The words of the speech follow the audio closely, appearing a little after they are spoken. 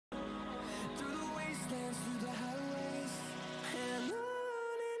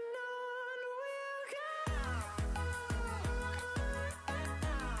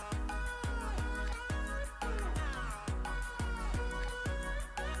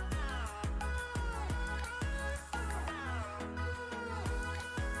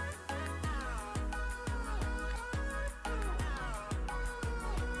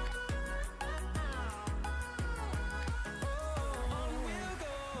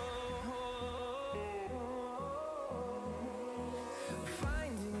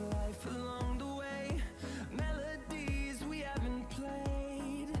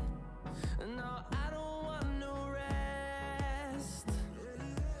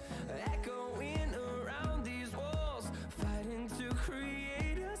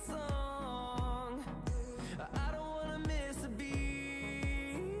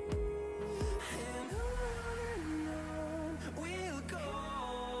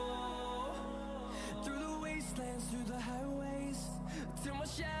wastelands, through the highways, till my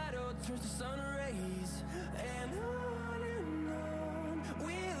shadow turns to sun rays. And on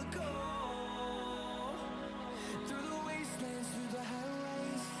we'll go, through the wastelands, through the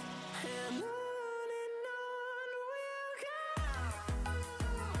highways, and on we'll go.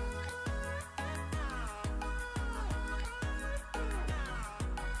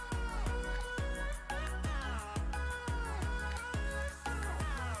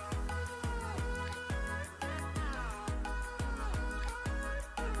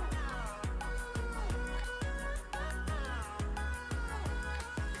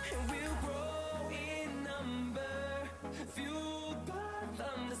 And we'll grow in number, fueled by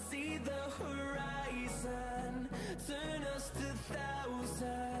them to see the horizon, turn us to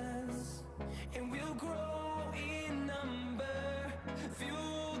thousands. And we'll grow in number,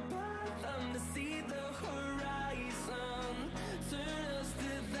 fueled by them to see the horizon, turn us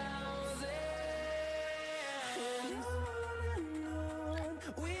to thousands. And on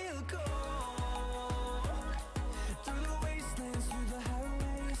we'll go, through the wastelands, through the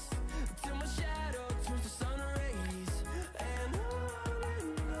highways, till my shadow turns to sun rays. And on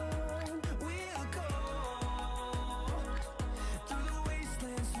we'll go, through the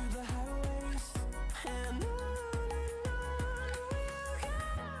wastelands, through the highways, and on we'll go.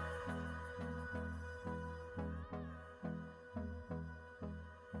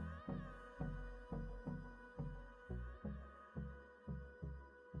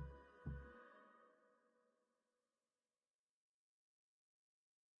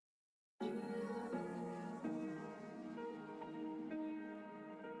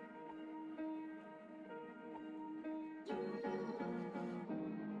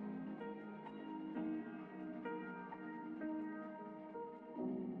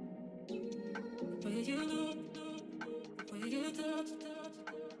 Where you look, where you touch,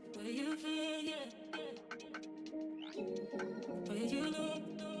 where you feel, yeah. Where you look,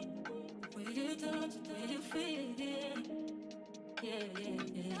 where you touch, where you feel, yeah.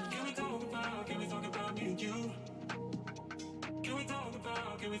 Can we talk about me and you? Can we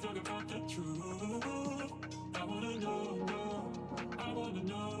talk about the truth? I wanna know, I wanna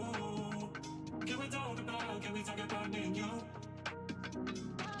know. Can we talk about me and you?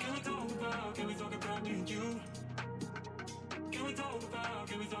 Can we talk about me and you? Can we talk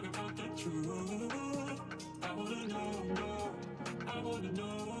about the truth? I wanna know, I wanna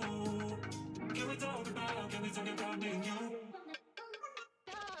know. Can we talk about me and you?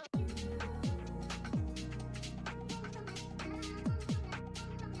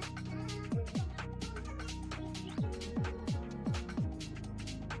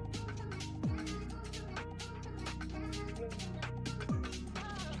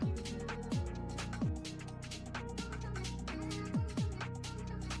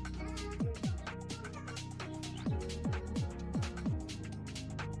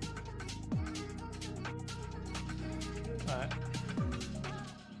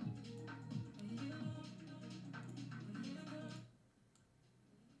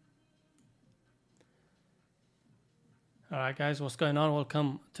 Alright guys, what's going on?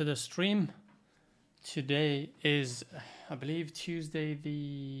 Welcome to the stream. Today is, I believe, Tuesday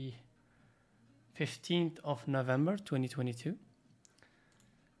the 15th of November 2022.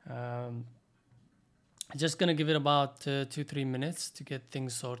 Just gonna give it about 2-3 minutes to get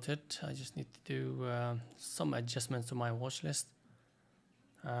things sorted. I just need to do some adjustments to my watch list,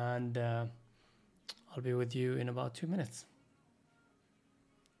 and I'll be with you in about 2 minutes.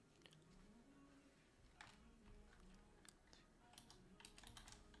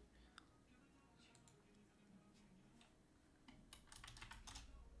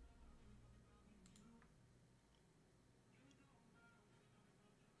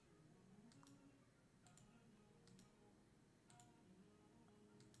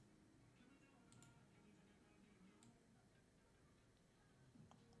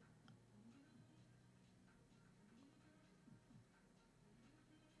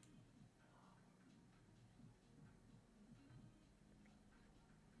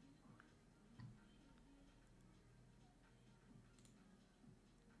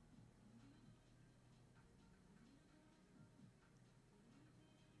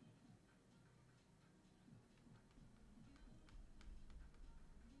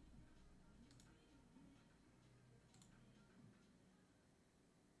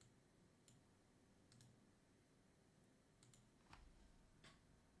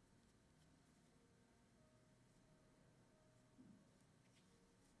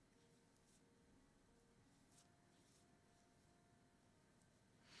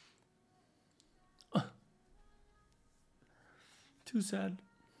 Too sad.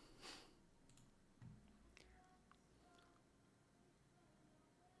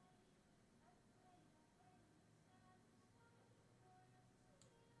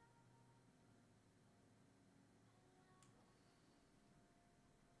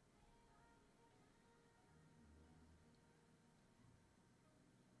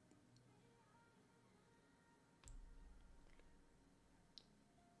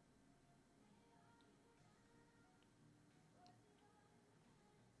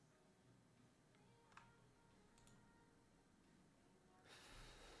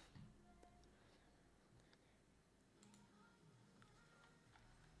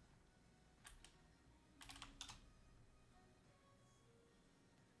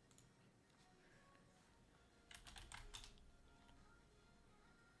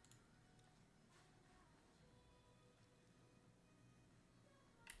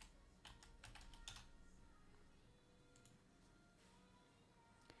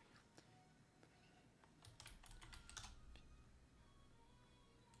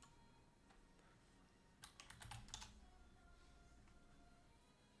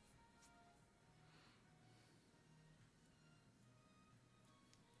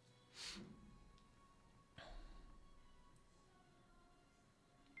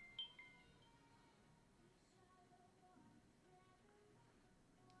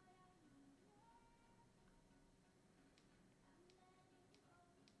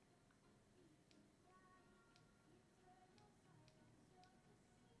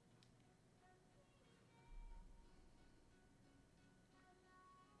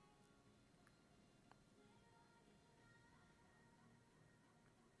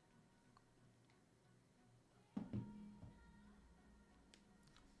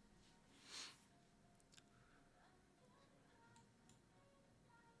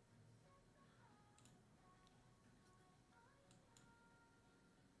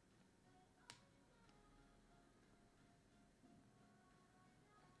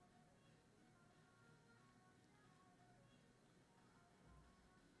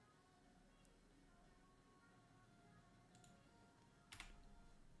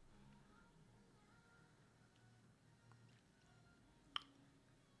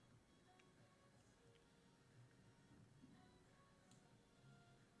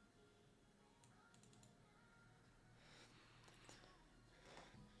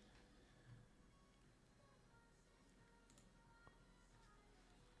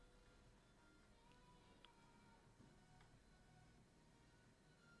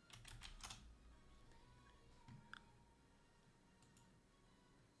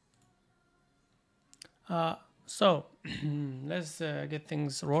 So let's get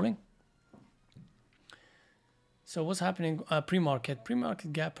things rolling. So what's happening pre-market?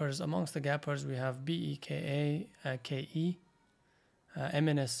 Pre-market gappers, amongst the gappers we have BEKA, KE,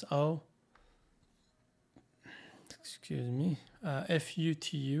 MNSO, excuse me,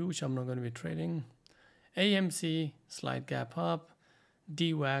 FUTU, which I'm not going to be trading, AMC, slight gap up,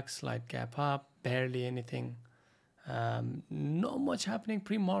 DWAC, slight gap up, barely anything. Not much happening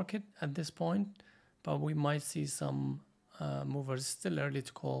pre-market at this point, but we might see some movers. Still early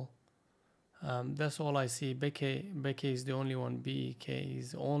to call. That's all I see. BK is the only one. BEK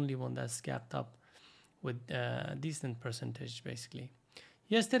is the only one that's gapped up with a decent percentage, basically.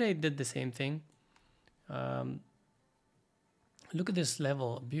 Yesterday it did the same thing. Look at this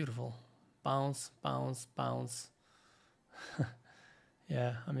level, beautiful. Bounce, bounce, bounce.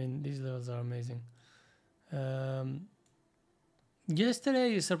 Yeah, I mean, these levels are amazing.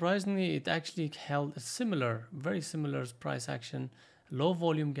 Yesterday, surprisingly, it actually held a similar, very similar price action. Low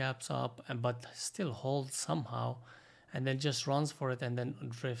volume gaps up, but still holds somehow, and then just runs for it and then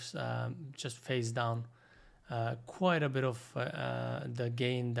drifts, just fades down. Quite a bit of the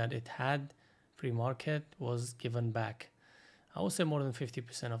gain that it had pre-market was given back. I would say more than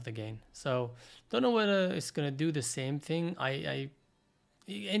 50% of the gain. So don't know whether it's gonna do the same thing.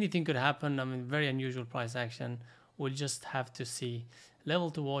 Anything could happen. I mean, very unusual price action. We'll just have to see.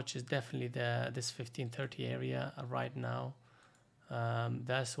 Level to watch is definitely this 1530 area right now.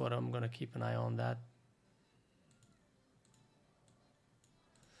 That's what I'm gonna keep an eye on that.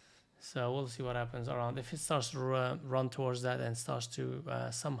 So we'll see what happens around. If it starts to run towards that and starts to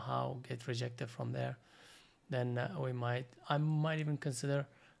somehow get rejected from there, then I might even consider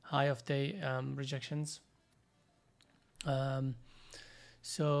high of day rejections.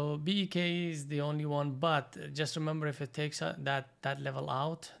 So BEK is the only one, but just remember, if it takes that level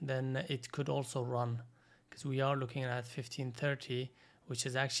out, then it could also run, because we are looking at 1530, which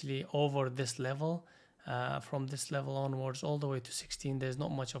is actually over this level. From this level onwards all the way to 16, there's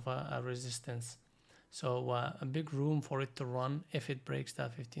not much of a resistance, so a big room for it to run if it breaks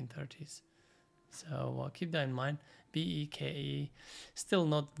that 1530s. So keep that in mind. BEKE still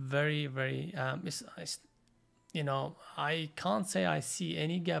not very you know, I can't say I see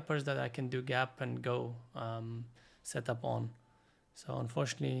any gappers that I can do gap and go set up on. So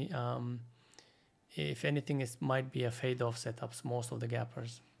unfortunately, if anything, it might be a fade off setups, most of the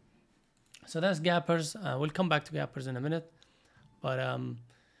gappers. So that's gappers. We'll come back to gappers in a minute, but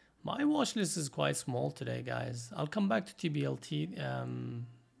my watch list is quite small today, guys. I'll come back to TBLT.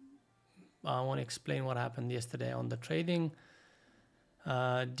 I want to explain what happened yesterday on the trading.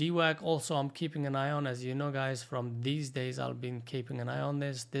 DWAC also I'm keeping an eye on. As you know, guys, from these days I've been keeping an eye on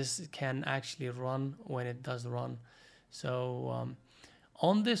this. This can actually run when it does run. So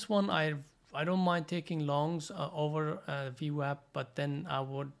on this one, I don't mind taking longs over VWAP, but then I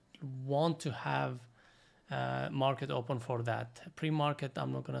would want to have market open for that. Pre-market,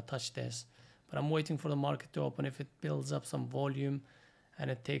 I'm not going to touch this, but I'm waiting for the market to open. If it builds up some volume and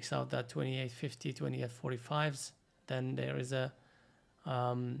it takes out that 2850, 2845s, then there is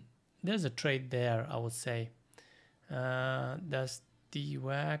there's a trade there, I would say. That's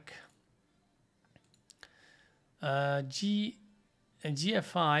DWAC.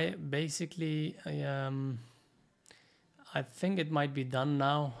 GFI, basically, I think it might be done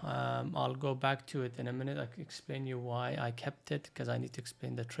now. I'll go back to it in a minute. I can explain you why I kept it, because I need to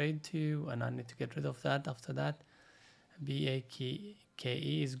explain the trade to you, and I need to get rid of that after that. BAKE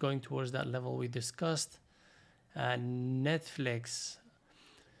is going towards that level we discussed. Netflix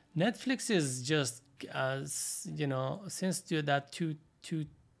is just, you know, since that 214,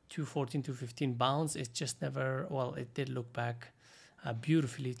 215 bounce, it's just never, well, it did look back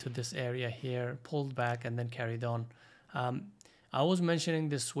beautifully to this area here, pulled back and then carried on. I was mentioning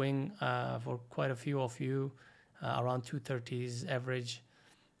this swing for quite a few of you, around 230s average,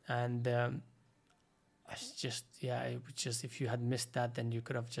 and it's just, yeah, it was just, if you had missed that, then you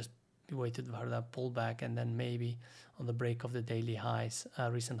could have just waited for that pullback, and then maybe on the break of the daily highs,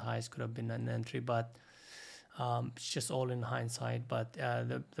 recent highs could have been an entry, but it's just all in hindsight. But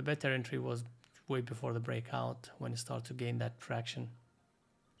the better entry was way before the breakout, when it started to gain that traction.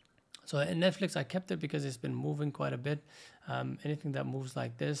 So in Netflix, I kept it because it's been moving quite a bit. Anything that moves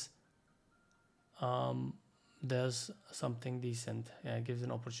like this, there's something decent. Yeah, it gives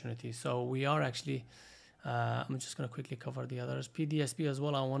an opportunity. So we are actually, I'm just going to quickly cover the others. PDSP as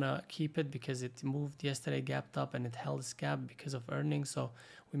well, I want to keep it because it moved yesterday, gapped up, and it held its gap because of earnings. So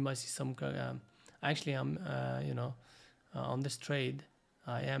we might see some, actually I'm, you know, on this trade,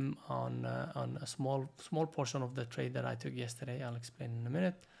 I am on a small portion of the trade that I took yesterday. I'll explain in a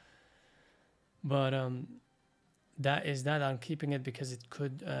minute. But that is that I'm keeping it because it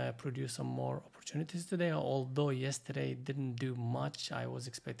could produce some more opportunities today. Although yesterday it didn't do much, I was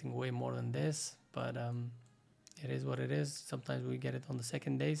expecting way more than this. But it is what it is. Sometimes we get it on the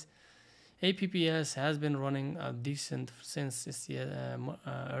second days. APPS has been running decent since its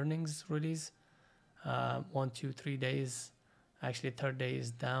earnings release. 1, 2, 3 days. Actually, third day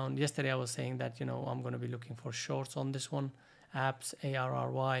is down. Yesterday I was saying that, you know, I'm going to be looking for shorts on this one. Apps,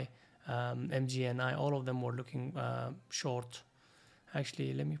 ARRY, MGNI, all of them were looking short.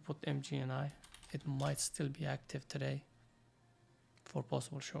 Actually, let me put MGNI. It might still be active today for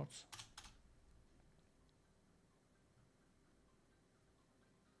possible shorts.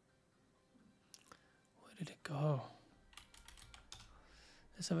 Where did it go?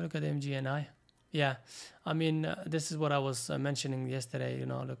 Let's have a look at MGNI. Yeah, I mean, this is what I was mentioning yesterday. You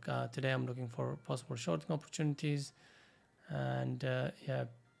know, look, today I'm looking for possible shorting opportunities, and yeah,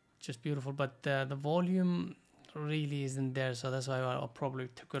 just beautiful. But the volume really isn't there, so that's why I probably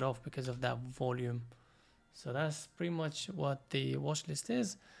took it off because of that volume. So that's pretty much what the watch list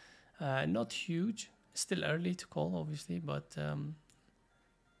is. Not huge, still early to call, obviously, but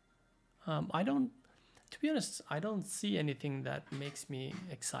I don't. To be honest, I don't see anything that makes me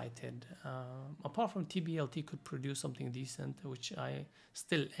excited. Apart from TBLT could produce something decent, which I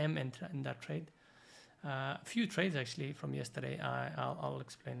still am in that trade. A few trades actually from yesterday. I'll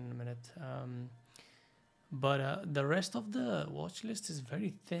explain in a minute. But the rest of the watch list is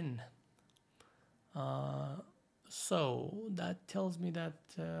very thin. So that tells me that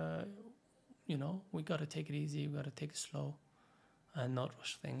you know, we gotta take it easy. We gotta take it slow, and not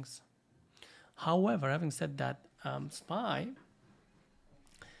rush things. However, having said that, SPY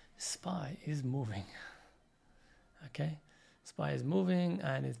is moving. Okay, SPY is moving,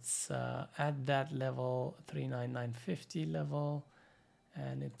 and it's at that level, 39950 level,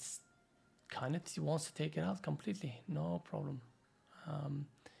 and it's kind of wants to take it out completely, no problem.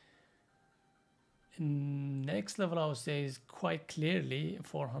 Next level I would say is quite clearly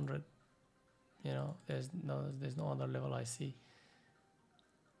 400. You know, there's no other level I see,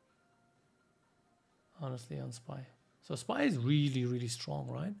 honestly, on SPY. So SPY is really, really strong,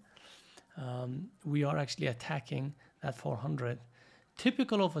 right? We are actually attacking that 400.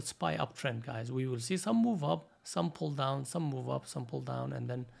 Typical of a SPY uptrend, guys. We will see some move up, some pull down, some move up, some pull down, and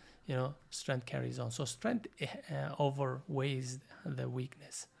then, you know, strength carries on. So strength overweighs the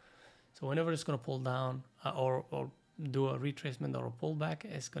weakness. So whenever it's going to pull down or do a retracement or a pullback,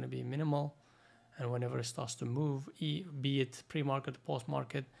 it's going to be minimal. And whenever it starts to move, be it pre-market,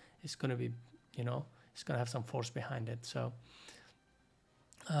 post-market, it's going to be, you know, it's going to have some force behind it. So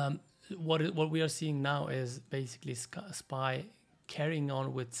what we are seeing now is basically SPY carrying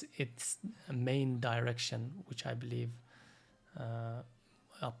on with its main direction, which I believe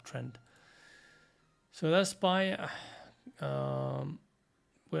uptrend. So that's SPY.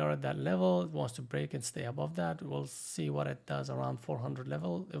 We are at that level. It wants to break and stay above that. We'll see what it does around 400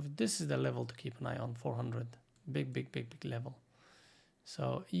 level. If this is the level to keep an eye on, 400, big level.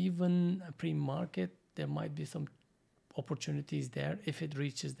 So even pre-market, there might be some opportunities there if it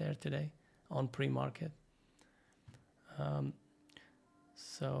reaches there today on pre-market.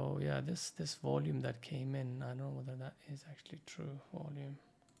 So yeah, this volume that came in, I don't know whether that is actually true volume.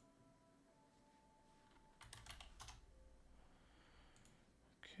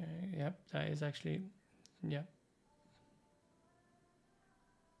 Okay, yep, that is actually, yeah.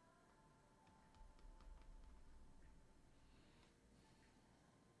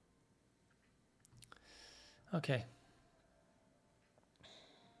 Okay.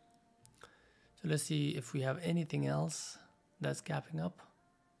 So let's see if we have anything else that's gapping up.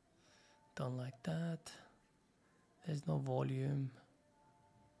 Don't like that. There's no volume.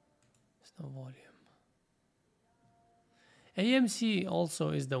 There's no volume. AMC also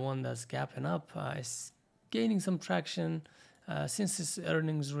is the one that's gapping up. It's gaining some traction since its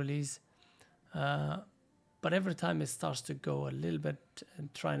earnings release. But every time it starts to go a little bit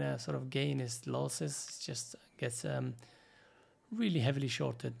and trying to sort of gain its losses, it just gets really heavily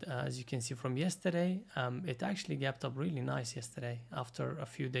shorted. As you can see from yesterday, it actually gapped up really nice yesterday after a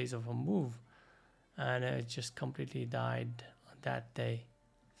few days of a move. And it just completely died that day.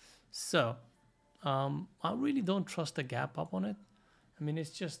 So I really don't trust the gap up on it. I mean, it's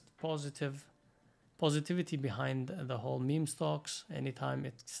just positivity behind the whole meme stocks. Anytime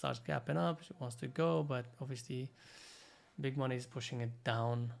it starts gapping up, it wants to go, but obviously big money is pushing it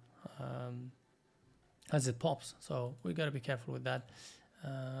down as it pops. So we got to be careful with that.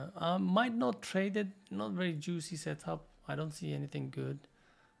 I might not trade it, not very juicy setup. I don't see anything good,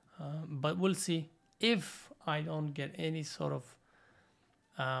 but we'll see if I don't get any sort of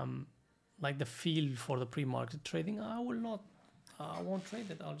like the feel for the pre-market trading, I won't trade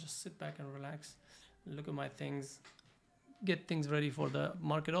it. I'll just sit back and relax, look at my things, get things ready for the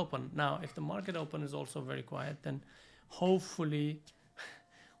market open. Now, if the market open is also very quiet, then hopefully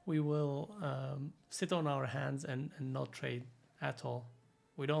we will sit on our hands and not trade at all.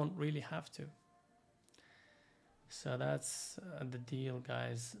 We don't really have to. So that's the deal,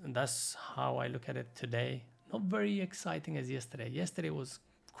 guys. And that's how I look at it today. Not very exciting as yesterday. Yesterday was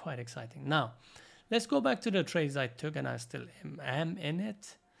quite exciting. Now, let's go back to the trades I took, and I still am in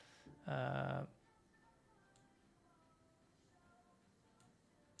it.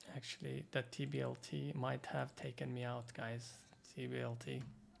 Actually, the TBLT might have taken me out, guys. TBLT.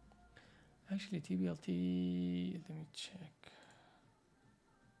 Actually, TBLT, let me check.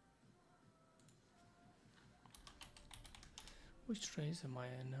 Which trades am I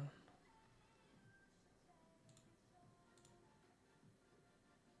in now?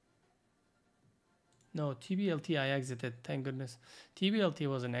 No, TBLT I exited, thank goodness. TBLT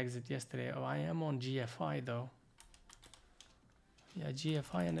was an exit yesterday. Oh, I am on GFI though. Yeah,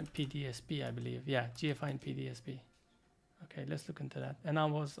 GFI and then PDSP, I believe. Yeah, GFI and PDSP. Okay, let's look into that. And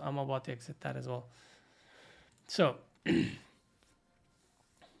I'm about to exit that as well. So, so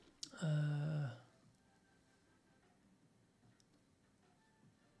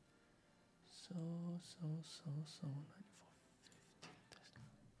 94.50.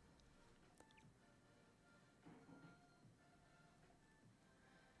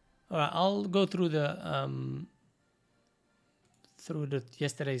 All right, I'll go through the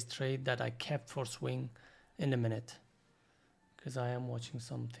yesterday's trade that I kept for swing in a minute, because I am watching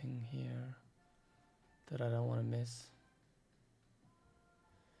something here that I don't want to miss.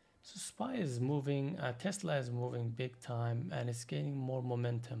 So SPY is moving, Tesla is moving big time, and it's gaining more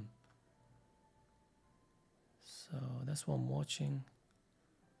momentum. So that's what I'm watching.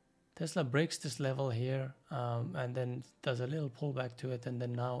 Tesla breaks this level here, and then does a little pullback to it, and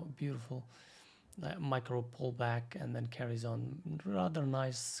then now beautiful micro pullback, and then carries on. Rather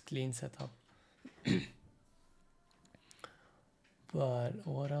nice, clean setup. But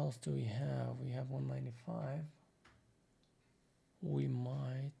what else do we have? We have 195. We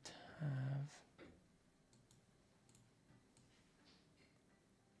might have...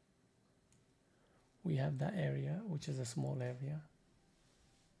 We have that area, which is a small area.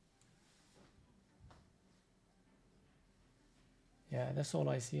 Yeah, that's all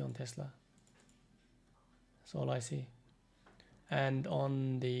I see on Tesla. That's all I see. And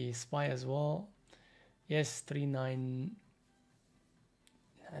on the SPY as well, yes, 39.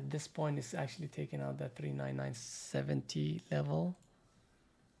 At this point, it's actually taking out that 39970 level.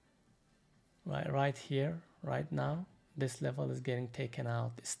 Right here, right now. This level is getting taken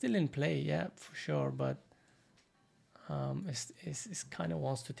out. It's still in play, yeah, for sure, but it's kind of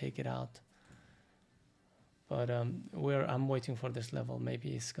wants to take it out. But I'm waiting for this level.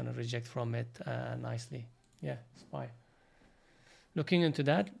 Maybe it's gonna reject from it nicely. Yeah, SPY. Looking into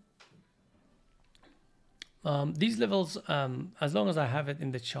that. These levels, as long as I have it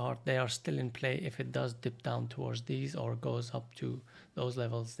in the chart, they are still in play. If it does dip down towards these or goes up to those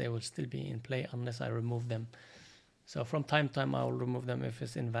levels, they will still be in play unless I remove them. So from time to time, I will remove them if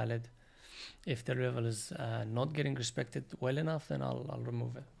it's invalid. If the level is not getting respected well enough, then I'll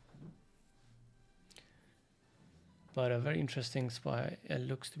remove it. But a very interesting SPY. It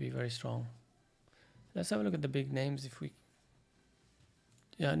looks to be very strong. Let's have a look at the big names. If we,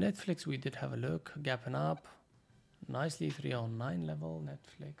 yeah, Netflix, we did have a look, gapping up nicely, 309 level.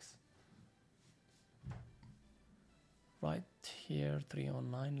 Netflix, right here,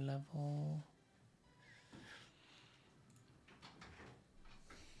 309 level.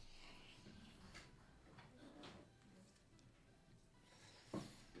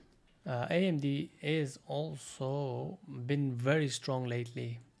 AMD is also been very strong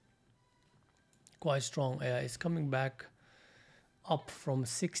lately, quite strong. It's coming back up from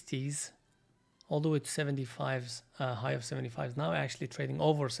 60s, although it's 75s, high of 75s, now actually trading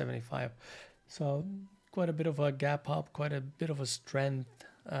over 75. So quite a bit of a gap up, quite a bit of a strength,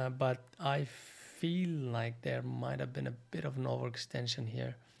 but I feel like there might have been a bit of an overextension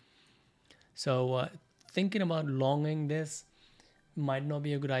here. So thinking about longing this might not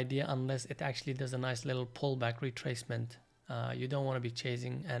be a good idea unless it actually does a nice little pullback retracement. You don't want to be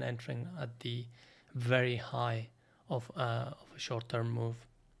chasing and entering at the very high of a short-term move.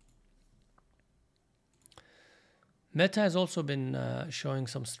 Meta has also been showing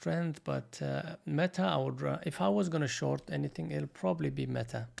some strength, but Meta, I would if I was going to short anything, it'll probably be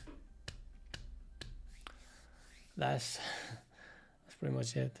Meta. That's pretty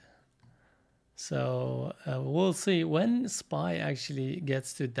much it. So we'll see when SPY actually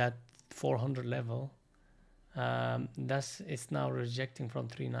gets to that 400 level. It's now rejecting from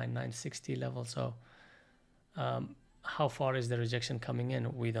 39960 level. So how far is the rejection coming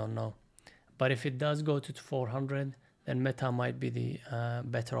in? We don't know. But if it does go to 400, then Meta might be the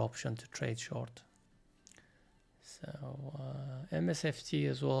better option to trade short. So MSFT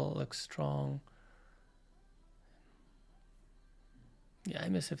as well looks strong. Yeah,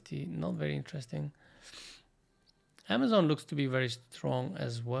 MSFT not very interesting. Amazon looks to be very strong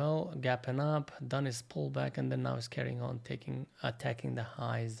as well, gapping up, done his pullback, and then now is carrying on attacking the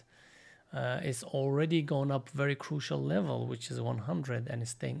highs. It's already gone up very crucial level, which is 100, and is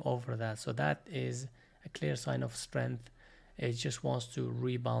staying over that. So that is a clear sign of strength. It just wants to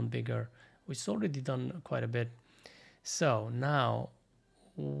rebound bigger, which is already done quite a bit. So now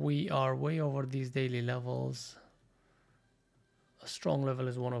we are way over these daily levels. A strong level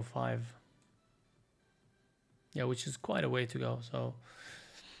is 105. Yeah, which is quite a way to go. So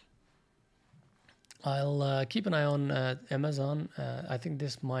I'll keep an eye on Amazon. I think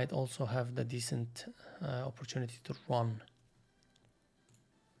this might also have the decent opportunity to run.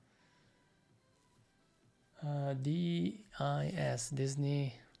 DIS,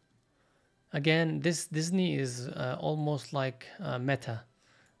 Disney. Again, this Disney is almost like Meta.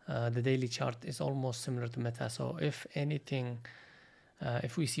 The daily chart is almost similar to Meta. So if anything,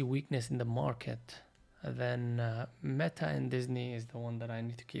 if we see weakness in the market, then Meta and Disney is the one that I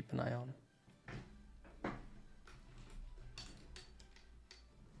need to keep an eye on.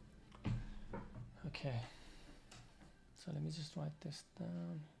 Okay, so let me just write this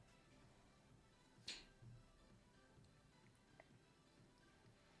down.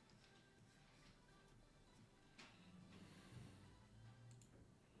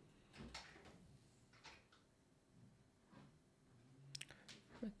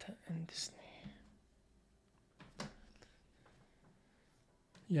 Meta and Disney.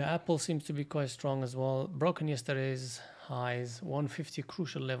 Yeah, Apple seems to be quite strong as well. Broken yesterday's highs. 150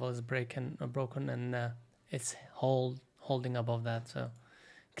 crucial level is broken, and it's holding above that. So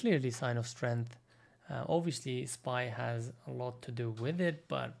clearly sign of strength. Obviously, SPY has a lot to do with it,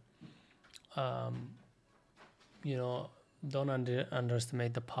 but you know, don't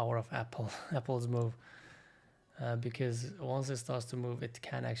underestimate the power of Apple's move. Because once it starts to move, it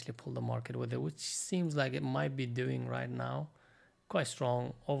can actually pull the market with it, which seems like it might be doing right now. Quite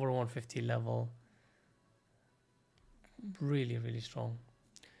strong, over 150 level. Really, really strong.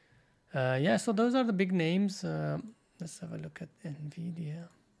 Yeah, so those are the big names. Let's have a look at NVIDIA.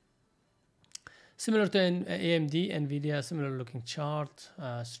 Similar to AMD, NVIDIA, similar looking chart.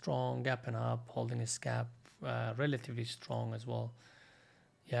 Strong, gapping up, holding its gap. Relatively strong as well.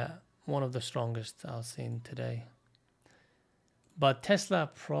 Yeah, one of the strongest I've seen today. But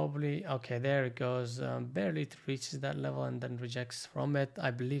Tesla probably, okay, there it goes. Barely it reaches that level and then rejects from it. I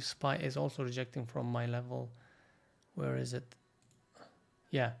believe SPY is also rejecting from my level. Where is it?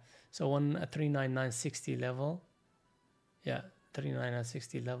 Yeah, so on a 39960 level. Yeah,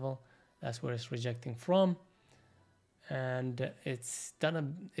 39960 level. That's where it's rejecting from. And it's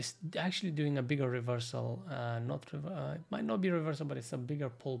actually doing a bigger reversal. It might not be reversal, but it's a bigger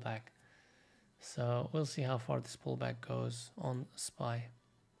pullback. So we'll see how far this pullback goes on SPY.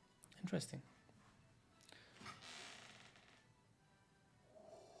 Interesting.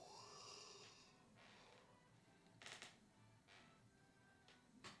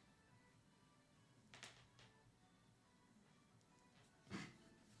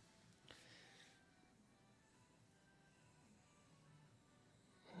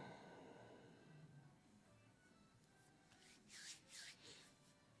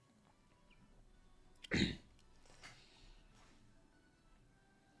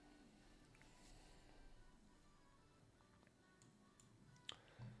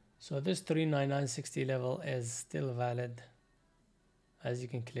 So this 39960 level is still valid. As you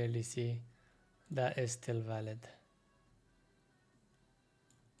can clearly see, that is still valid.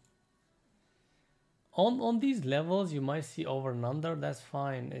 On these levels, you might see over and under. That's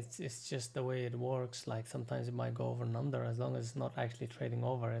fine. It's just the way it works. Like sometimes it might go over and under as long as it's not actually trading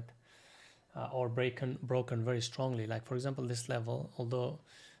over it, or broken very strongly. Like for example, this level. Although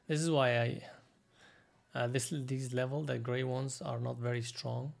this is why these level, the gray ones are not very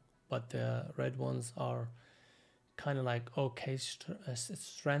strong, but the red ones are kind of like okay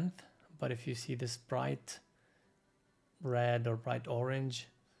strength. But if you see this bright red or bright orange,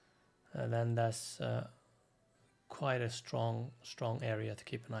 then that's quite a strong area to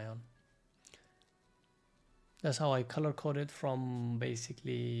keep an eye on. That's how I color coded from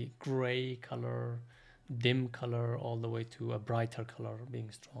basically gray color, dim color, all the way to a brighter color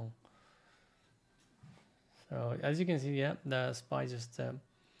being strong. So as you can see, yeah, the SPY just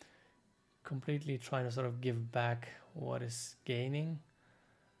completely trying to sort of give back what is gaining.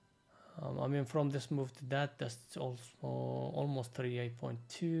 I mean, from this move to that, that's also almost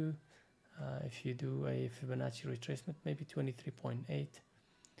 38.2. If you do a Fibonacci retracement, maybe 23.8.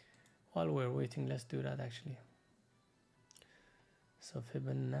 While we're waiting, let's do that actually. So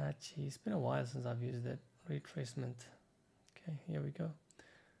Fibonacci, it's been a while since I've used it. Retracement. Okay, here we go.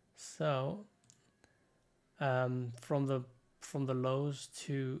 So from the lows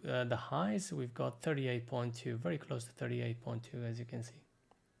to the highs, we've got 38.2, very close to 38.2, as you can see,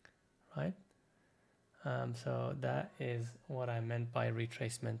 right? So that is what I meant by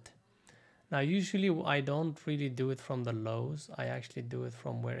retracement. Now, usually I don't really do it from the lows. I actually do it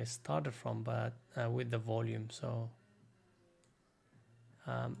from where it started from, but with the volume. So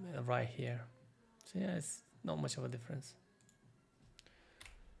right here. So yeah, it's not much of a difference.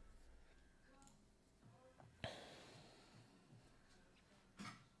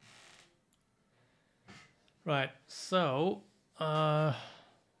 Right. So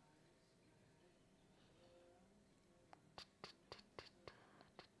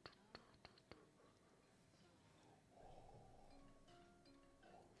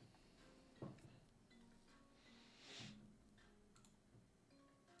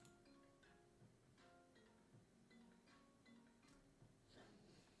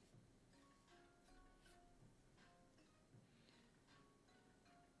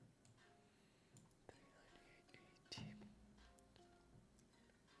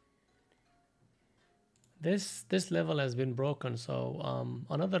this level has been broken. So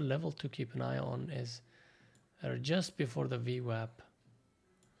another level to keep an eye on is just before the VWAP,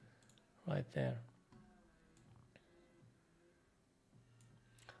 right there.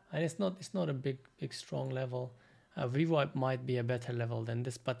 And it's not a big strong level. VWAP might be a better level than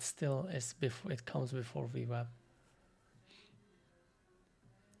this, but still it's before, it comes before VWAP.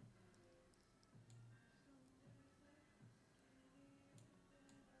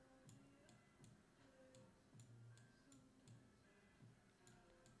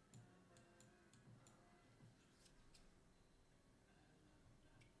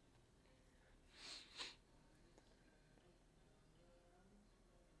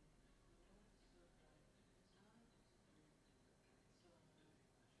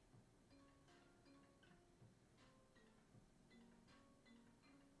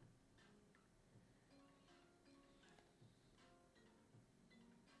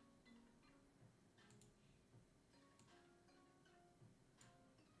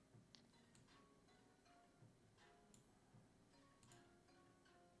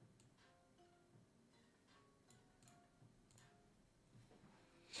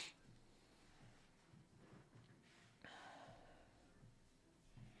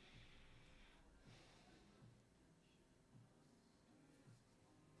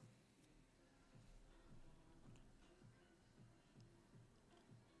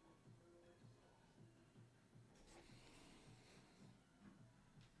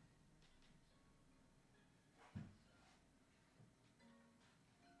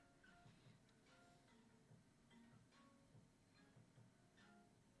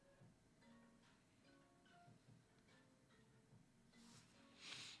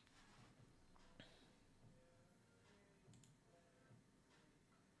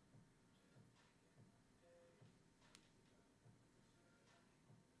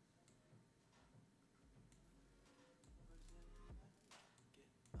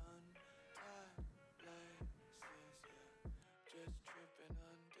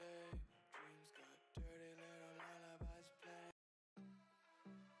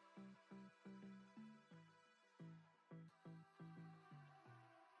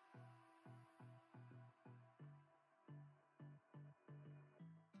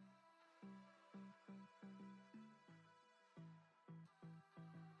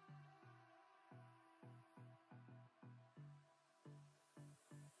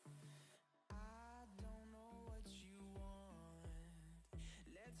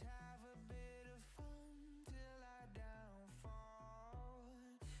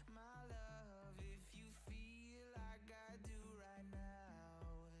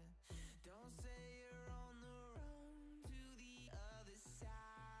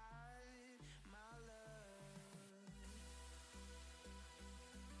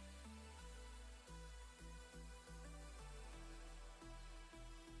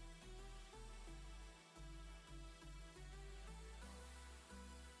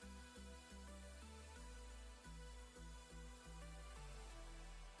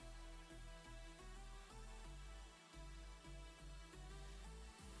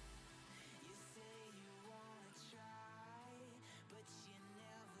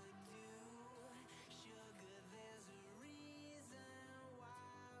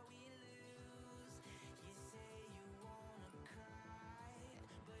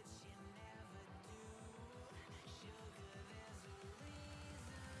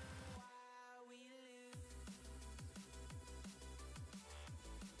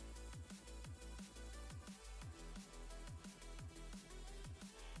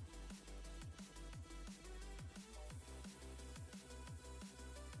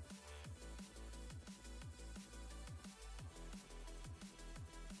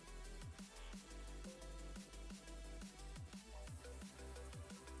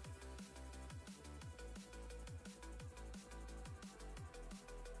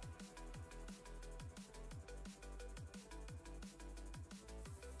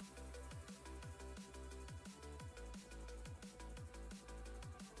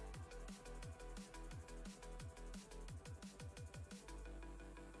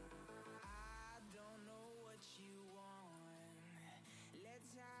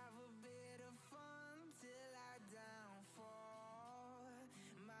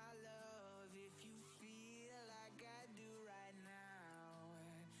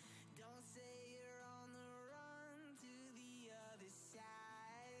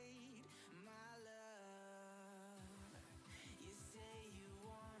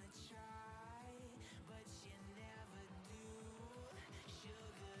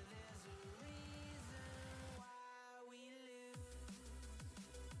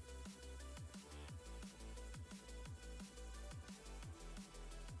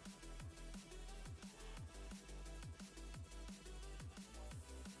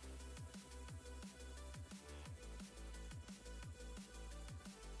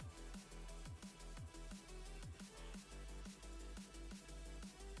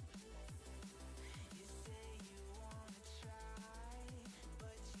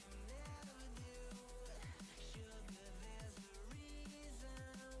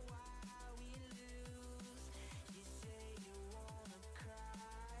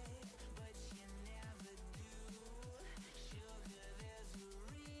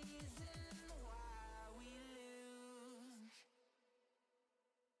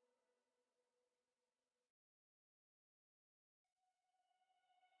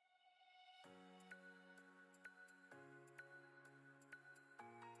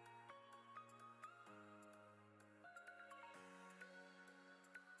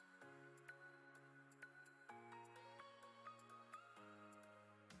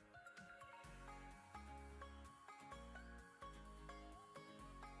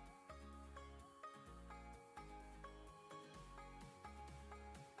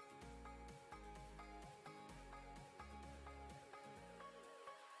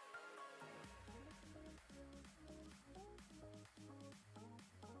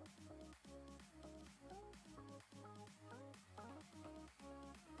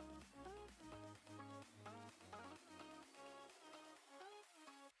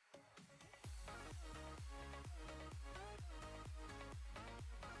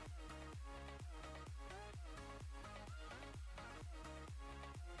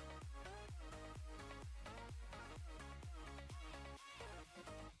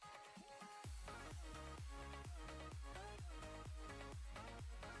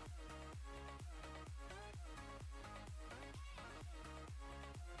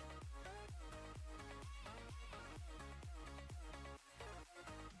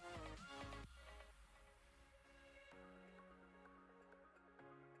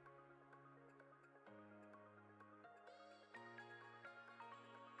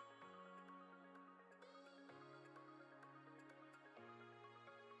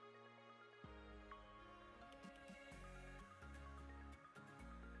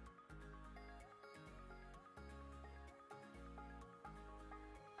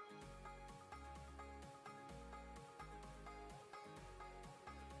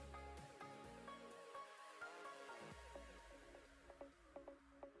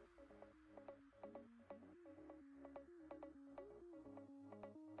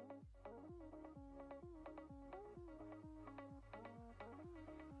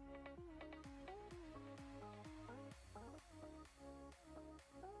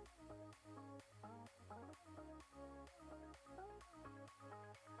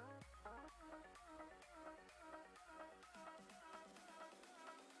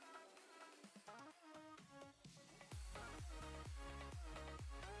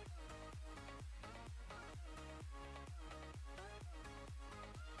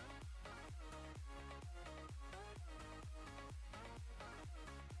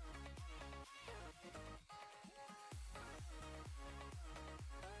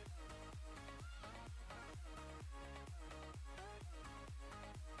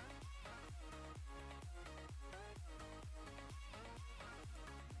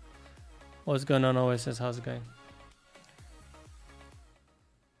 What's going on, OSS? How's it going?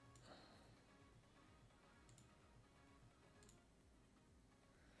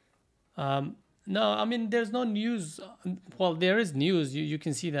 No, I mean, there's no news. Well, there is news. You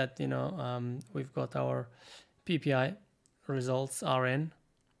can see that, you know, we've got our PPI results are in,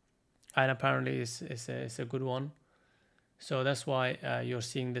 and apparently it's a good one. So that's why you're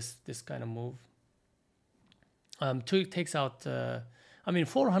seeing this kind of move. Two takes out. I mean,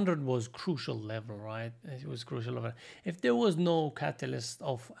 400 was crucial level, right? It was crucial level. If there was no catalyst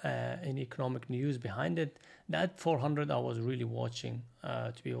of any economic news behind it, that 400 I was really watching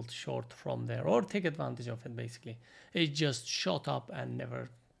to be able to short from there or take advantage of it. Basically, it just shot up and never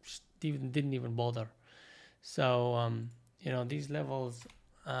didn't even bother. So you know, these levels,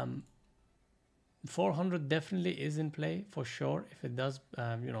 400 definitely is in play for sure. If it does,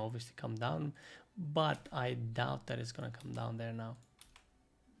 you know, obviously come down, but I doubt that it's gonna come down there now.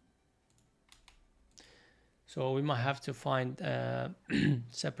 So we might have to find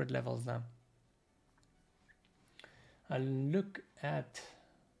separate levels now. I'll look at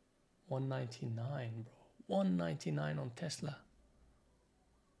 199, bro. 199 on Tesla.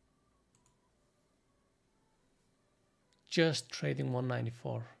 Just trading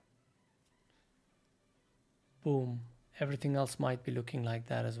 194. Boom. Everything else might be looking like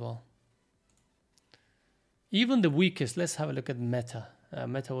that as well. Even the weakest, let's have a look at Meta.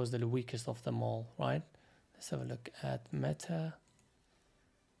 Meta was the weakest of them all, right? Let's have a look at Meta.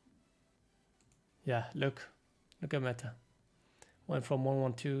 Yeah, look at Meta. Went from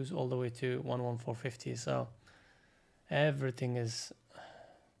 112s all the way to 11450. So everything is,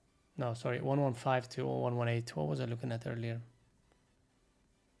 no, sorry, 115 to 118. What was I looking at earlier?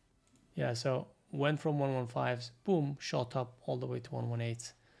 Yeah, so went from 115s, boom, shot up all the way to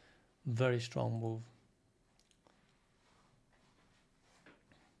 118s. Very strong move.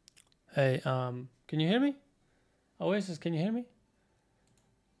 Hey, can you hear me? Oasis, can you hear me?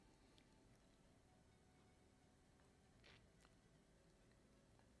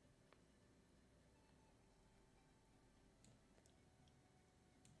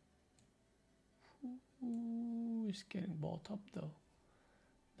 Ooh, it's getting bought up though.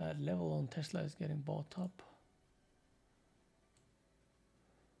 That level on Tesla is getting bought up.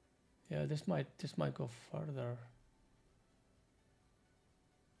 Yeah, this might go further.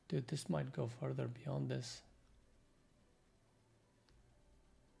 Dude, this might go further beyond this.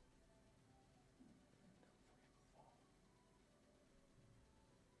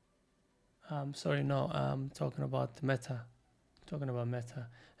 Sorry, no, I'm talking about Meta. Talking about Meta.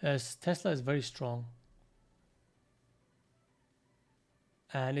 Tesla is very strong.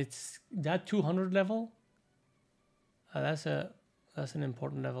 And it's that 200 level. That's an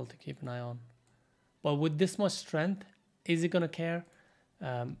important level to keep an eye on. But with this much strength, is it gonna care?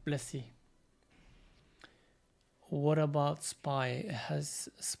 Let's see. What about SPY? Has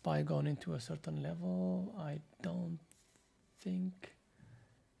SPY gone into a certain level? I don't think.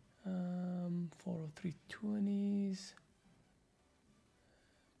 403.20s.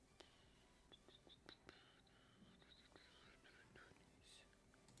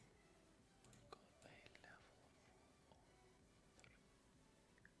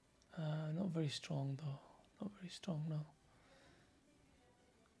 Not very strong though. Not very strong now.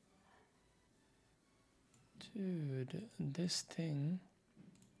 Dude, this thing.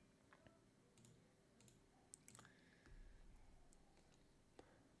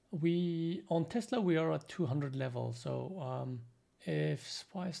 On Tesla we are at 200 level, so if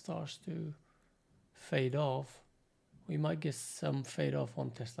SPY starts to fade off, we might get some fade off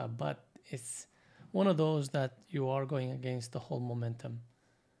on Tesla, but it's one of those that you are going against the whole momentum.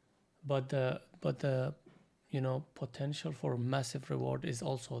 But the you know, potential for massive reward is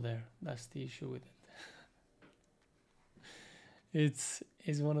also there. That's the issue with it.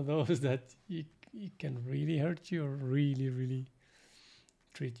 It's one of those that it can really hurt you or really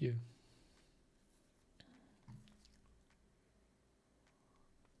treat you.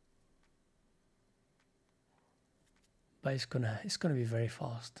 But it's gonna be very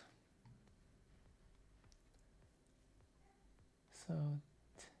fast. So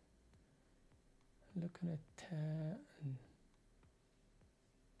looking at 10.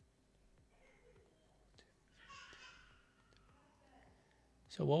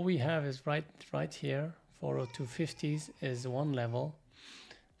 So what we have is right here, 402.50s is one level,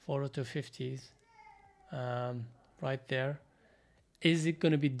 402.50s, right there. Is it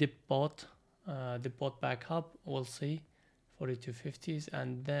going to be dip bought back up? We'll see. 42.50s,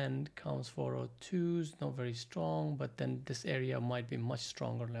 and then comes 402s, not very strong, but then this area might be much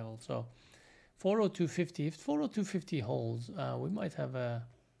stronger level. So 402.50, if 402.50 holds, we might have a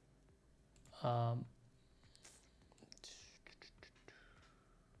um,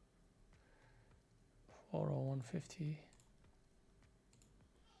 40150.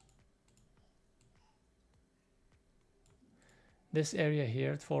 This area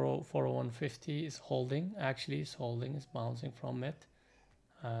here at 40150 is holding, actually is holding, is bouncing from it.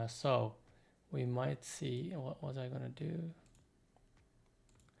 So we might see, what was I gonna do?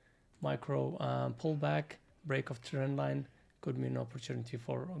 Micro pullback, break of trend line could be an opportunity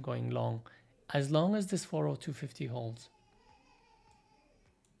for going long, as long as this 40250 holds.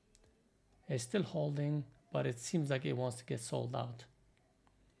 It's still holding, but it seems like it wants to get sold out.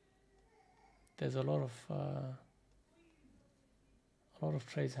 There's a lot of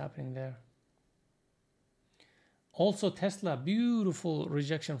trades happening there. Also Tesla, beautiful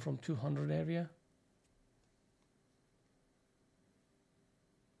rejection from 200 area.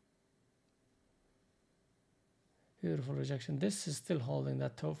 Beautiful rejection. This is still holding.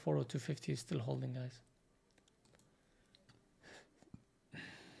 That 40250 is still holding, guys.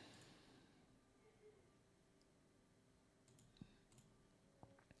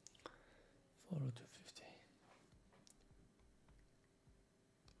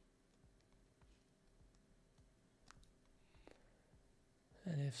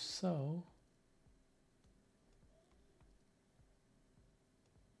 And if so,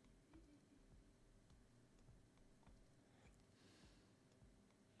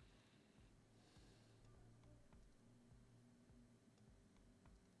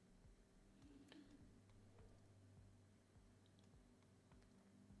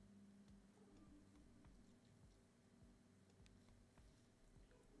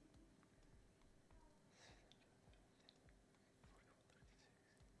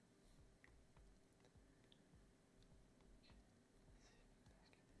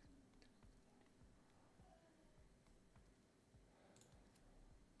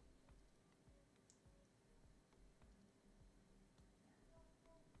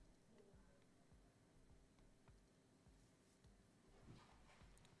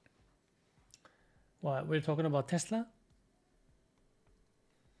 what we're talking about Tesla?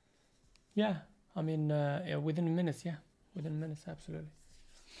 Yeah, I mean, yeah, within minutes, yeah, within minutes, absolutely.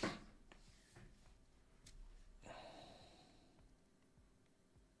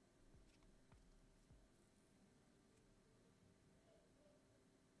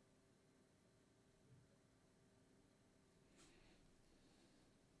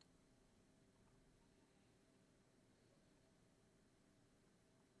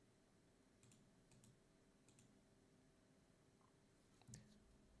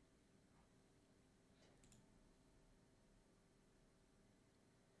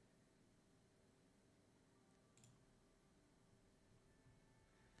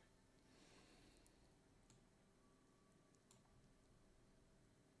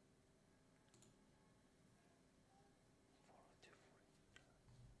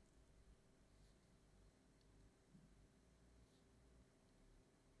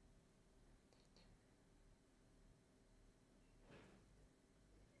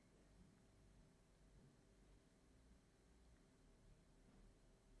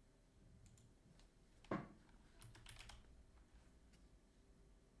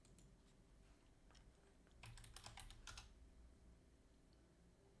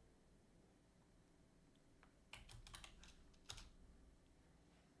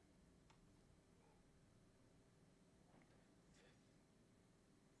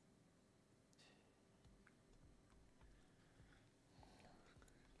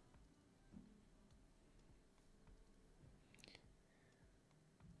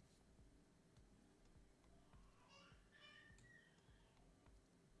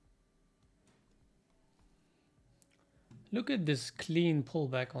 Look at this clean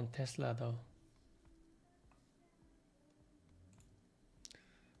pullback on Tesla though.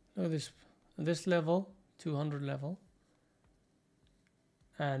 Look at this level, 200 level,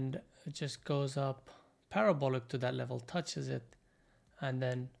 and it just goes up parabolic to that level, touches it, and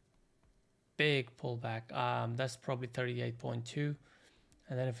then big pullback. That's probably 38.2,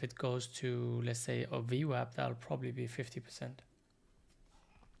 and then if it goes to, let's say, a VWAP, that'll probably be 50%.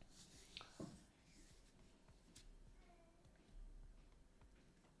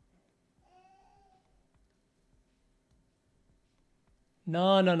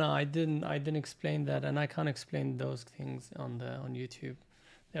 No, I didn't explain that, and I can't explain those things on YouTube.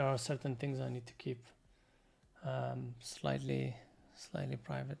 There are certain things I need to keep slightly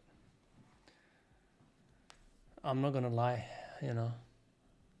private. I'm not gonna lie, you know.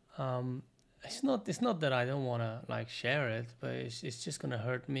 It's not that I don't want to like share it, but it's just gonna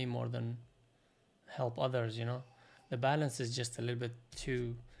hurt me more than help others, you know. The balance is just a little bit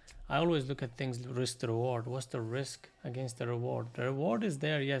too. I always look at things risk to reward. What's the risk against the reward? The reward is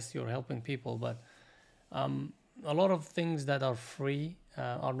there. Yes, you're helping people, but a lot of things that are free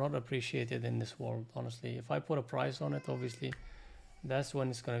are not appreciated in this world. Honestly, if I put a price on it, obviously, that's when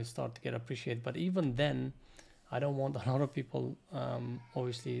it's going to start to get appreciated. But even then, I don't want a lot of people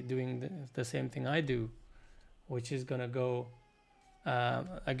obviously doing the same thing I do, which is going to go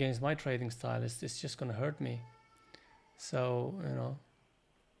against my trading style. It's just going to hurt me. So, you know,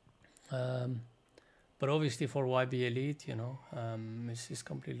 but obviously for YB Elite, you know, it's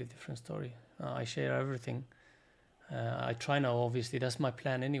completely different story. I share everything. I try now, obviously, that's my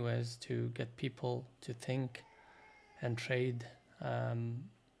plan anyways, to get people to think and trade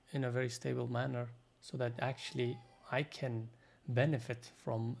in a very stable manner, so that actually I can benefit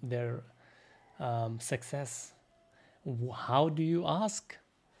from their success. How do you ask?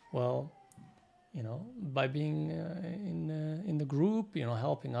 Well, you know, by being in the group, you know,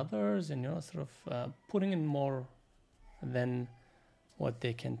 helping others, and, you know, sort of putting in more than what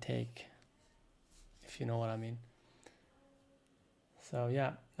they can take, if you know what I mean. So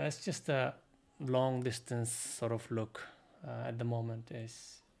yeah, that's just a long distance sort of look at the moment.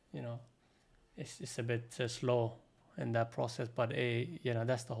 Is, you know, it's a bit slow in that process, but you know,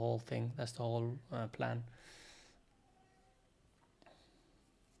 that's the whole thing. That's the whole plan.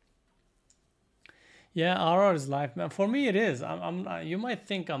 Yeah, RR is life, man. For me, it is. You might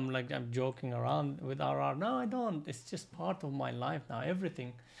think I'm joking around with RR. No, I don't. It's just part of my life now.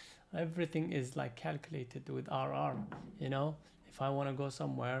 Everything is like calculated with RR. You know, if I want to go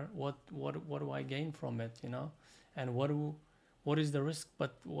somewhere, what do I gain from it? You know, and what is the risk?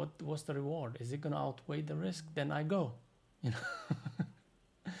 But what's the reward? Is it gonna outweigh the risk? Then I go. You know,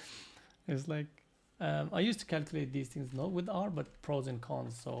 it's like. I used to calculate these things not with R, but pros and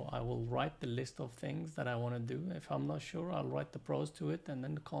cons. So I will write the list of things that I want to do. If I'm not sure, I'll write the pros to it and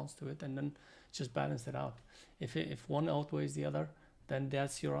then the cons to it, and then just balance it out. If one outweighs the other, then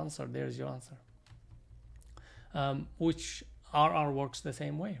that's your answer. There's your answer. Which RR works the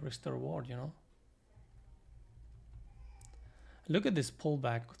same way, risk to reward, you know. Look at this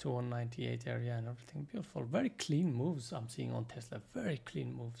pullback to 198 area and everything. Beautiful. Very clean moves I'm seeing on Tesla. Very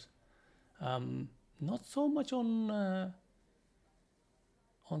clean moves. Not so much on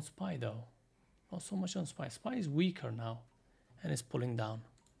SPY though. Not so much on SPY. SPY is weaker now, and it's pulling down.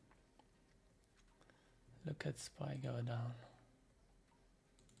 Look at SPY go down.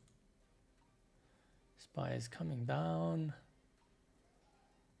 SPY is coming down.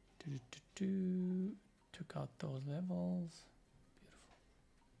 Took out those levels. Beautiful.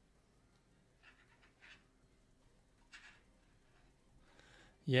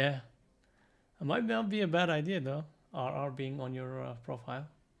 Yeah. It might not be a bad idea though, RR being on your profile.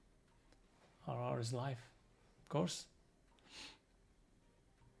 RR is life, of course.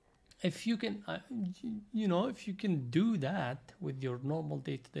 If you can, you know, if you can do that with your normal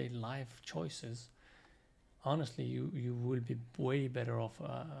day-to-day life choices, honestly, you will be way better off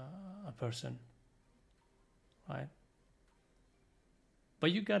a person, right?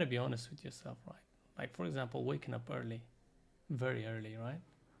 But you gotta be honest with yourself, right? Like, for example, waking up early, very early, right?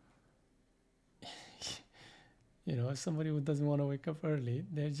 You know, if somebody who doesn't want to wake up early,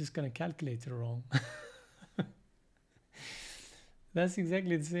 they're just going to calculate it wrong. That's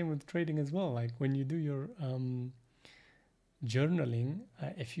exactly the same with trading as well. Like when you do your journaling,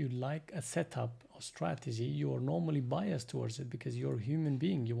 if you like a setup or strategy, you are normally biased towards it because you're a human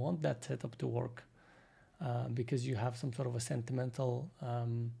being. You want that setup to work because you have some sort of a sentimental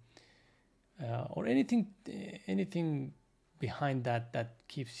or anything behind that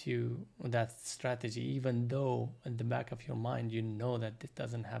keeps you that strategy, even though in the back of your mind you know that it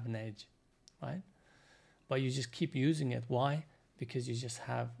doesn't have an edge, right? But you just keep using it. Why? Because you just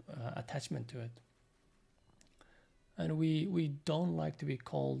have attachment to it. And we don't like to be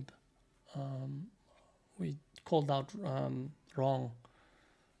called out wrong.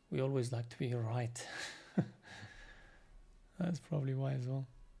 We always like to be right. That's probably why as well.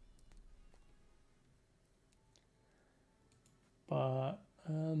 But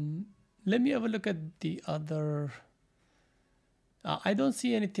let me have a look at the other. I don't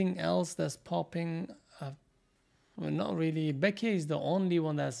see anything else that's popping. Well, not really. Becky is the only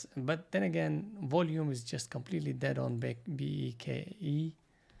one that's. But then again, volume is just completely dead on BEKE.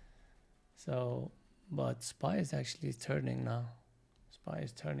 So, but SPY is actually turning now. SPY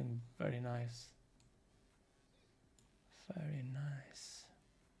is turning very nice. Very nice.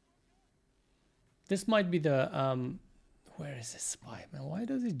 This might be the. Where is this SPY, man? Why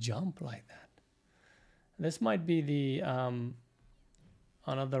does it jump like that? This might be the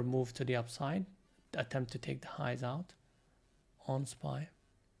another move to the upside, attempt to take the highs out on SPY.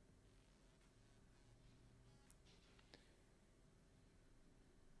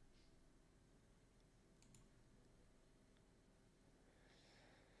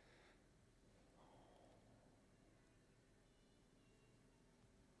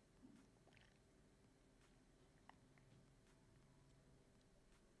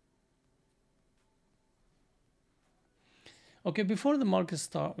 Okay, before the market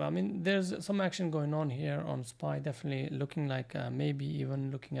start, I mean, there's some action going on here on SPY, definitely looking like maybe even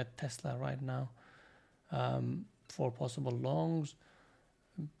looking at Tesla right now for possible longs.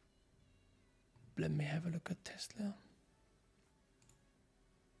 Let me have a look at Tesla.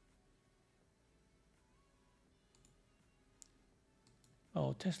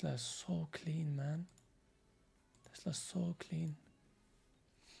 Oh, Tesla is so clean, man. Tesla's so clean.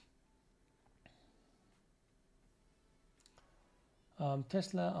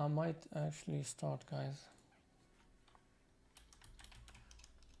 Tesla, I might actually start, guys.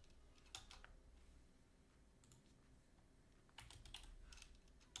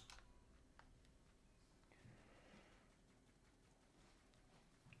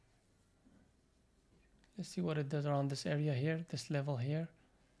 Let's see what it does around this area here, this level here.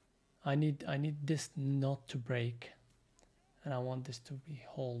 I need this not to break, and I want this to be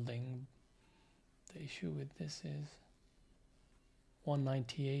holding. The issue with this is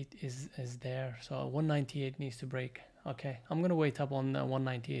 198 is there, so 198 needs to break. Okay, I'm gonna wait up on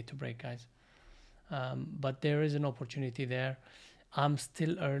 198 to break, guys. But there is an opportunity there. I'm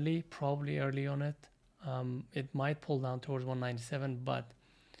still early, probably early on it. It might pull down towards 197, but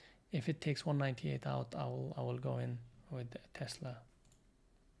if it takes 198 out, I will go in with Tesla.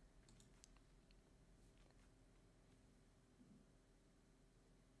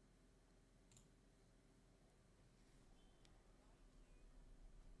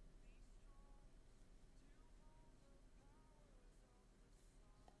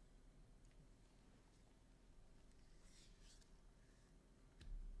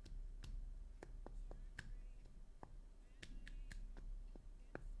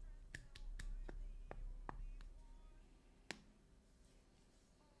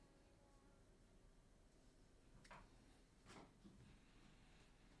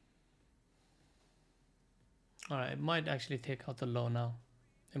 All right, it might actually take out the low now.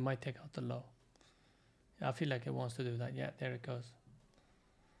 It might take out the low. Yeah, I feel like it wants to do that. Yeah, there it goes.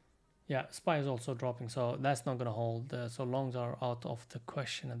 Yeah, SPY is also dropping, so that's not going to hold. So longs are out of the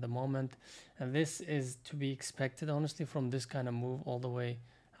question at the moment. And this is to be expected, honestly, from this kind of move all the way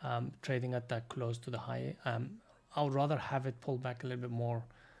trading at that close to the high. I would rather have it pull back a little bit more,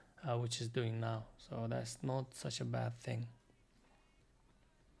 which is doing now. So that's not such a bad thing.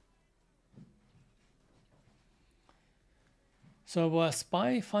 So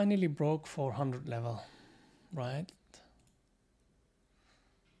SPY finally broke 400 level, right?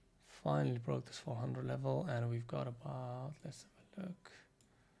 Finally broke this 400 level, and we've got about, let's have a look.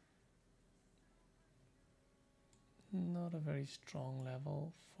 Not a very strong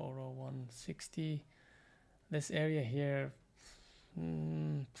level, 401.60. This area here,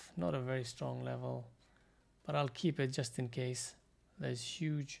 not a very strong level, but I'll keep it just in case. There's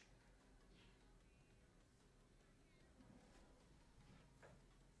huge.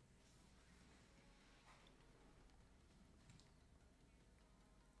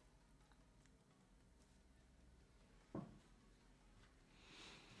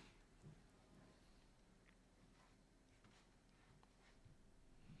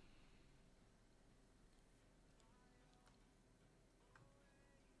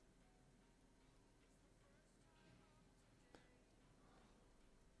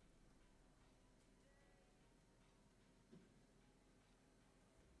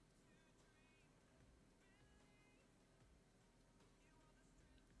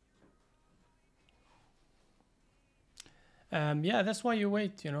 Yeah, that's why you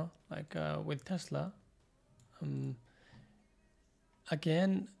wait, you know, like with Tesla.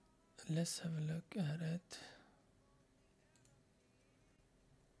 Again, let's have a look at it.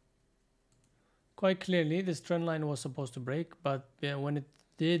 Quite clearly, this trend line was supposed to break, but when it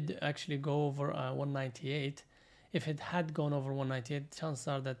did actually go over 198, if it had gone over 198, chances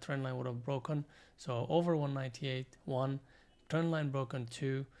are that trend line would have broken. So over 198, 1, trend line broken,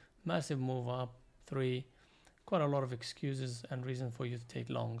 2, massive move up, 3, quite a lot of excuses and reason for you to take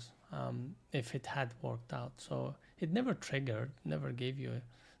longs if it had worked out. So it never triggered, never gave you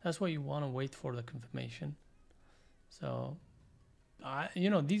that's why you want to wait for the confirmation. So you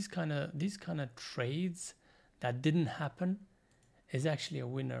know, these kind of trades that didn't happen is actually a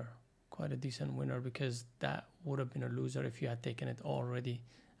winner, quite a decent winner, because that would have been a loser if you had taken it already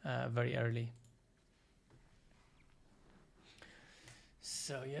very early.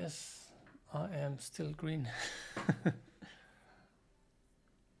 So yes, I am still green.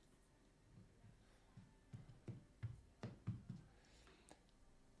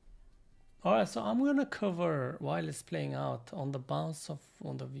 All right, so I'm gonna cover while it's playing out on the bounce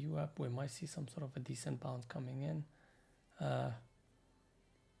on the view app. We might see some sort of a decent bounce coming in.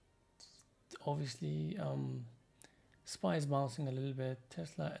 Obviously, SPY is bouncing a little bit,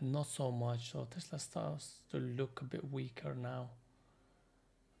 Tesla not so much, so Tesla starts to look a bit weaker now.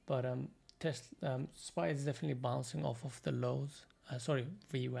 But SPY is definitely bouncing off of the lows. Sorry,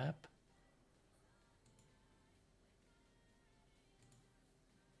 VWAP.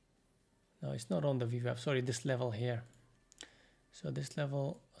 No, it's not on the VWAP. Sorry, this level here. So this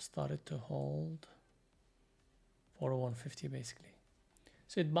level started to hold 40150 basically.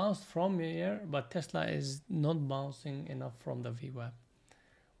 So it bounced from here, but Tesla is not bouncing enough from the VWAP,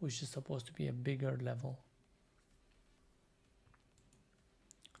 which is supposed to be a bigger level.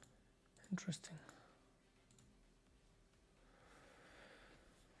 Interesting.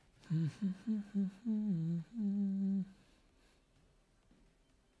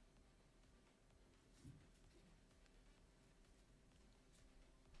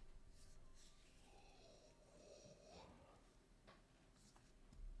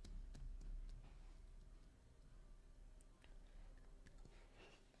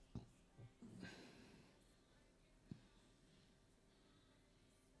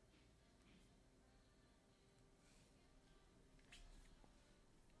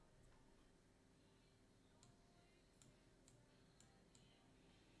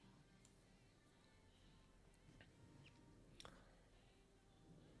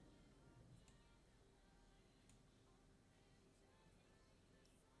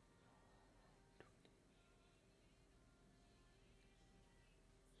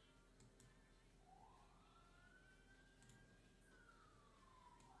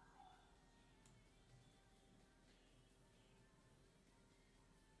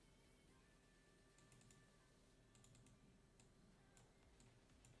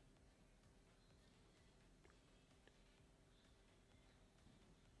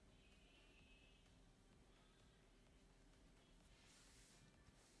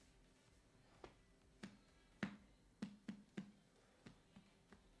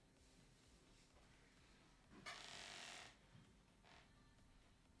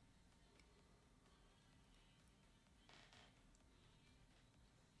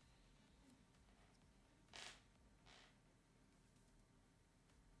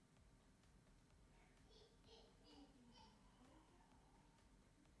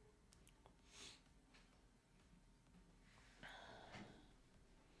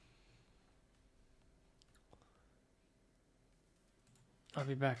 I'll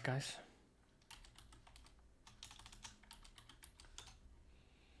be back, guys.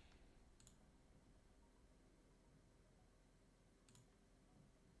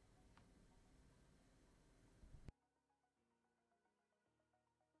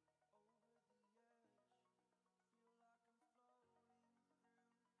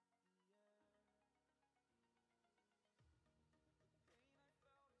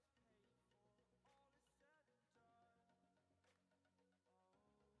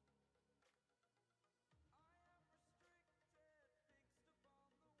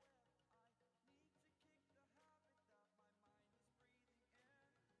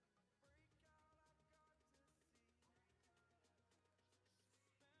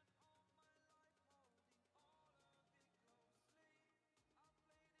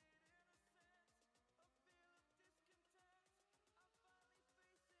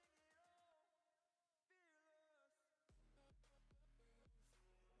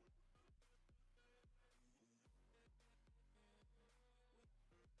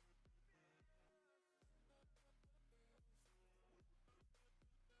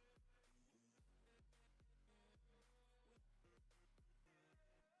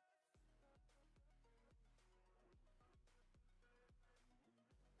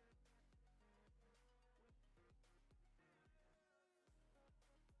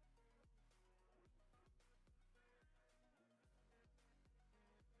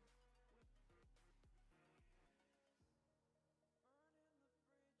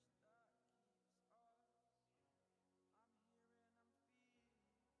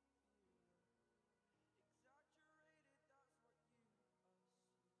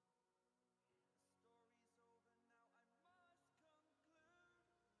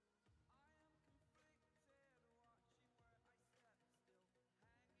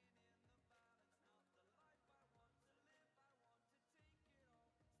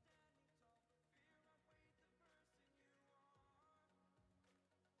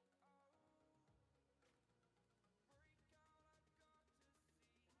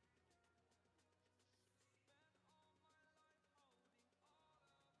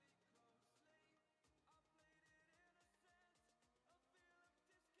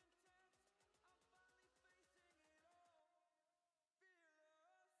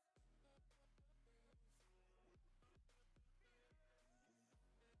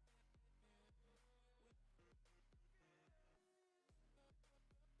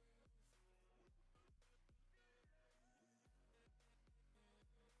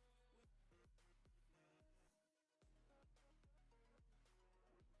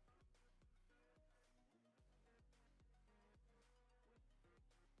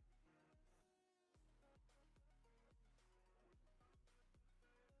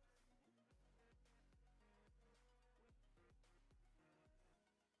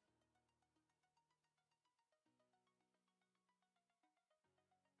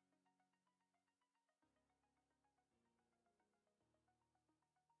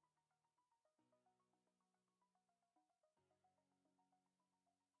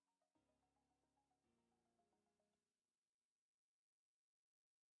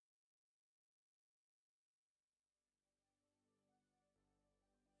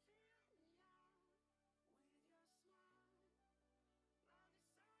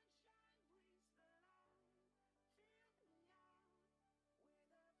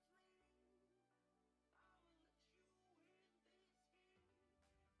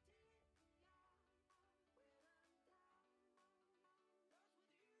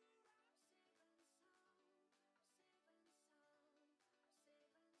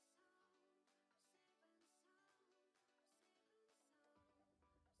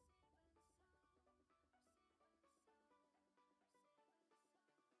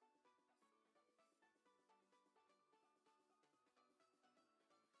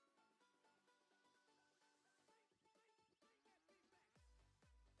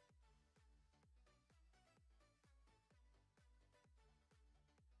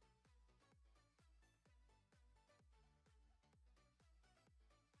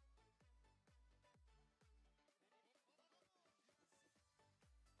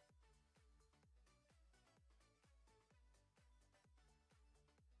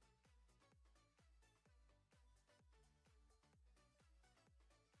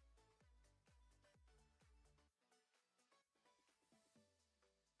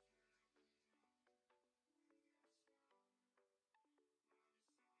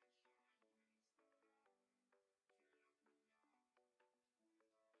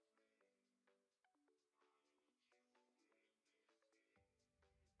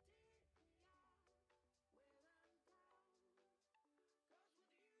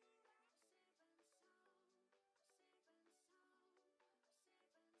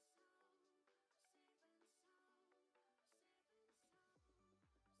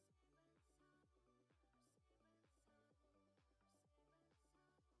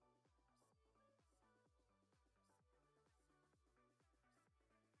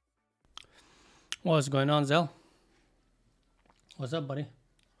 What's going on, Zell? What's up, buddy?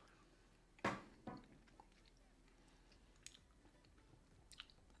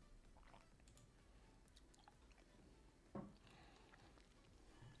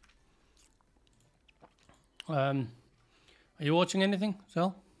 Are you watching anything,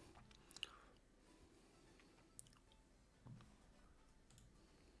 Zell?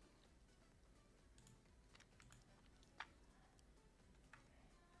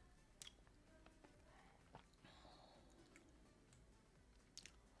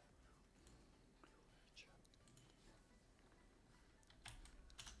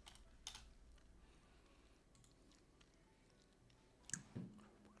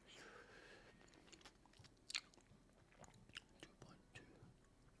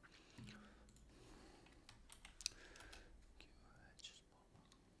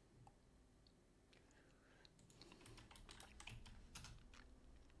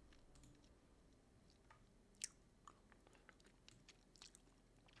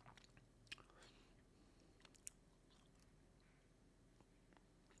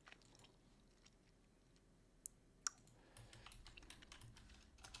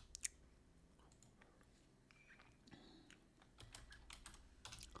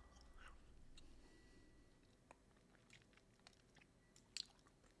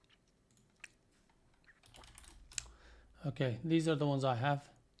 Okay, these are the ones I have.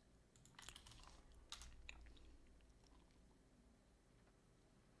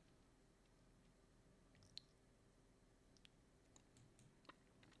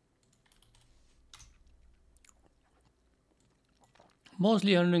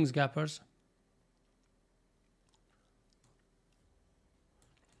 Mostly earnings gappers.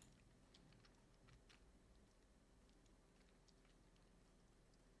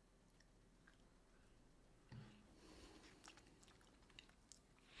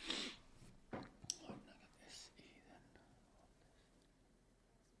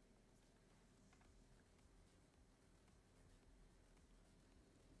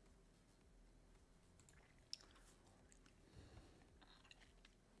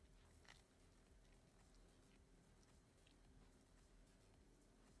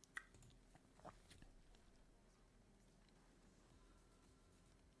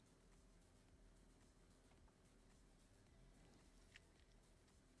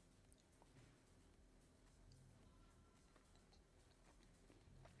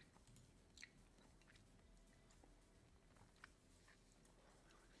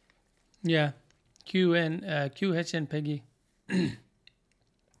 Yeah, QH and Peggy.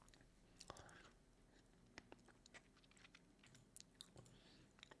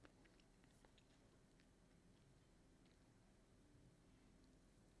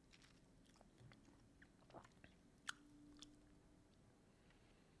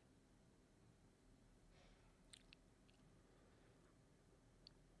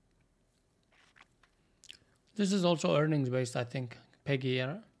 This is also earnings based, I think. Peggy,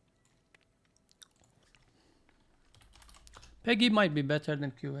 yeah. Peggy might be better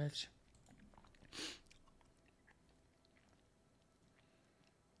than QH.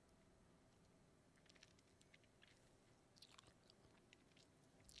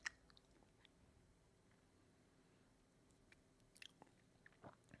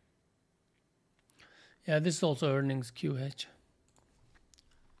 Yeah, this is also earnings QH.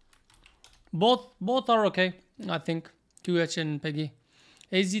 Both are okay, I think. QH and Peggy.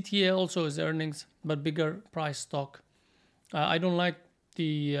 AZTA also is earnings, but bigger price stock. I don't like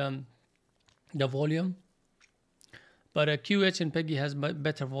the volume, but QH and Peggy has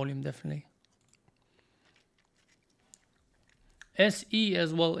better volume, definitely. SE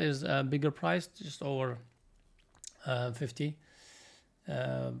as well is a bigger price, just over 50.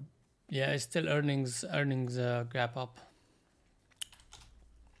 Yeah, it's still earnings gap up.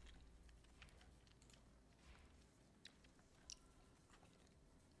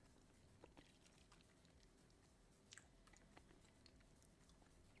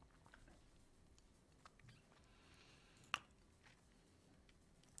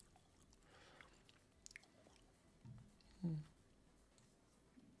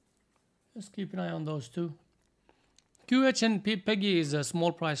 Just keep an eye on those two. QH and Peggy is a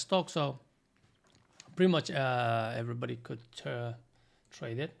small price stock, so pretty much everybody could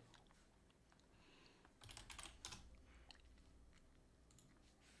trade it.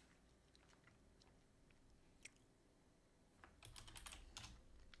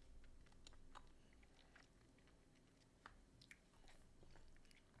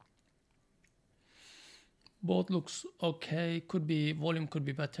 Both looks okay. Could be volume could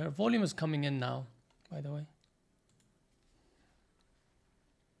be better. Volume is coming in now, by the way.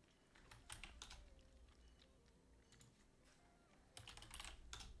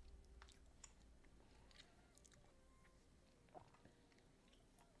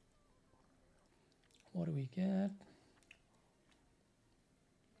 What do we get?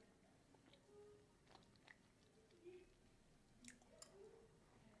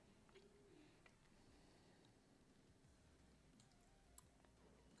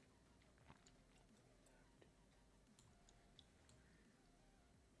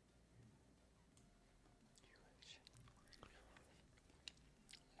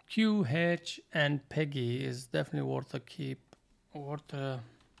 QH and Peggy is definitely worth a keep, worth a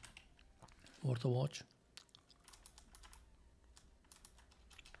watch.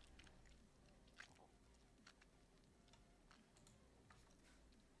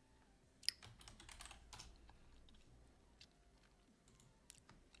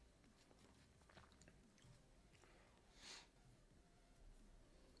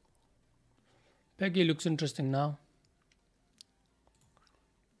 Peggy looks interesting now.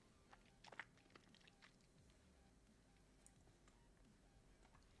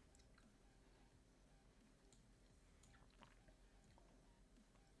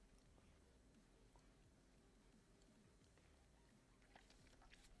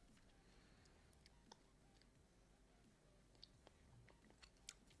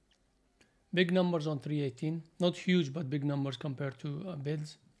 Big numbers on 318, not huge, but big numbers compared to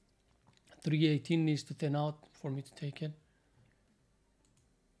bids. 318 needs to thin out for me to take it.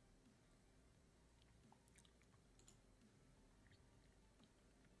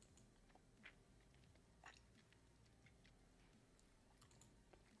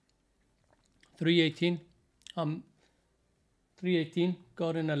 $318. 318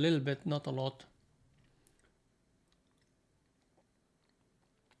 got in a little bit, not a lot.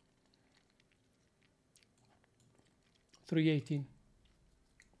 $318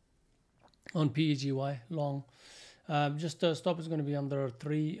 on PEGY long. Just stop is going to be under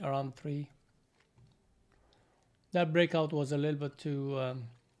 3, around 3. That breakout was a little bit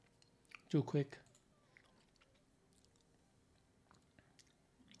too quick.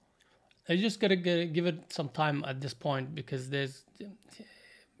 I just gotta give it some time at this point, because there's,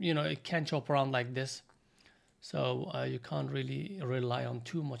 it can't chop around like this, so you can't really rely on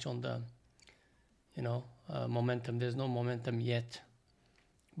too much on the, momentum. There's no momentum yet,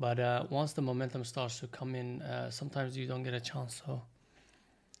 but once the momentum starts to come in, sometimes you don't get a chance. So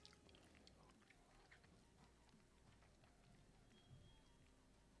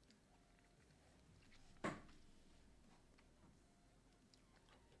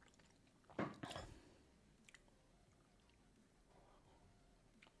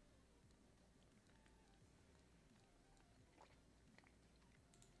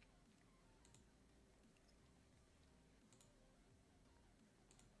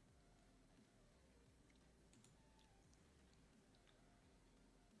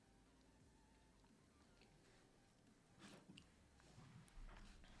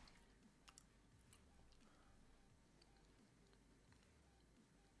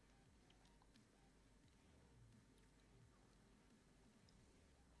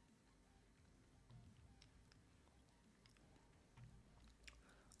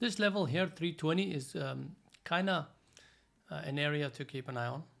this level here, 320, is kind of an area to keep an eye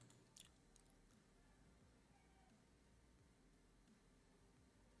on.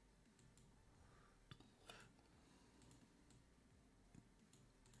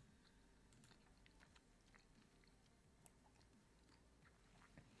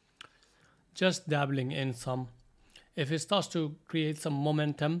 Just dabbling in some. If it starts to create some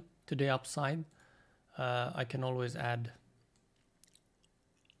momentum to the upside, I can always add.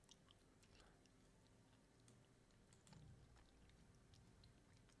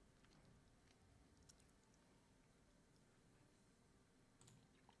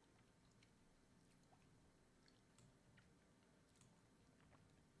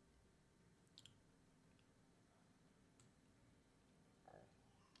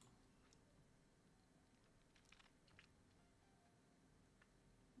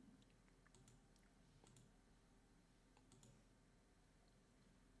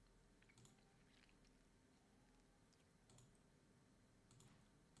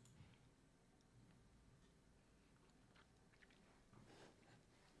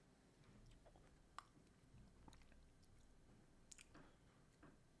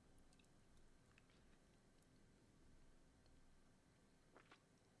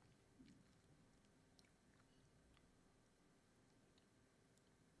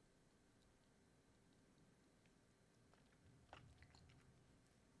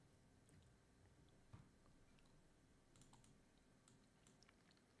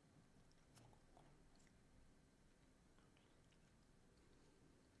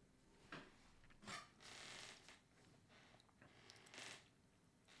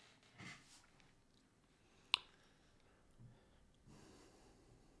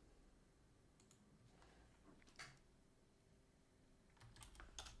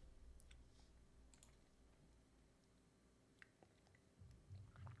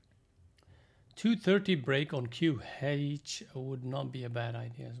 230 break on QH would not be a bad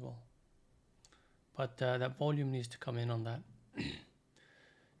idea as well. But that volume needs to come in on that.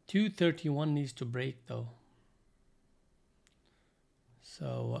 231 needs to break though.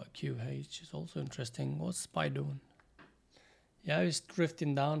 So QH is also interesting. What's SPY doing? Yeah, it's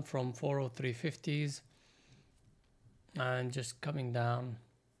drifting down from 403.50s and just coming down,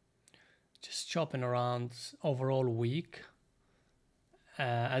 just chopping around overall week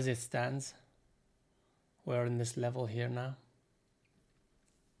as it stands. We're in this level here now.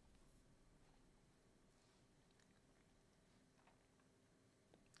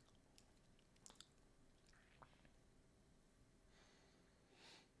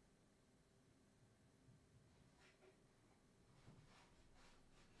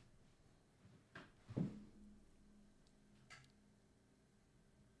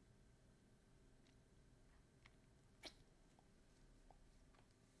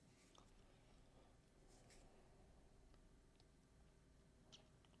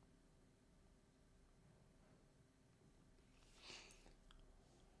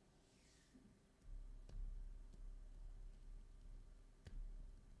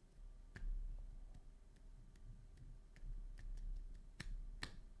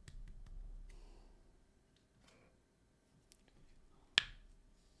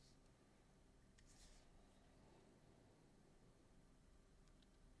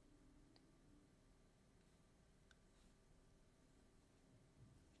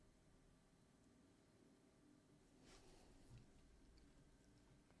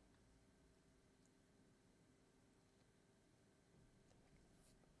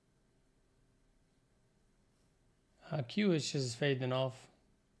 QH is fading off.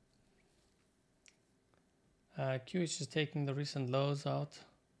 QH is taking the recent lows out.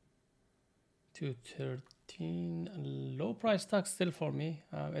 213. Low price stock still for me.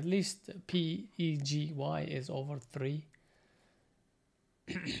 At least PEGY is over 3.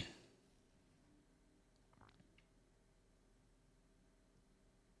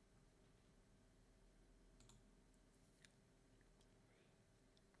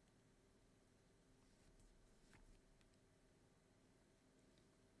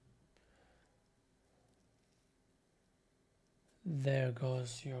 There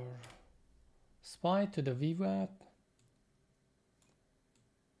goes your SPY to the VWAP.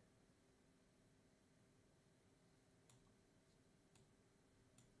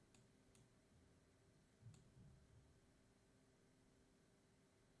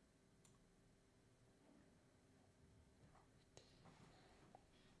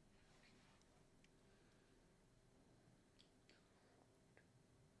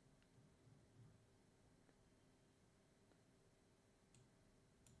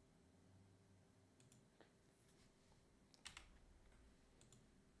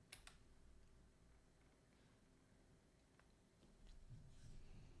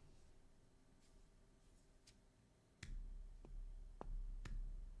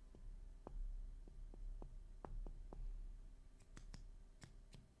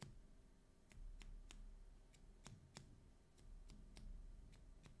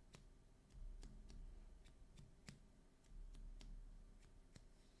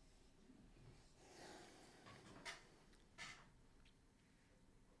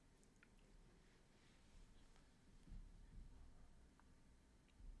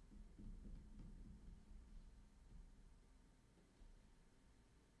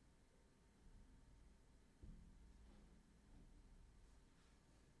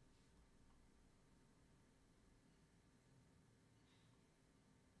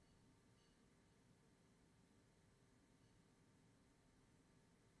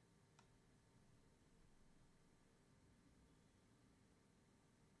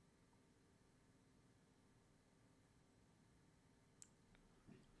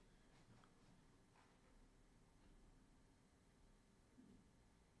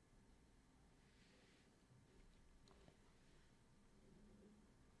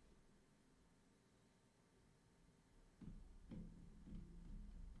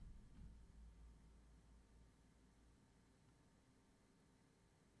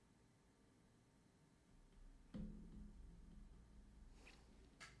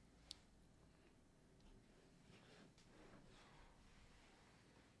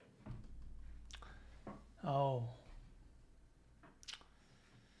 Oh.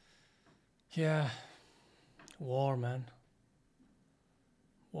 Yeah. War, man.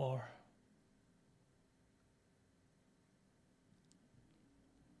 War.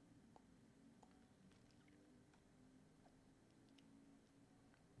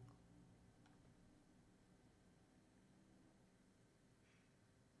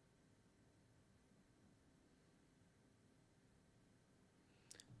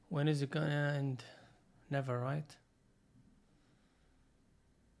 When is it gonna end? Never, right?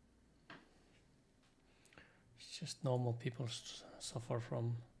 It's just normal people suffer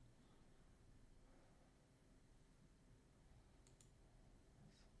from.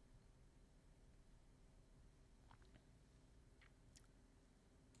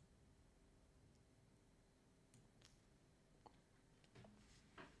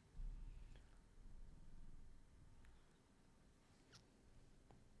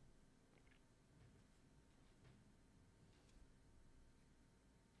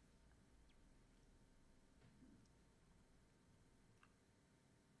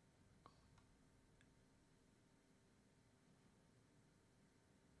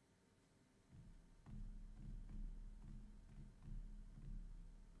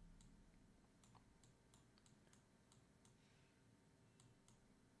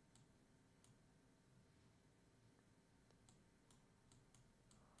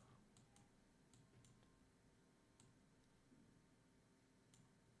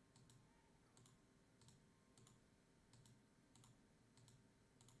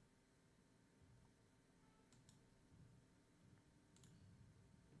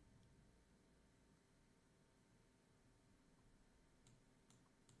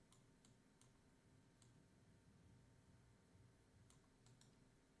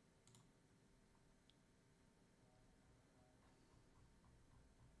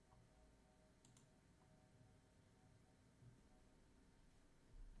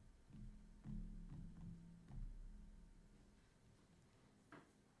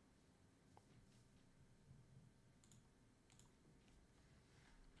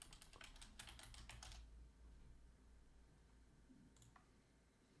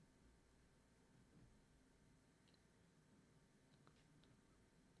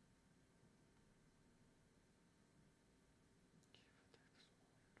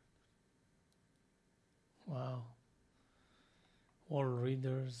 Wow. World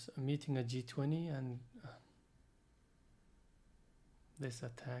readers meeting a G20 and this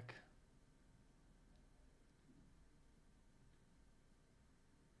attack.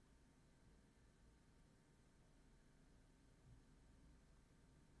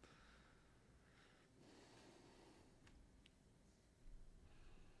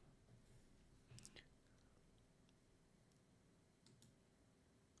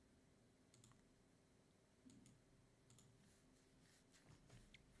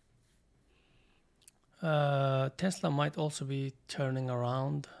 Tesla might also be turning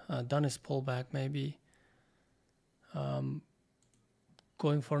around, done his pullback maybe,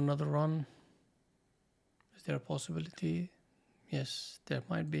 going for another run. Is there a possibility? Yes, there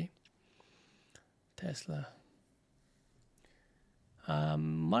might be. Tesla.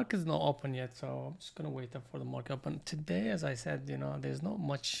 Market's not open yet, so I'm just gonna wait up for the market open. Today, as I said, there's not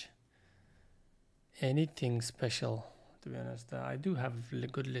much anything special, to be honest. I do have a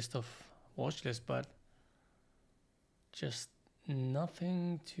good list of watch lists, but just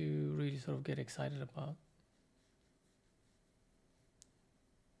nothing to really sort of get excited about.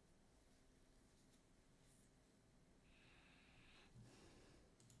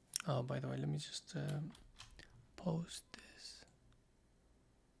 Oh, by the way, let me just post this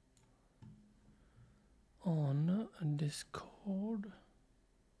on Discord.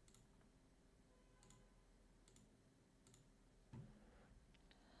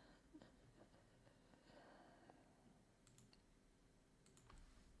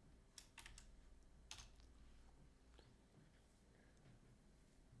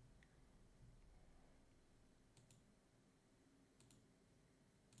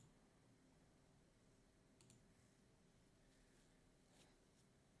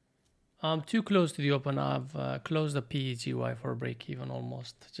 I'm too close to the open. I've closed the PEGY for a break even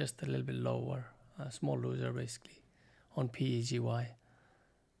almost, just a little bit lower. A small loser basically on PEGY.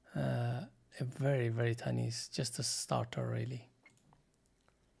 A very, very tiny, it's just a starter really.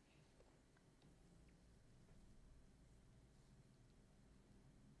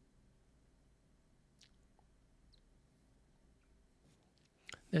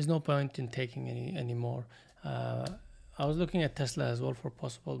 There's no point in taking any more. I was looking at Tesla as well for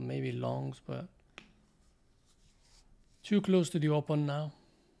possible maybe longs, but too close to the open now.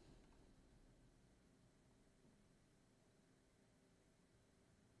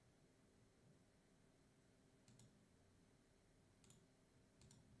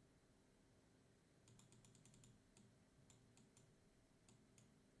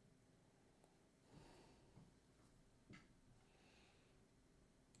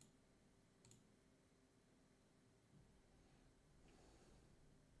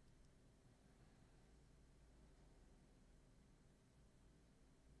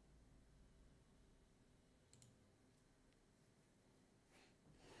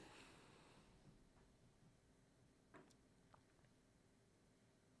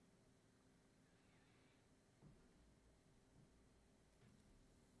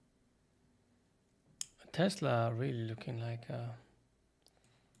 Tesla really looking like the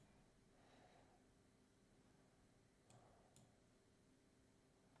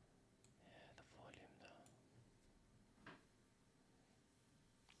volume though.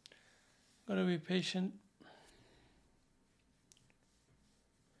 Gotta be patient.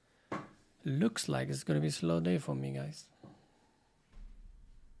 Looks like it's gonna be a slow day for me, guys.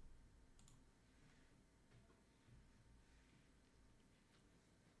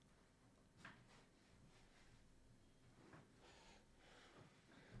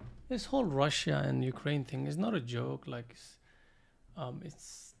 This whole Russia and Ukraine thing is not a joke. Like,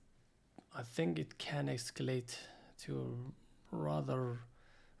 it's. I think it can escalate to a rather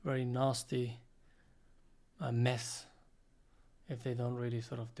very nasty mess if they don't really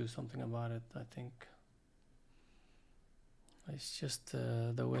sort of do something about it. I think it's just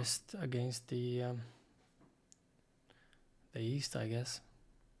the West against the East, I guess.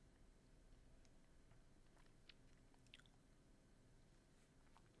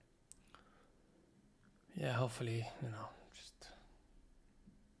 Yeah, hopefully, you know, just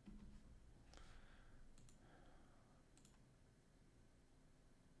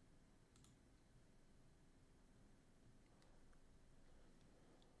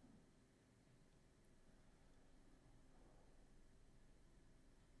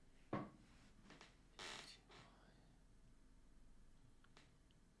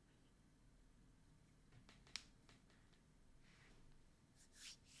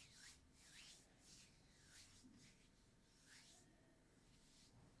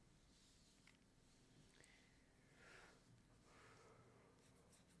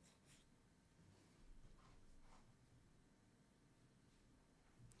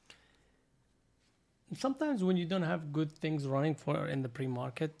sometimes when you don't have good things running for in the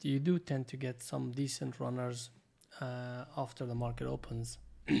pre-market, you do tend to get some decent runners after the market opens.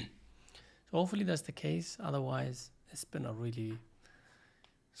 So hopefully that's the case. Otherwise, it's been a really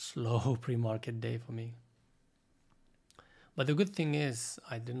slow pre-market day for me. But the good thing is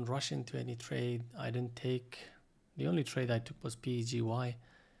I didn't rush into any trade. I didn't take, the only trade I took was PEGY,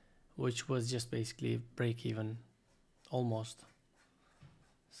 which was just basically break even almost.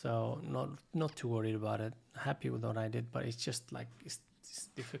 So not too worried about it. Happy with what I did, but it's just like it's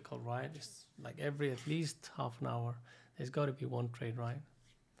difficult, right? It's like every at least half an hour there's got to be one trade, right?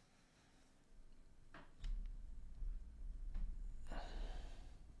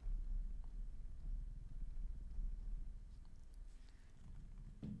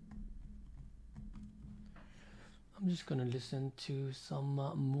 I'm just gonna listen to some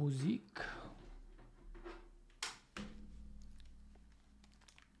music.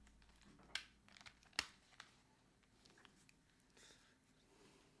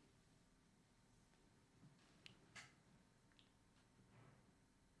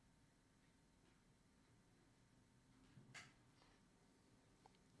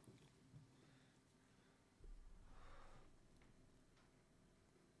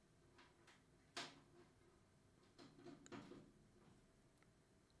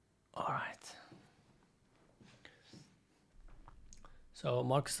 All right. So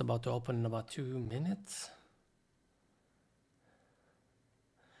market's about to open in about 2 minutes.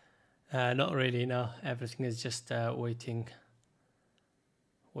 Not really, no. Everything is just waiting.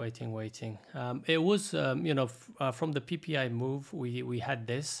 It was, you know, from the PPI move, we had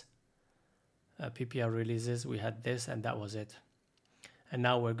this. PPI releases, we had this, and that was it. And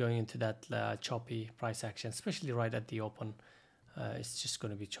now we're going into that choppy price action, especially right at the open. It's just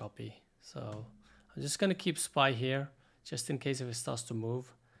going to be choppy. So I'm just going to keep SPY here, just in case if it starts to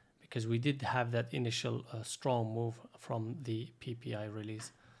move, because we did have that initial strong move from the PPI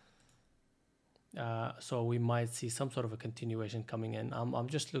release. So we might see some sort of a continuation coming in. I'm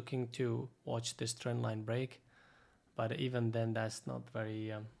just looking to watch this trend line break, but even then that's not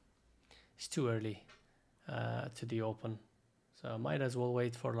very, it's too early to the open. So I might as well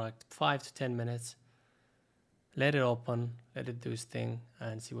wait for like 5 to 10 minutes, let it open, let it do its thing,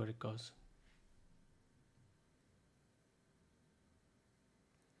 and see where it goes.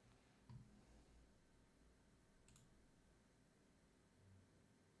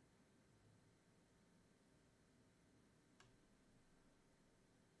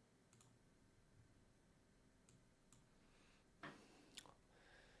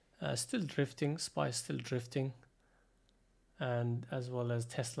 Still drifting, SPY is still drifting, and as well as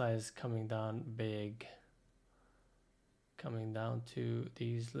Tesla is coming down big, coming down to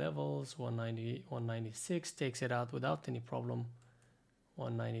these levels. 190, 196 takes it out without any problem.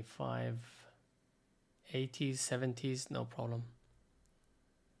 195, 80s, 70s, no problem.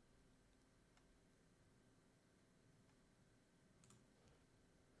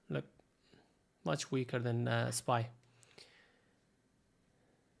 Look, much weaker than SPY.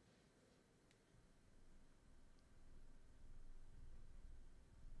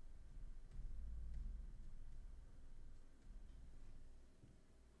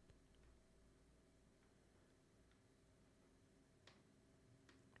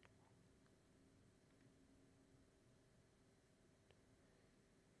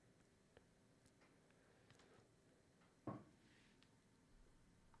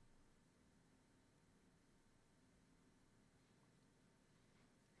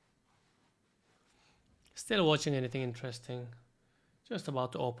 Still watching anything interesting? Just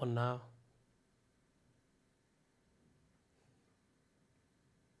about to open now.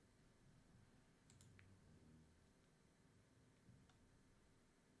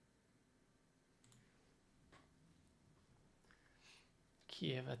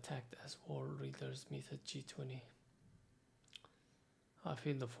 Kiev attacked as world leaders meet at G20. I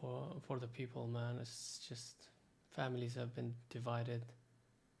feel for the people, man. It's just families have been divided.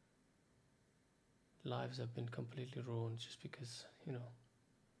 Lives have been completely ruined just because, you know,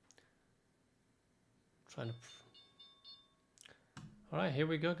 trying to. All right, here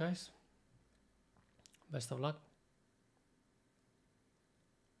we go, guys. Best of luck.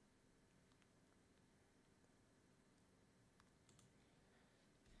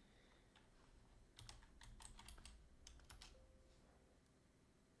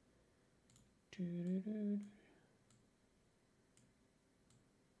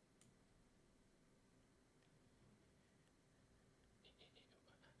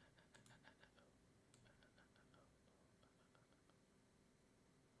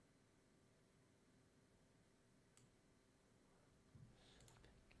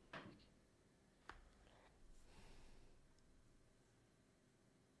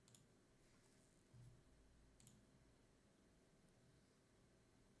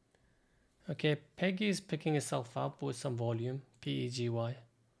 Okay, Peggy is picking itself up with some volume, PEGY.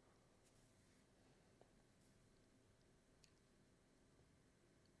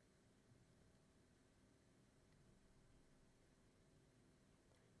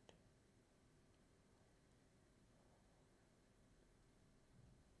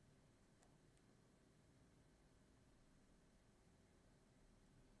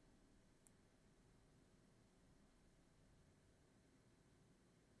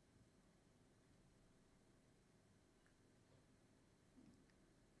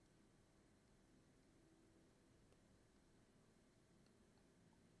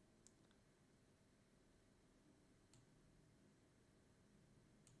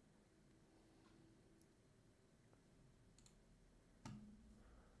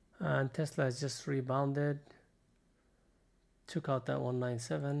 And Tesla has just rebounded, took out that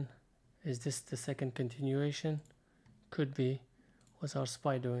 197. Is this the second continuation? Could be. What's our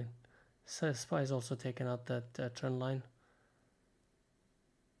SPY doing? So SPY is also taking out that trend line.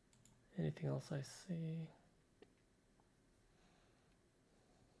 Anything else I see?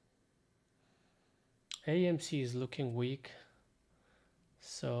 AMC is looking weak.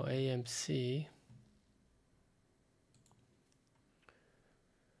 So AMC.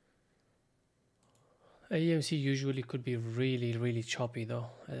 AMC usually could be really choppy though,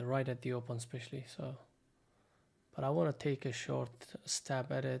 right at the open especially. So, but I want to take a short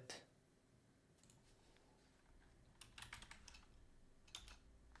stab at it.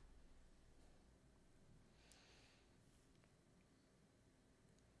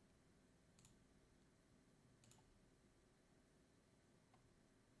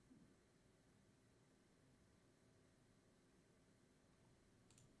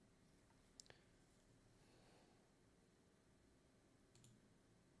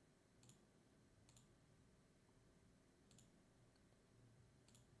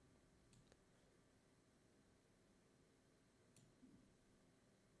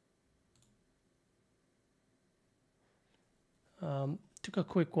 Took a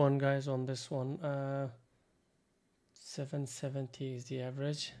quick one, guys, on this one. 770 is the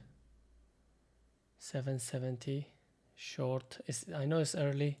average. 770 short. I know it's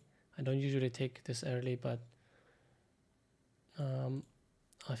early. I don't usually take this early, but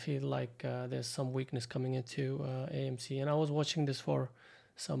I feel like there's some weakness coming into AMC, and I was watching this for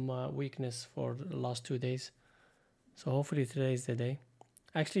some weakness for the last 2 days. So hopefully today is the day.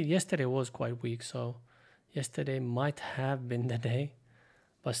 Actually, yesterday was quite weak, so yesterday might have been the day,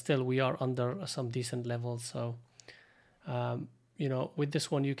 but still we are under some decent levels. So you know, with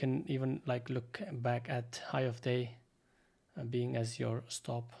this one you can even like look back at high of day being as your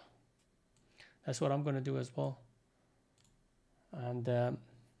stop. That's what I'm going to do as well. And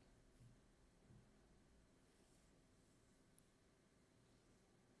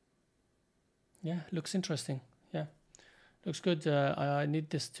Yeah, looks interesting. Yeah, looks good. I need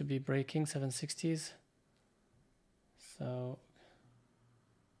this to be breaking 760s. So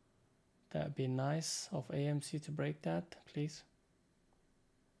that'd be nice of AMC to break that, please.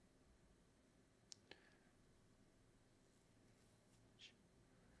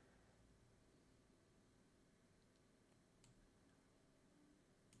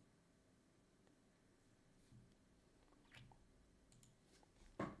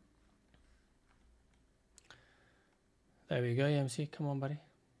 There we go, AMC. Come on, buddy.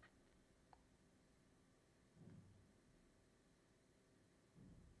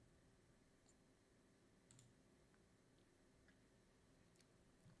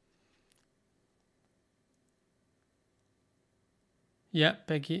 Yeah,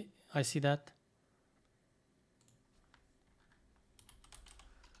 Peggy, I see that.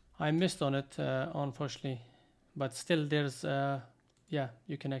 I missed on it, unfortunately, but still there's, yeah,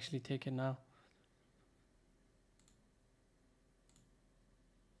 you can actually take it now.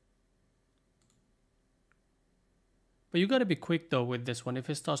 But you gotta be quick though with this one. If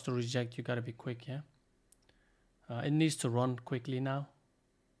it starts to reject, you gotta be quick, yeah? It needs to run quickly now.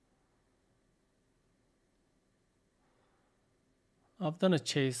 I've done a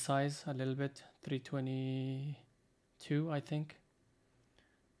chase size a little bit, 322, I think.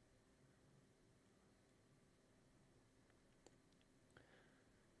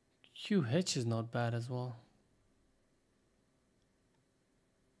 QH is not bad as well.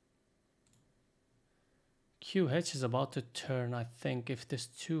 QH is about to turn, I think. If there's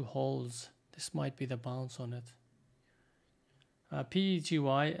two holes, this might be the bounce on it.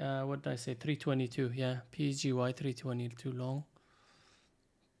 PEGY, what did I say? 322, yeah. PEGY 322 long.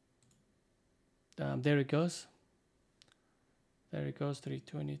 There it goes. There it goes,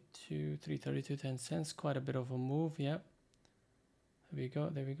 322, 332, 10 cents. Quite a bit of a move, yeah. There we go,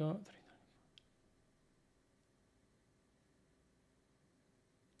 there we go.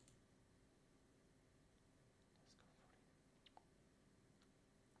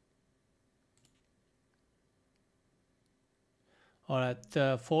 All right,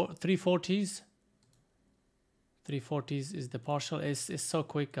 340s. 340s is the partial. It's so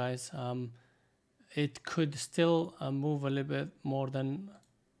quick, guys. It could still move a little bit more than.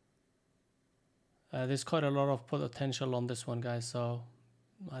 There's quite a lot of potential on this one, guys. So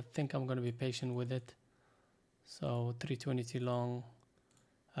I think I'm going to be patient with it. So 322 long.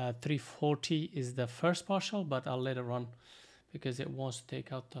 340 is the first partial, but I'll let it run because it wants to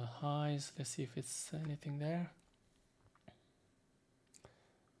take out the highs. Let's see if it's anything there.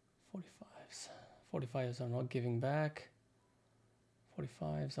 45s. 45s are not giving back.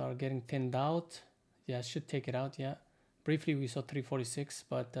 45s are getting thinned out. Yeah, should take it out, yeah. Briefly we saw 346,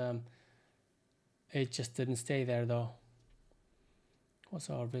 but it just didn't stay there though. What's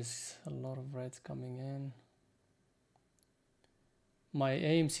our risk? A lot of reds coming in. My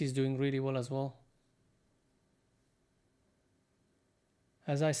AMC is doing really well as well.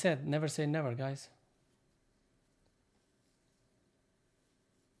 As I said, never say never, guys.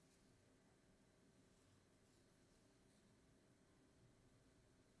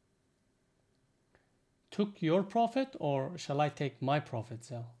 Took your profit, or shall I take my profit,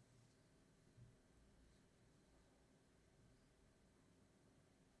 Zell?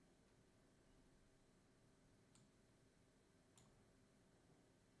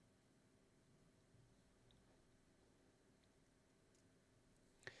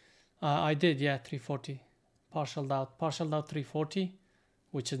 I did, yeah, 340. Partialed out 340,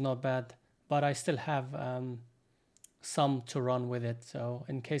 which is not bad. But I still have some to run with it. So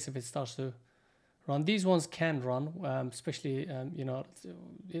in case if it starts to run, these ones can run, especially, you know,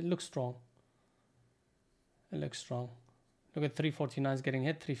 it looks strong. It looks strong. Look at 349s getting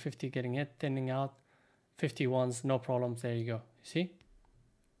hit, 350 getting hit, thinning out, 51s, no problems. There you go. You see?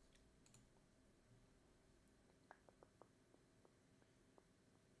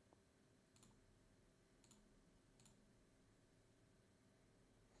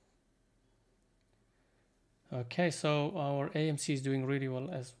 Okay, so our AMC is doing really well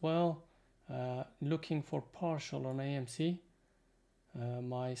as well. Looking for partial on AMC.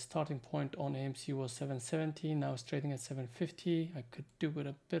 My starting point on AMC was 770. Now it's trading at 750. I could do with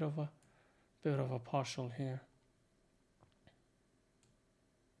a bit of a partial here.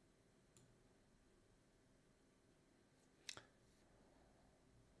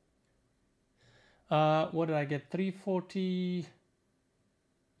 What did I get? 340,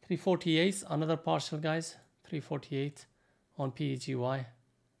 348. Another partial, guys. 348 on PEGY.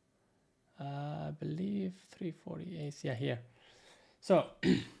 I believe 348. Yeah, here. So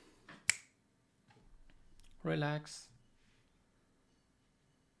relax.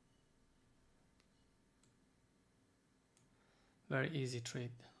 Very easy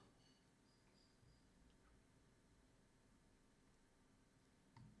trade.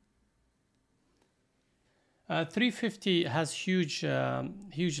 Uh, 350 has huge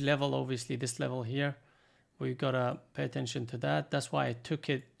level, obviously this level here. We gotta pay attention to that. That's why I took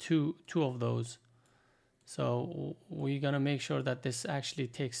it two of those. So we're gonna make sure that this actually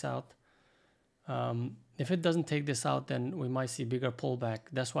takes out. If it doesn't take this out, then we might see bigger pullback.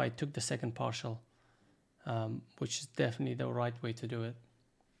 That's why I took the second partial, which is definitely the right way to do it.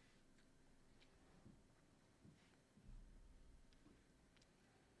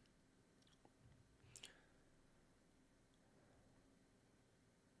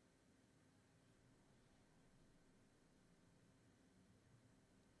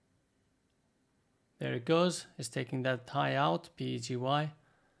 There it goes. It's taking that high out, PEGY.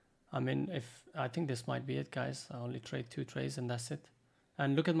 I mean, I think this might be it, guys. I only trade 2 trades and that's it.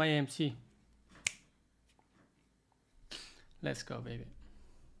 And look at my AMC. Let's go, baby.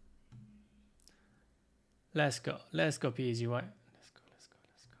 Let's go. Let's go, PEGY. Let's go, let's go,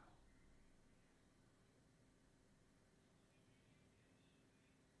 let's go.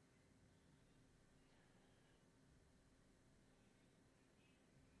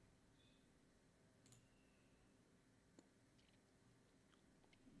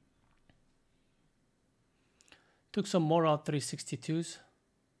 Took some more out 362s.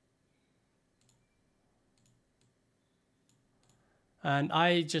 And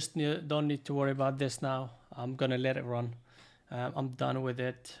I just don't need to worry about this now. I'm gonna let it run. I'm done with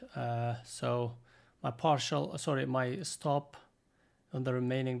it. So my stop on the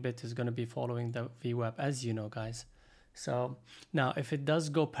remaining bit is gonna be following the VWAP, as you know, guys. So now if it does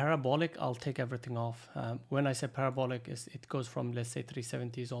go parabolic, I'll take everything off. When I say parabolic, it goes from, let's say,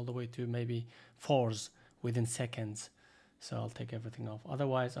 370s all the way to maybe 4s within seconds. So I'll take everything off.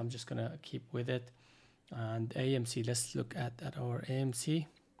 Otherwise, I'm just gonna keep with it. And AMC, let's look at our AMC.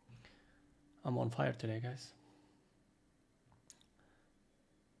 I'm on fire today, guys.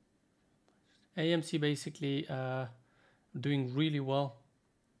 AMC basically doing really well.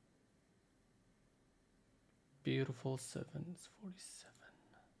 Beautiful 747.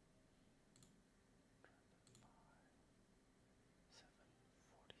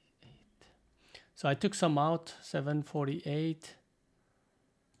 So I took some out, 748.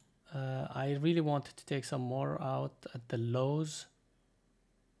 I really wanted to take some more out at the lows.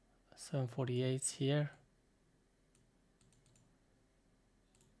 748s here.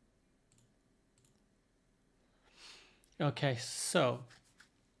 Okay, so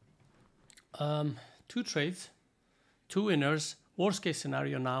 2 trades, 2 winners. Worst case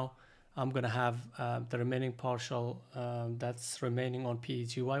scenario now, I'm gonna have the remaining partial that's remaining on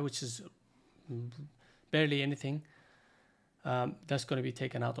PEGY, which is barely anything. That's going to be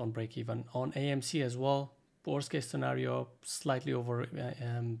taken out on break even. On AMC as well, worst case scenario, slightly over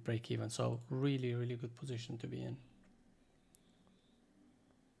break even. So really, really good position to be in.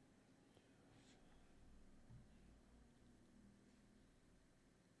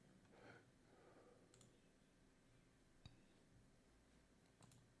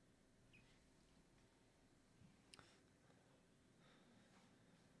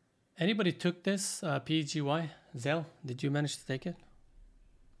 Anybody took this PEGY? Zell, did you manage to take it?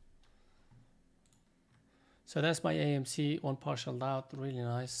 So that's my AMC, 1 partial out, really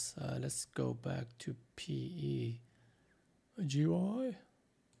nice. Let's go back to PEGY.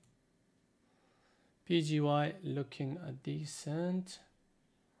 PEGY looking decent.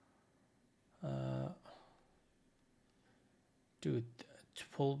 Dude, to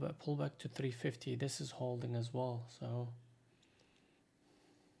pull back to 350. This is holding as well, so.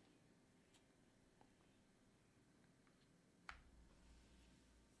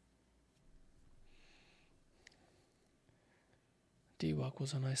 DWAC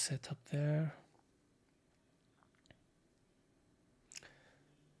was a nice setup there.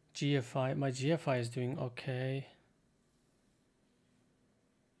 GFI, my GFI is doing okay.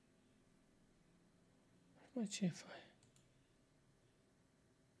 My GFI.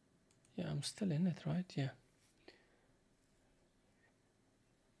 Yeah, I'm still in it, right? Yeah.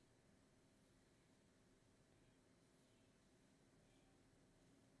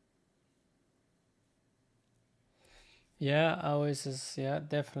 Yeah, always is. Yeah,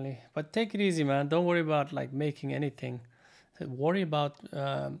 definitely. But take it easy, man. Don't worry about like making anything. Worry about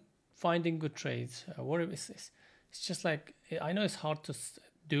finding good trades. It's just like, I know it's hard to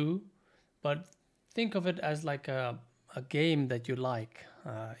do, but think of it as like a game that you like.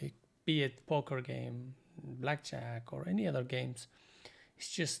 Be it poker game, blackjack, or any other games.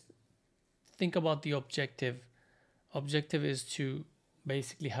 It's just think about the objective. Objective is to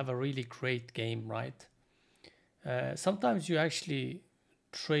basically have a really great game, right? Sometimes you actually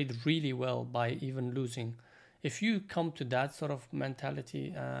trade really well by even losing. If you come to that sort of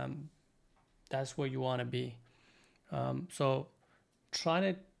mentality, that's where you want to be. So try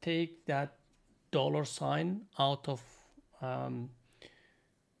to take that dollar sign out of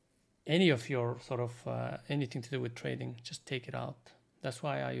any of your sort of anything to do with trading. Just take it out. That's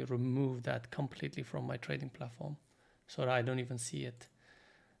why I remove that completely from my trading platform, so that I don't even see it.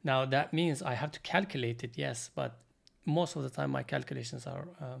 Now that means I have to calculate it, yes, but most of the time my calculations are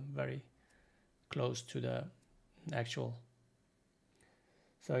very close to the actual.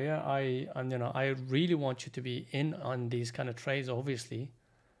 So yeah, I really want you to be in on these kind of trades, obviously.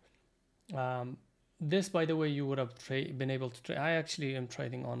 This, by the way, you would have been able to trade. I actually am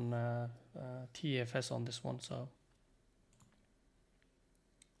trading on TFS on this one, so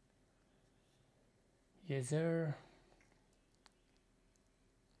yes, sir.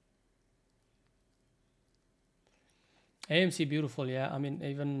 AMC beautiful, yeah. I mean,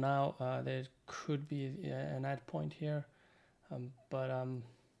 even now there could be an add point here, but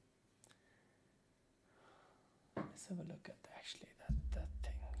let's have a look at actually that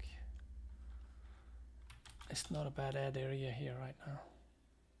thing. It's not a bad add area here right now.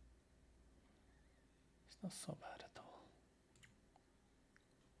 It's not so bad at all.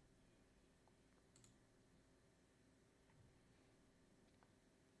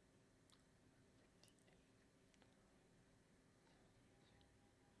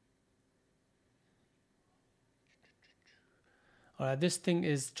 All right, this thing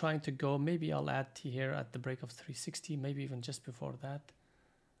is trying to go. Maybe I'll add T here at the break of 360, maybe even just before that.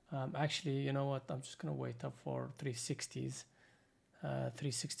 Actually, you know what? I'm just gonna wait up for 360s,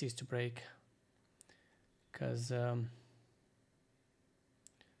 360s to break, because where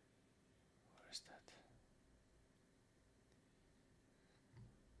is that?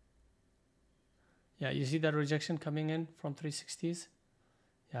 Yeah, you see that rejection coming in from 360s?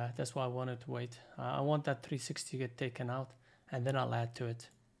 Yeah, that's why I wanted to wait. I want that 360 to get taken out, and then I'll add to it.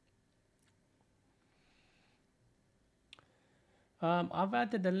 I've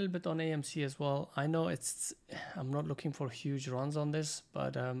added a little bit on AMC as well. I know I'm not looking for huge runs on this,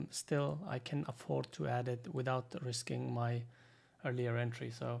 but still I can afford to add it without risking my earlier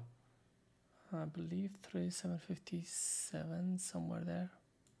entry. So I believe 3757, somewhere there.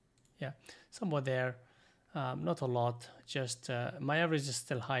 Yeah, somewhere there. Not a lot, just my average is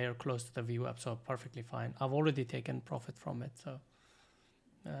still higher, close to the VWAP, so perfectly fine. I've already taken profit from it, so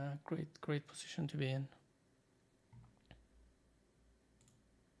great position to be in.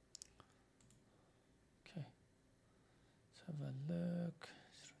 Okay, let's have a look.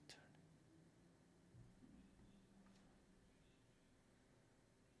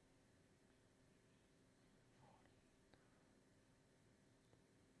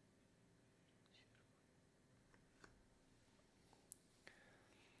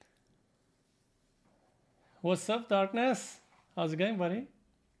 What's up, Darkness? How's it going, buddy?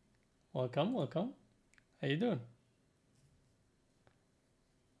 Welcome. How you doing?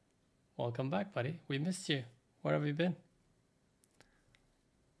 Welcome back, buddy. We missed you. Where have you been?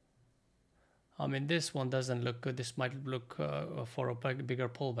 I mean, this one doesn't look good. This might look for a bigger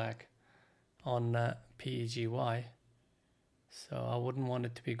pullback on PEGY. So I wouldn't want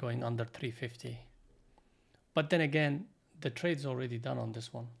it to be going under 350. But then again, the trade's already done on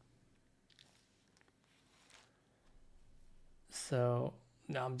this one. So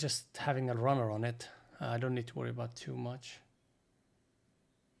now I'm just having a runner on it. I don't need to worry about too much.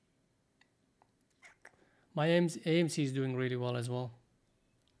 My AMC is doing really well as well.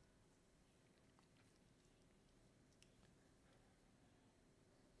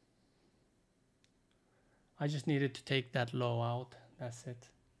 I just needed to take that low out. That's it.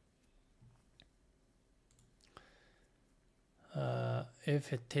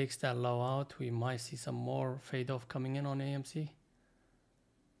 If it takes that low out, we might see some more fade off coming in on AMC,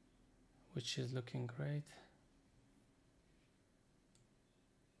 which is looking great.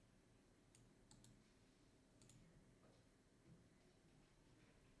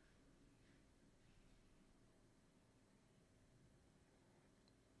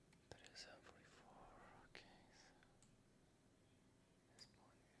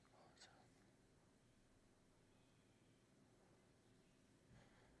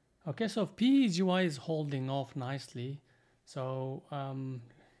 Okay, so PEGY is holding off nicely. So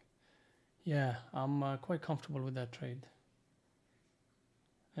yeah, I'm quite comfortable with that trade.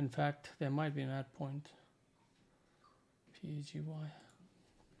 In fact, there might be an add point. PEGY.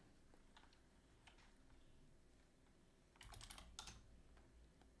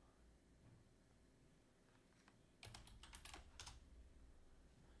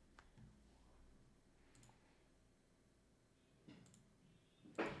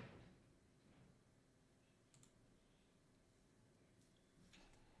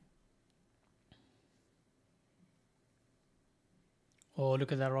 Oh,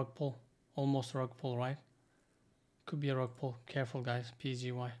 look at that rug pull. Almost a rug pull, right? Could be a rug pull. Careful, guys.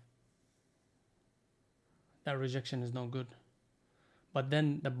 PGY. That rejection is no good. But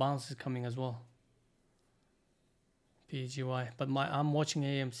then the bounce is coming as well. PGY. But I'm watching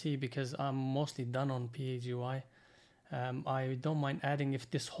AMC because I'm mostly done on PGY. I don't mind adding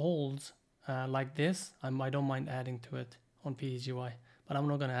if this holds like this. I don't mind adding to it on PGY. But I'm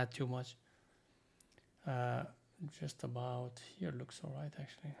not going to add too much. Just about here looks all right,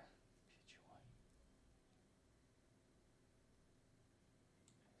 actually.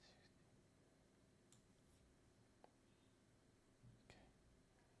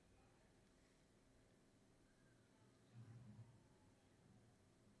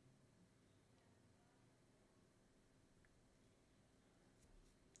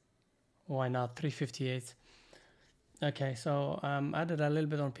 Why not 358? Okay, so added a little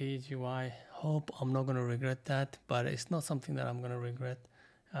bit on PGY. Hope I'm not going to regret that, but it's not something that I'm going to regret.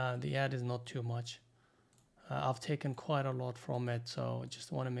 The ad is not too much. I've taken quite a lot from it, so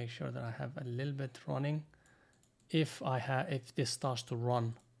just want to make sure that I have a little bit running if this starts to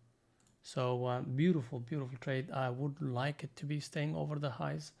run. So beautiful trade. I would like it to be staying over the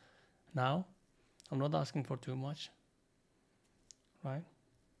highs now. I'm not asking for too much, right?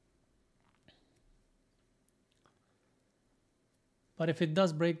 But if it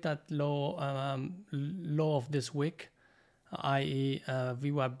does break that low of this wick, i.e.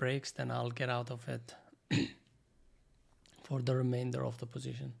 VWAP breaks, then I'll get out of it for the remainder of the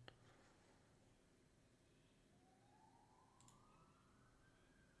position.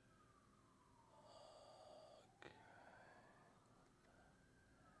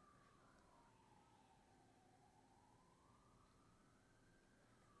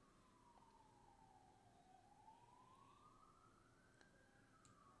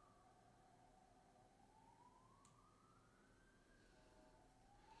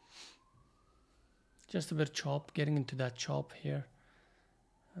 Just a bit chop, getting into that chop here.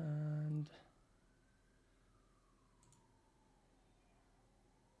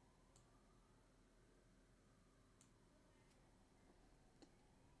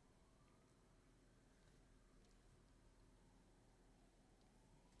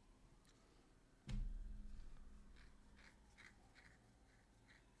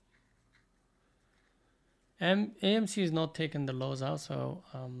 And AMC is not taking the lows out, so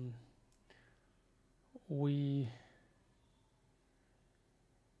we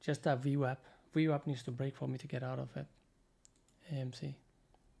just have VWAP. VWAP needs to break for me to get out of it. AMC.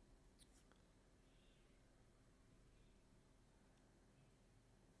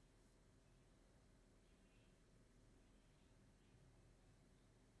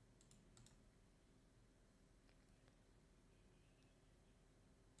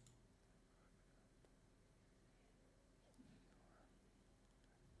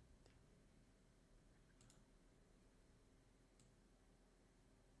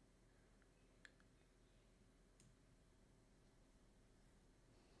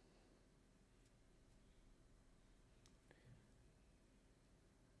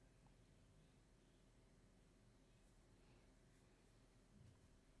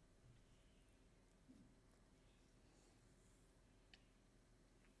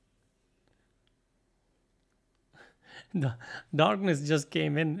 The darkness just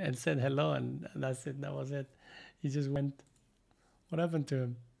came in and said hello, and that's it. That was it. He just went. What happened to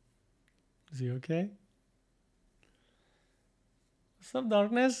him? Is he okay? What's up,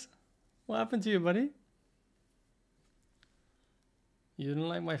 darkness? What happened to you, buddy? You didn't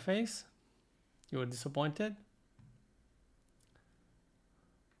like my face? You were disappointed?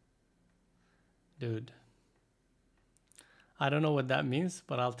 Dude. I don't know what that means,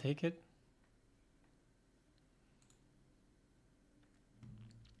 but I'll take it.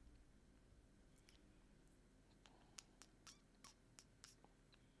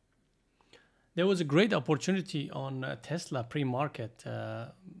 There was a great opportunity on Tesla pre-market,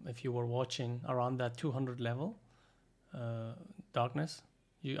 if you were watching around that 200 level, darkness.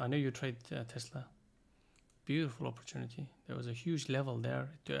 I know you trade Tesla. Beautiful opportunity. There was a huge level there.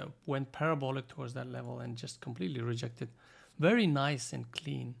 It went parabolic towards that level and just completely rejected. Very nice and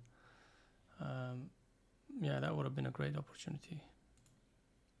clean. Yeah, that would have been a great opportunity.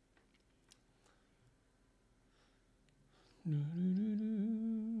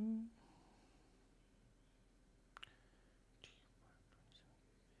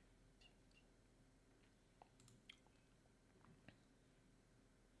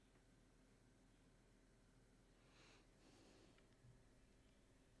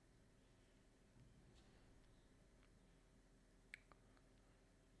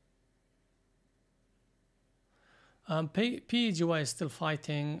 PEGY is still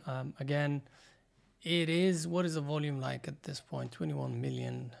fighting. Again, it is, what is the volume like at this point? 21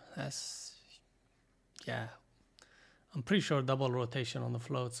 million. That's, yeah, I'm pretty sure double rotation on the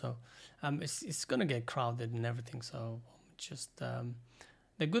float. So it's going to get crowded and everything. So just,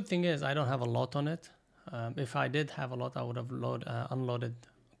 the good thing is I don't have a lot on it. If I did have a lot, I would have unloaded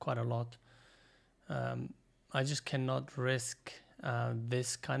quite a lot. I just cannot risk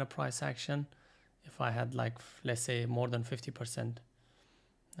this kind of price action if I had, like, let's say more than 50%.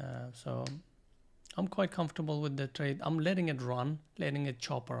 So I'm quite comfortable with the trade. I'm letting it run, letting it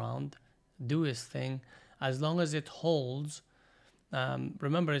chop around, do its thing. As long as it holds,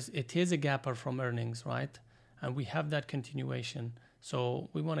 remember it is a gapper from earnings, right? And we have that continuation. So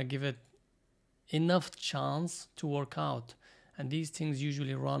we want to give it enough chance to work out. And these things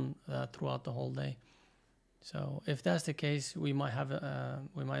usually run throughout the whole day. So if that's the case, we might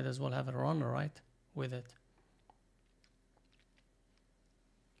as well have a runner, right, with it.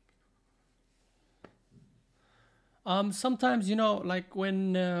 Sometimes, you know, like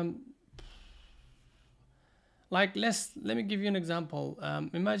when, like let me give you an example.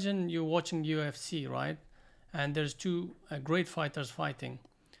 Imagine you're watching UFC, right? And there's two great fighters fighting.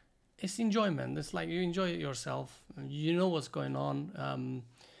 It's enjoyment. It's like you enjoy it yourself. You know what's going on.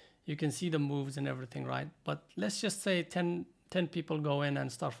 You can see the moves and everything, right? But let's just say 10 people go in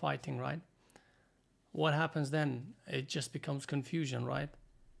and start fighting, right? What happens then? It just becomes confusion, right?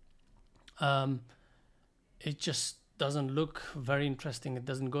 It just doesn't look very interesting. It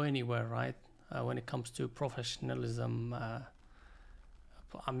doesn't go anywhere, right? When it comes to professionalism,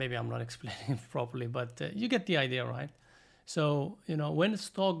 maybe I'm not explaining it properly, but you get the idea, right? So, you know, when a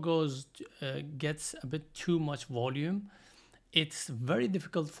stock gets a bit too much volume, it's very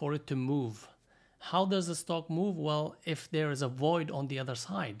difficult for it to move. How does the stock move? Well, if there is a void on the other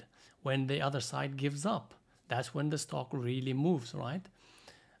side, when the other side gives up, that's when the stock really moves, right?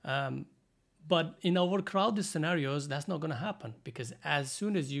 But in overcrowded scenarios, that's not going to happen, because as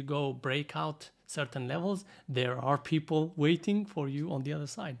soon as you go break out certain levels, there are people waiting for you on the other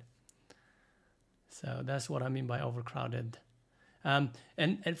side. So that's what I mean by overcrowded. And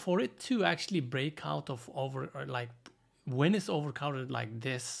for it to actually break out of when it's overcrowded like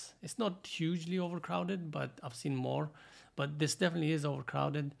this, it's not hugely overcrowded, but I've seen more. But this definitely is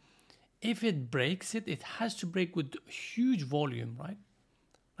overcrowded. If it breaks it, it has to break with huge volume, right?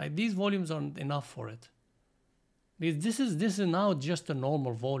 Like these volumes aren't enough for it. Because this is now just a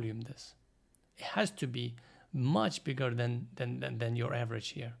normal volume. It has to be much bigger than your average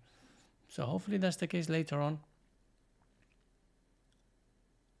here. So hopefully that's the case later on.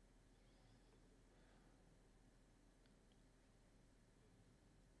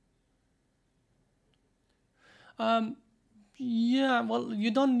 Yeah, well, you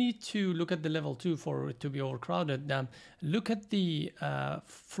don't need to look at the level 2 for it to be overcrowded. Look at the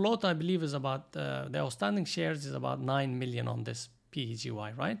float, I believe, is about, the outstanding shares is about 9 million on this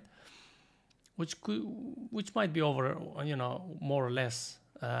PEGY, right? Which might be over, you know, more or less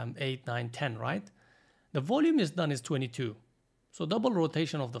 8, 9, 10, right? The volume is 22. So double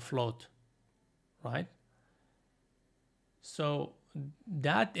rotation of the float, right? So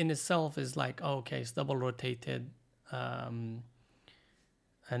that in itself is like, okay, it's double rotated, and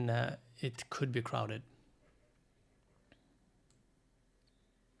it could be crowded.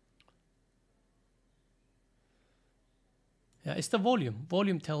 Yeah, it's the volume.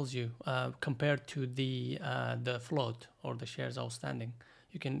 Volume tells you compared to the float or the shares outstanding.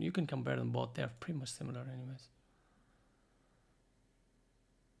 You can compare them both. They're pretty much similar, anyways.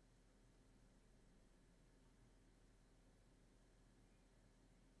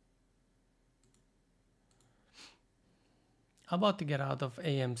 How about to get out of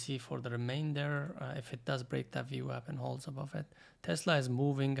AMC for the remainder? If it does break that VWAP and holds above it. Tesla is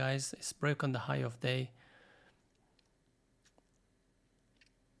moving, guys. It's broken the high of day.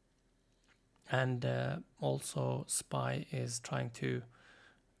 And also SPY is trying to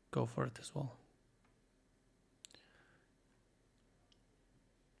go for it as well.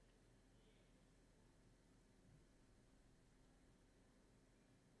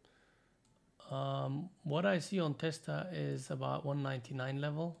 What I see on Tesla is about 199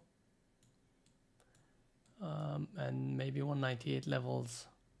 level, and maybe 198 levels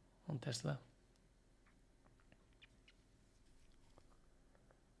on Tesla.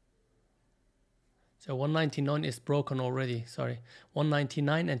 So 199 is broken already. Sorry,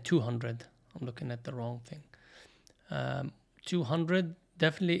 199 and 200. I'm looking at the wrong thing. 200,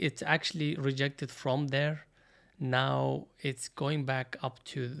 definitely it's actually rejected from there. Now it's going back up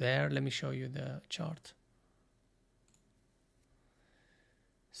to there. Let me show you the chart.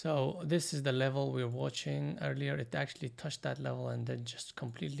 So this is the level we were watching earlier. It actually touched that level and then just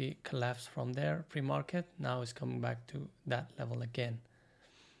completely collapsed from there pre-market. Now it's coming back to that level again.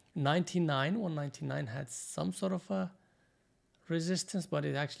 199 had some sort of a resistance, but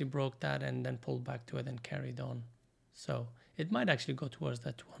it actually broke that and then pulled back to it and carried on. So it might actually go towards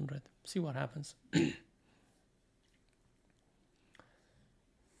that 200. See what happens.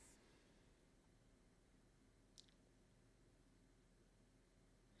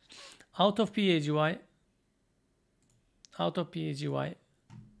 Out of PAGY,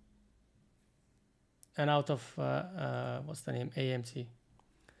 and out of what's the name, AMC.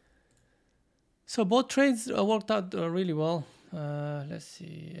 So both trades worked out really well. Let's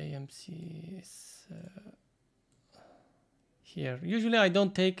see, AMC is here. Usually I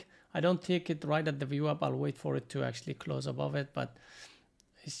don't take it right at the view up. I'll wait for it to actually close above it, but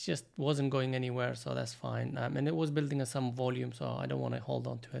it just wasn't going anywhere, so that's fine. And it was building some volume, so I don't want to hold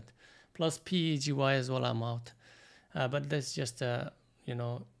on to it. Plus PEGY as well, I'm out. But that's just a, you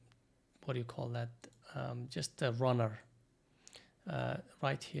know, what do you call that? Just a runner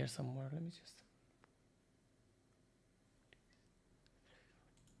right here somewhere. Let me just.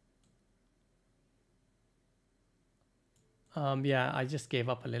 Yeah, I just gave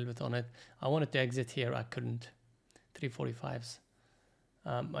up a little bit on it. I wanted to exit here. I couldn't. 345s.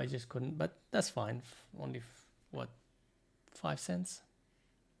 I just couldn't, but that's fine. Only, what, 5 cents?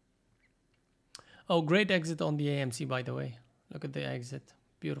 Oh, great exit on the AMC, by the way. Look at the exit.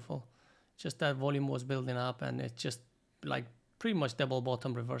 Beautiful. Just that volume was building up and it just like pretty much double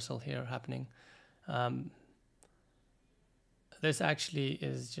bottom reversal here happening. This actually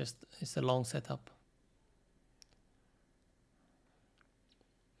is just, it's a long setup.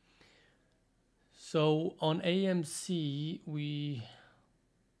 So on AMC,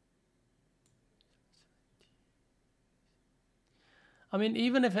 I mean,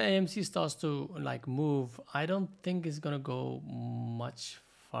 even if AMC starts to like move, I don't think it's gonna go much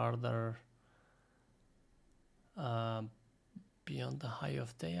farther beyond the high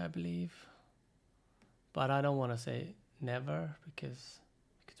of day, I believe. But I don't want to say never because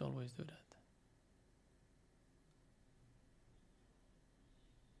you could always do that.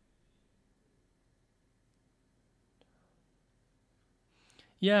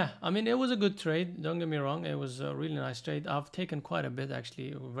 Yeah, I mean, it was a good trade. Don't get me wrong. It was a really nice trade. I've taken quite a bit,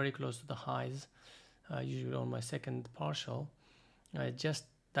 actually, very close to the highs, usually on my second partial. Just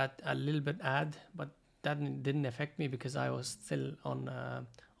that a little bit add, but that didn't affect me because I was still on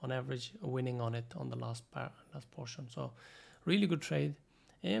average winning on it on the last portion. So really good trade.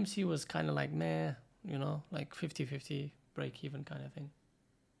 AMC was kind of like meh, you know, like 50-50 break even kind of thing.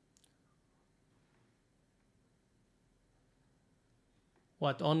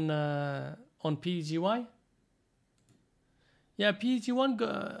 What, on PGY? Yeah,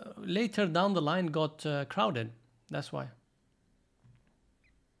 PG1 later down the line got crowded. That's why.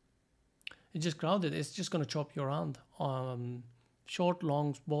 It's just crowded. It's just going to chop you around. Short,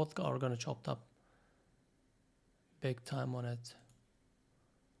 longs, both are going to chop up big time on it.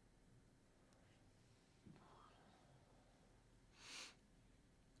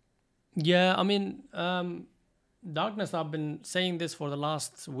 Yeah, I mean, Darkness, I've been saying this for the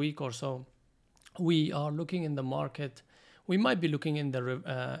last week or so. We are looking in the market. We might be looking in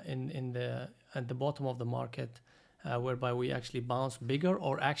the at the bottom of the market, whereby we actually bounce bigger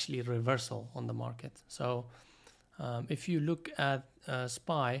or actually reversal on the market. So if you look at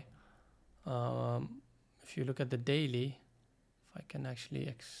SPY, if you look at the daily, if I can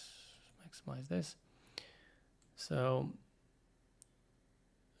actually maximize this. So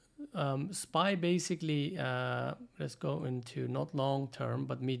SPY basically, let's go into not long term,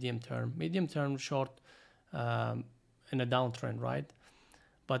 but medium term. Medium term short in a downtrend, right?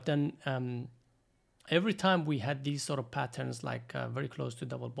 But then every time we had these sort of patterns, like very close to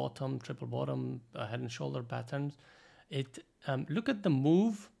double bottom, triple bottom, head and shoulder patterns, look at the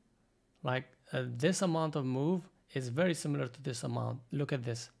move, like this amount of move is very similar to this amount. Look at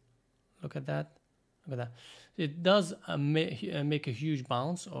this. Look at that. Look at that. It does make a huge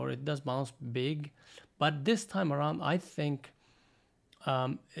bounce, or it does bounce big, but this time around I think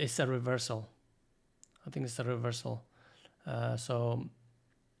it's a reversal. I think it's a reversal. So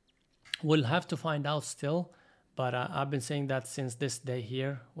we'll have to find out still, but I've been saying that since this day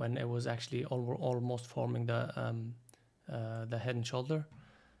here, when it was actually almost forming the head and shoulder.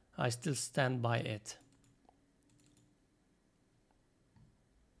 I still stand by it.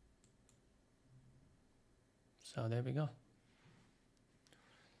 So there we go.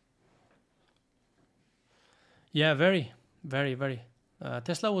 Yeah, very.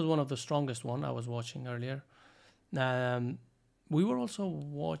 Tesla was one of the strongest one I was watching earlier. we were also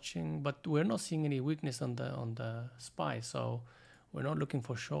watching, but we're not seeing any weakness on the SPY, so we're not looking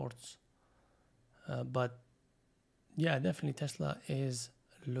for shorts. But yeah, definitely Tesla is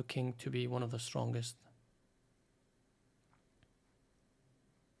looking to be one of the strongest.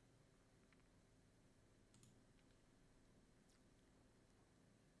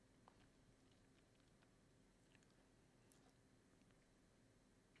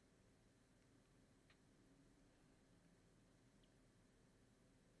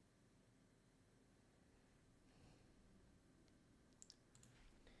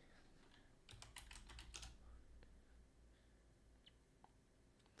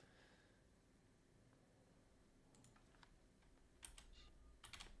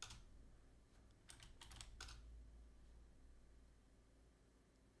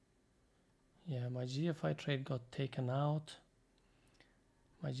 Yeah, my GFI trade got taken out.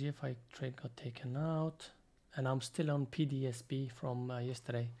 My GFI trade got taken out, and I'm still on PDSB from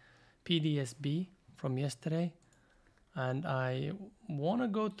yesterday. PDSB from yesterday, and I want to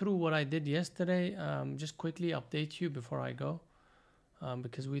go through what I did yesterday. Just quickly update you before I go,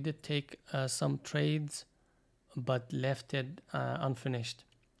 because we did take some trades, but left it unfinished.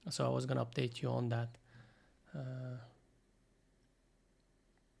 So I was gonna update you on that.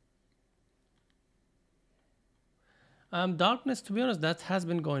 Darkness, to be honest, that has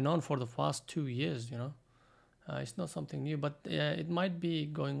been going on for the past 2 years, you know. It's not something new, but it might be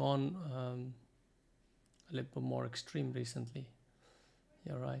going on a little bit more extreme recently.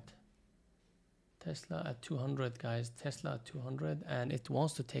 You're right. Tesla at 200, guys. Tesla at 200, and it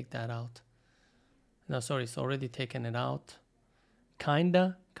wants to take that out. No, sorry, it's already taken it out.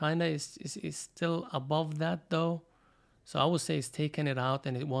 Kinda is still above that though. So I would say it's taken it out,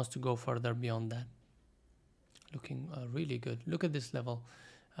 and it wants to go further beyond that. Looking really good. Look at this level.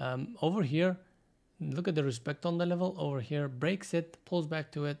 Over here, look at the respect on the level. Over here, breaks it, pulls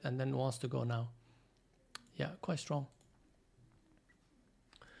back to it, and then wants to go now. Yeah, quite strong.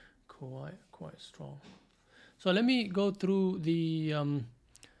 Quite strong. So let me go through the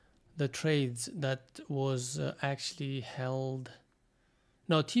trades that was actually held.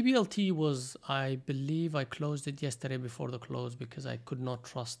 No, TBLT was, I believe I closed it yesterday before the close because I could not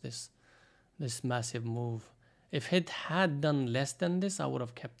trust this massive move. If it had done less than this, I would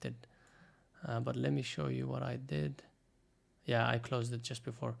have kept it. But let me show you what I did. Yeah, I closed it just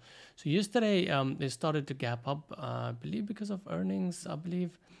before. So yesterday, it started to gap up, I believe because of earnings, I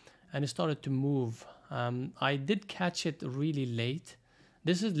believe. And it started to move. I did catch it really late.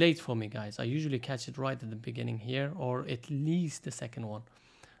 This is late for me, guys. I usually catch it right at the beginning here, or at least the second one.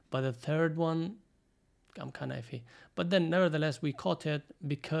 But the third one, I'm kind of iffy. But then nevertheless, we caught it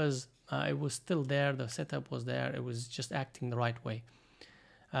because it was still there. The setup was there. It was just acting the right way.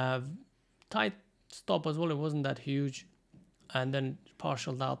 Tight stop as well. It wasn't that huge. And then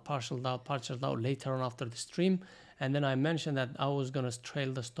partialed out later on after the stream. And then I mentioned that I was going to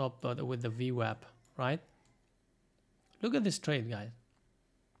trail the stop with the VWAP, right? Look at this trade, guys.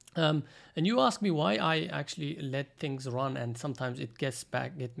 And you ask me why I actually let things run, and sometimes it gets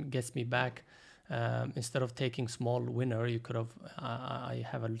me back. Instead of taking small winner, you could have I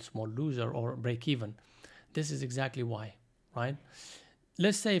have a small loser or break even. This is exactly why, right?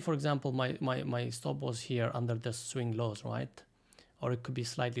 Let's say, for example, my stop was here under the swing lows, right? Or it could be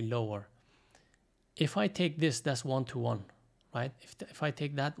slightly lower. If I take this, that's 1-to-1, right? If I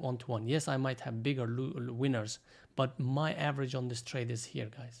take that 1-to-1, yes, I might have bigger winners, but my average on this trade is here,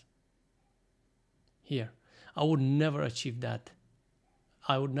 guys. Here. I would never achieve that.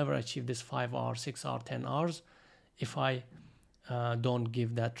 I would never achieve this 5 hour, 6 hour, 10 hours if I don't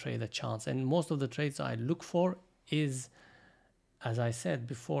give that trade a chance. And most of the trades I look for is, as I said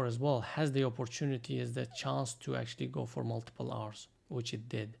before as well, has the opportunity, is the chance to actually go for multiple hours, which it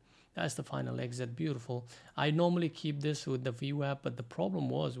did. That's the final exit. Beautiful. I normally keep this with the VWAP, but the problem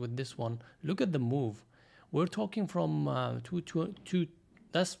was with this one, look at the move. We're talking from 2 to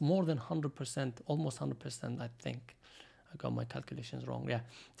that's more than 100%, almost 100%, I think. I got my calculations wrong. Yeah,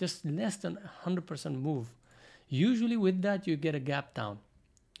 just less than 100% move. Usually with that, you get a gap down.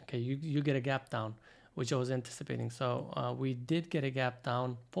 Okay, you get a gap down, which I was anticipating. So we did get a gap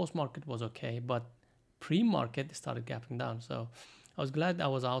down. Post-market was okay, but pre-market started gapping down. So I was glad I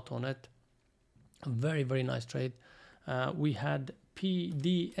was out on it. A very, very nice trade. We had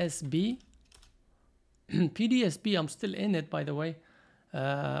PDSB. PDSB, I'm still in it, by the way,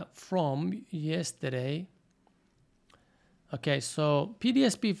 from yesterday. Okay, so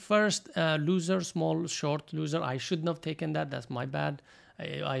PDSB first, loser, small short loser. I shouldn't have taken that. That's my bad.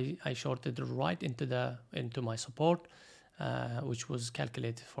 I shorted right into my support, which was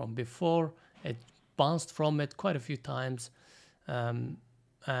calculated from before. It bounced from it quite a few times.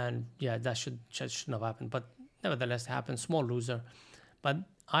 And yeah, that shouldn't have happened, but nevertheless happened. Small loser. But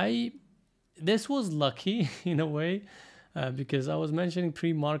this was lucky in a way, because I was mentioning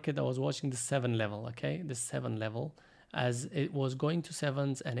pre-market, I was watching the 7 level, okay, the 7 level, as it was going to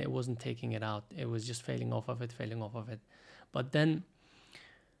 7s and it wasn't taking it out. It was just failing off of it. But then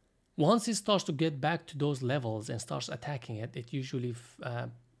once it starts to get back to those levels and starts attacking it, it usually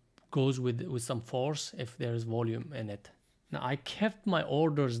goes with some force if there is volume in it. Now I kept my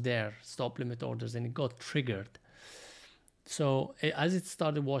orders there, stop limit orders, and it got triggered. So as it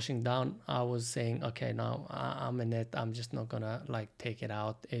started washing down, I was saying, okay, now I'm in it. I'm just not gonna like take it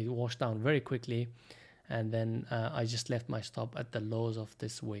out. It washed down very quickly, and then I just left my stop at the lows of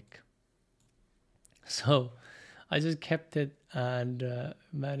this wick. So I just kept it and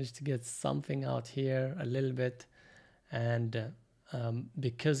managed to get something out here a little bit, and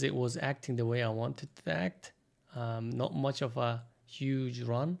because it was acting the way I wanted it to act, not much of a huge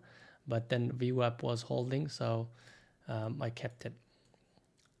run, but then VWAP was holding, so I kept it.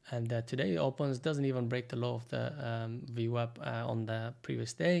 And today it opens, doesn't even break the low of the VWAP on the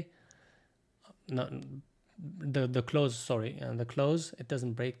previous day. No, the close, sorry, the close, it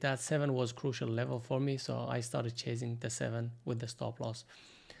doesn't break that. 7 was crucial level for me, so I started chasing the 7 with the stop loss,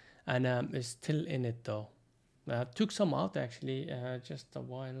 and it's still in it though. Took some out actually just a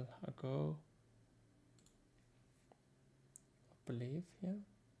while ago, I believe, yeah.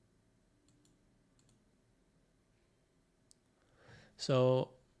 So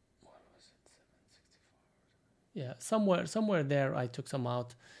what was it, 764? Yeah, somewhere there I took some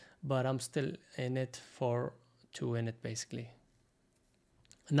out, but I'm still in it for 2 in it basically.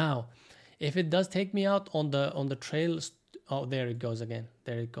 Now, if it does take me out on the trail, oh, there it goes again.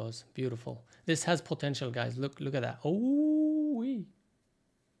 There it goes. Beautiful. This has potential, guys. Look at that. Oh, wee.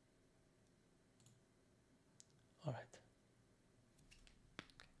 All right.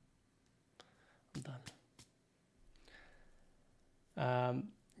 I'm done.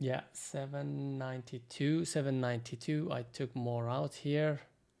 Yeah, 792. I took more out here.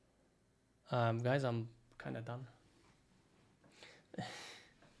 Guys, I'm kind of done.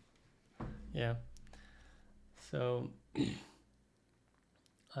 Yeah. So,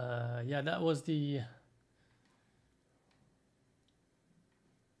 yeah, that was the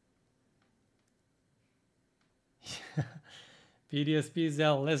PDSP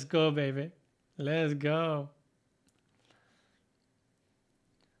Zell. Let's go, baby. Let's go.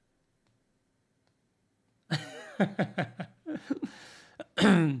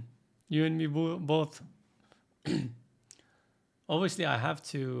 You and me both. Obviously, I have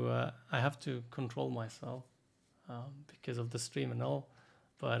to control myself because of the stream and all,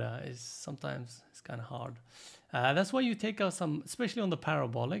 but sometimes it's kind of hard. That's why you take out some, especially on the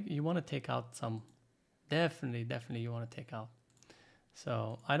parabolic. You want to take out some. Definitely, you want to take out.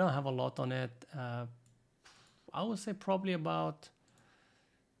 So I don't have a lot on it. I would say probably about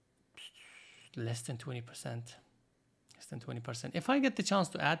less than 20%. Less than 20%. If I get the chance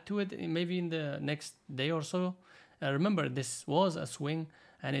to add to it, maybe in the next day or so. Remember, this was a swing,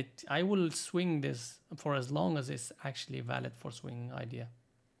 and I will swing this for as long as it's actually valid for swing idea.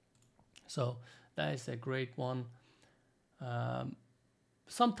 So that is a great one.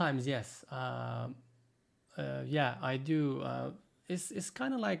 Sometimes, yes. Yeah, I do. It's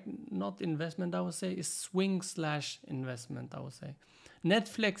kind of like not investment, I would say. It's swing / investment, I would say.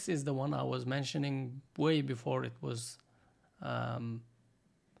 Netflix is the one I was mentioning way before it was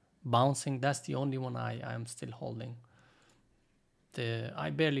bouncing. That's the only one I am still holding. I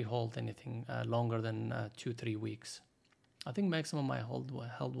barely hold anything longer than 2-3 weeks. I think maximum I held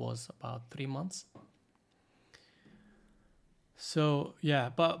was about 3 months. So yeah,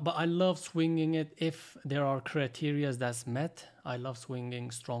 but I love swinging it if there are criteria that's met. I love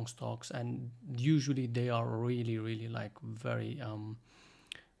swinging strong stocks, and usually they are really like very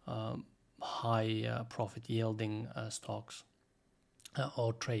high profit yielding stocks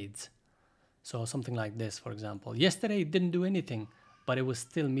or trades. So something like this, for example. Yesterday it didn't do anything, but it was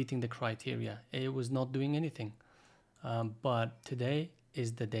still meeting the criteria. It was not doing anything. But today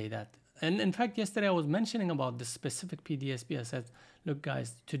is the day that... And in fact, yesterday I was mentioning about this specific PDSP. I said, look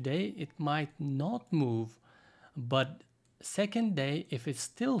guys, today it might not move, but second day, if it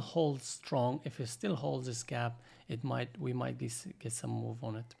still holds strong, if it still holds this gap, we might get some move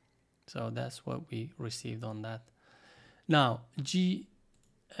on it. So that's what we received on that. Now, GFI,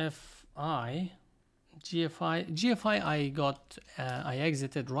 I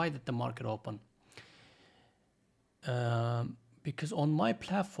exited right at the market open. Because on my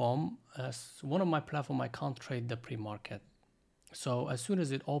platform, one of my platform, I can't trade the pre-market. So as soon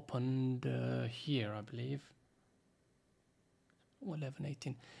as it opened here, I believe,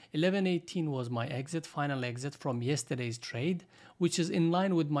 11.18. 11.18 was my exit, final exit from yesterday's trade, which is in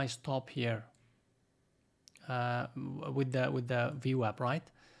line with my stop here with the VWAP, right?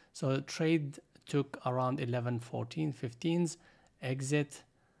 So the trade took around 11.14, 15's exit.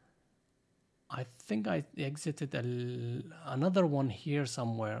 I think I exited another one here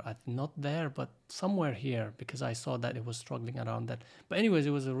somewhere. Not there, but somewhere here, because I saw that it was struggling around that. But anyways,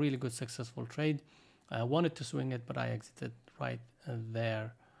 it was a really good, successful trade. I wanted to swing it, but I exited right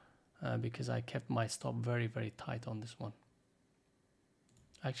there because I kept my stop very, very tight on this one.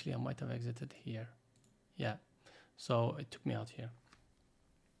 Actually, I might have exited here. Yeah, so it took me out here.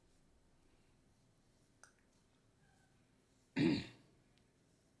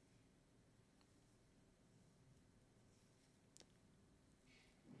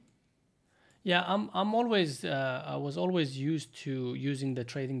 Yeah, I'm always I was always used to using the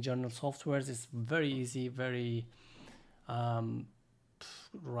trading journal softwares. It's very easy, very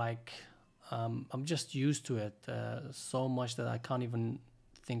like I'm just used to it so much that I can't even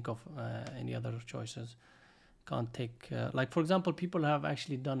think of any other choices. Can't take like, for example, people have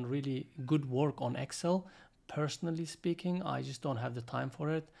actually done really good work on Excel. Personally speaking, I just don't have the time for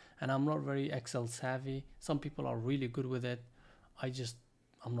it, and I'm not very Excel savvy. Some people are really good with it.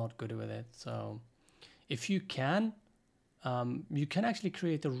 I'm not good with it. So if you can actually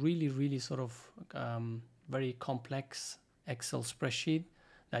create a really, really sort of very complex Excel spreadsheet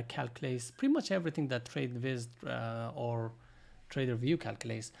that calculates pretty much everything that TradeViz or TraderView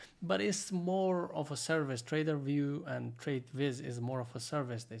calculates, but it's more of a service. TraderView and TradeViz is more of a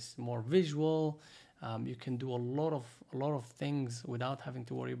service. It's more visual. You can do a lot of things without having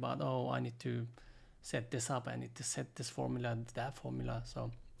to worry about, oh, I need to set this up, I need to set this formula, that formula.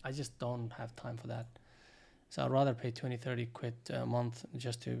 So I just don't have time for that. So I'd rather pay 20-30 quid a month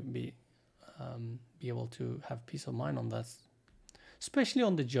just to be able to have peace of mind on that, especially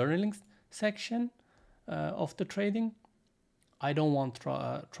on the journaling section of the trading. I don't want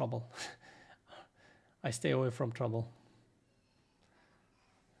trouble. I stay away from trouble.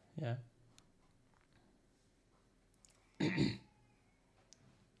 Yeah.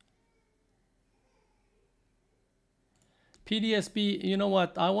 PDSB, you know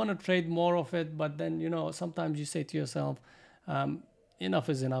what? I want to trade more of it, but then, you know, sometimes you say to yourself, enough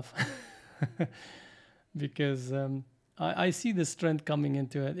is enough. Because I see the strength coming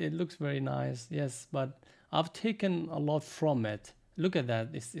into it. It looks very nice, yes, but I've taken a lot from it. Look at that.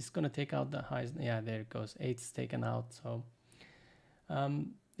 It's going to take out the highs. Yeah, there it goes. 8's taken out. So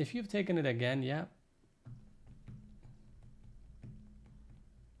if you've taken it again, yeah.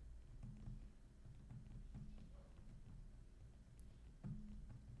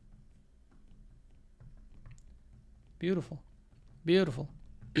 Beautiful. Beautiful.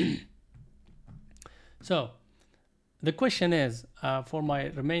 So the question is, for my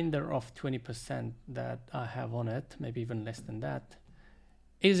remainder of 20% that I have on it, maybe even less than that,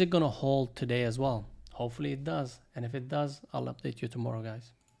 is it going to hold today as well? Hopefully it does. And if it does, I'll update you tomorrow,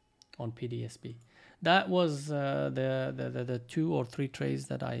 guys, on PDSB. That was the 2 or 3 trades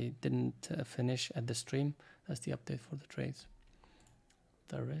that I didn't finish at the stream. That's the update for the trades.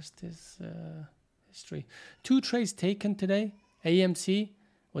 The rest is history. 2 trades taken today. AMC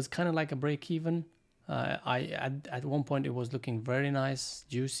was kind of like a break even. At one point it was looking very nice,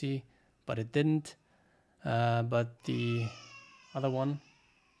 juicy, but it didn't. But the other one,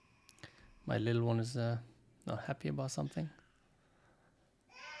 my little one is not happy about something.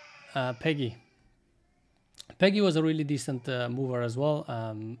 Peggy was a really decent mover as well.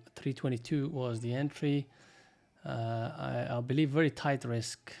 322 was the entry. I believe very tight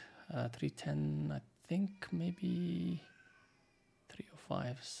risk. 310, I think maybe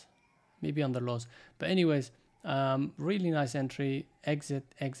 305s. Maybe on the lows, but anyways, really nice entry. Exit,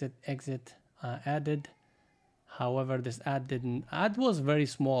 added. However, this add was very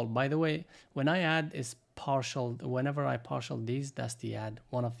small. By the way, when I add is partial, whenever I partial these, that's the add,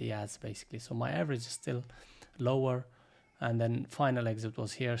 one of the adds basically. So my average is still lower, and then final exit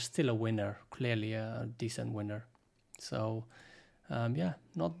was here, still a winner, clearly a decent winner. So yeah,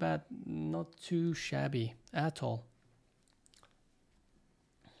 not bad, not too shabby at all.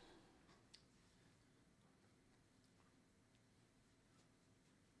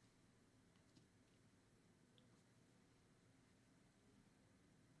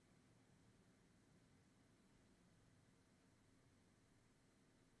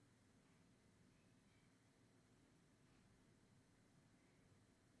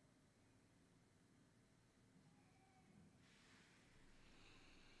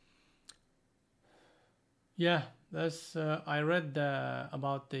 Yeah, that's I read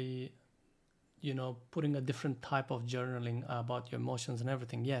about the you know, putting a different type of journaling about your emotions and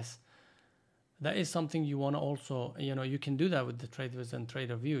everything. Yes, that is something you want to also, you know, you can do that with the TradeViz and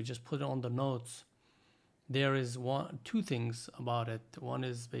TraderView. Just put it on the notes. There is two things about it. One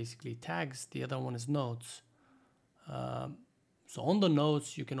is basically tags. The other one is notes. So on the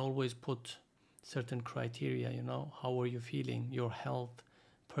notes, you can always put certain criteria, you know, how are you feeling, your health,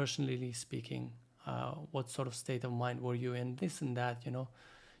 personally speaking, what sort of state of mind were you in, this and that, you know,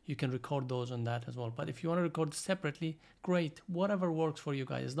 you can record those on that as well. But if you want to record separately, great, whatever works for you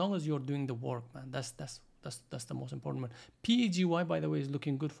guys, as long as you're doing the work, man, that's the most important one. PEGY, by the way, is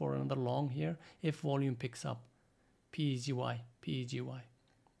looking good for another long here if volume picks up. PEGY.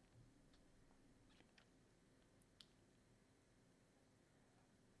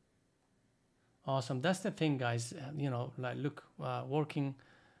 Awesome. That's the thing, guys. You know, like, look, working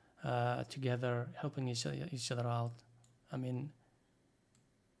together, helping each other out. I mean,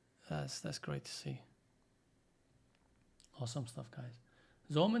 that's great to see. Awesome stuff, guys.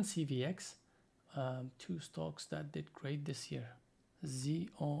 ZOM and CVX, two stocks that did great this year.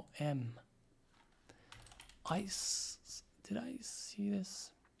 ZOM. Did I see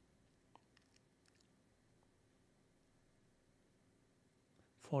this?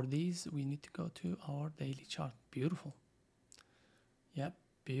 For these, we need to go to our daily chart. Beautiful. Yep,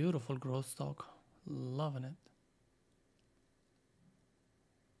 beautiful growth stock. Loving it.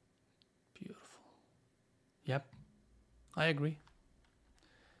 Beautiful. Yep, I agree.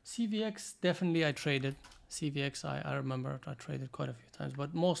 CVX, definitely I traded. CVX, I remember I traded quite a few times,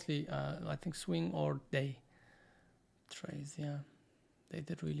 but mostly I think swing or day trades. Yeah, they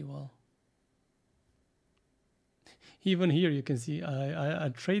did really well. Even here you can see I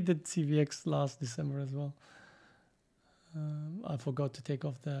traded CVX last December as well. I forgot to take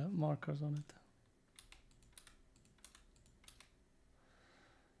off the markers on it.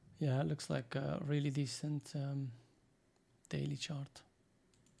 Yeah, it looks like a really decent daily chart.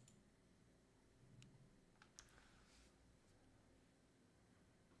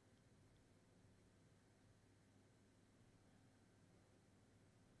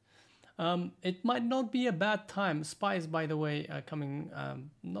 It might not be a bad time. SPY, by the way, coming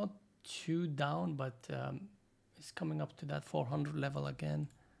not too down, but it's coming up to that 400 level again,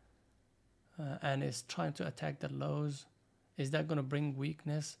 and it's trying to attack the lows. Is that going to bring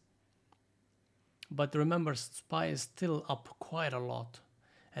weakness? But remember, SPY is still up quite a lot,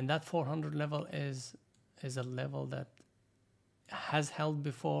 and that 400 level is a level that has held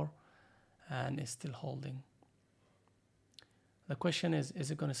before and is still holding. The question is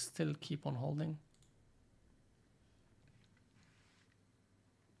it going to still keep on holding?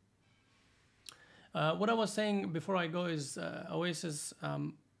 What I was saying before I go is Oasis,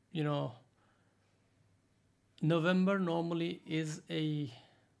 you know, November normally is a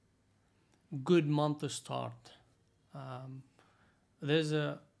good month to start. There's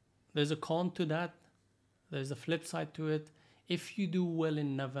a con to that. There's a flip side to it. If you do well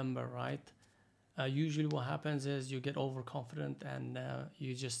in November, right? Usually what happens is you get overconfident and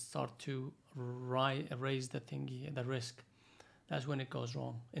you just start to raise the risk. That's when it goes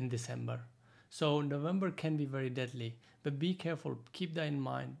wrong in December. So November can be very deadly, but be careful. Keep that in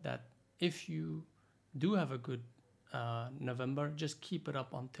mind that if you do have a good November, just keep it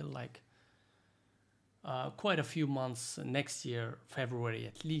up until like quite a few months next year, February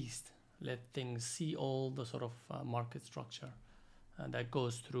at least. Let things see all the sort of market structure that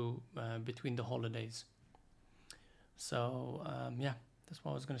goes through between the holidays. So yeah, that's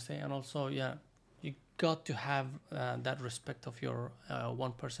what I was going to say. And also, yeah, you got to have that respect of your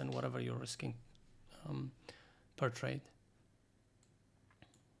 1%, whatever you're risking per trade.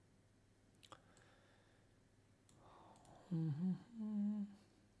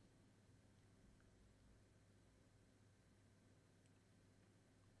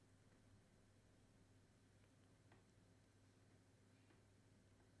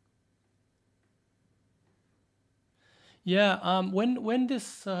 Yeah, when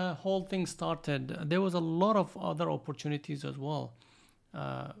this whole thing started, there was a lot of other opportunities as well.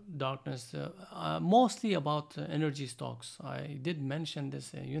 Darkness, mostly about energy stocks. I did mention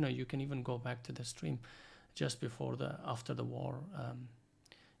this. You know, you can even go back to the stream just before after the war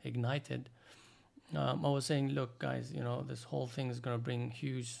ignited. I was saying, look, guys, you know, this whole thing is going to bring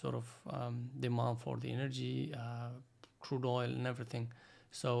huge sort of demand for the energy, crude oil, and everything.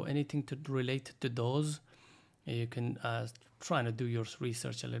 So anything related to those, you can try to do your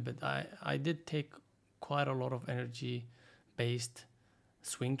research a little bit. I did take quite a lot of energy based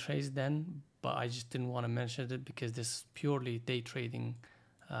swing trades then, but I just didn't want to mention it because this is purely day trading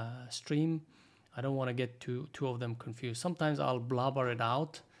stream. I don't want to get two of them confused. Sometimes I'll blabber it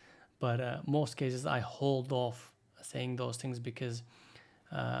out, But most cases I hold off saying those things because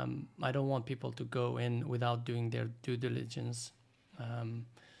I don't want people to go in without doing their due diligence,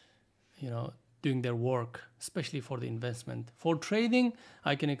 you know, doing their work, especially for the investment. For trading,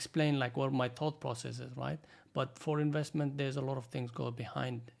 I can explain like what my thought process is, right? But for investment, there's a lot of things go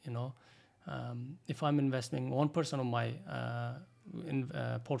behind, you know. If I'm investing 1% of my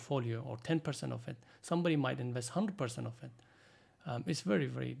portfolio or 10% of it, somebody might invest 100% of it. It's very,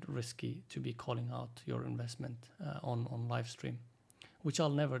 very risky to be calling out your investment on live stream, which I'll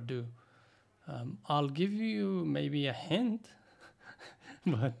never do. I'll give you maybe a hint,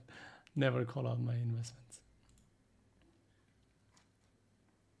 but never call out my investments.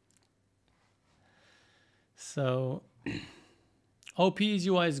 So, PE's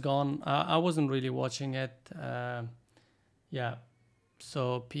UI is gone. I wasn't really watching it. Yeah,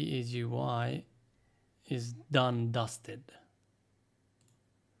 so PE's UI is done, dusted.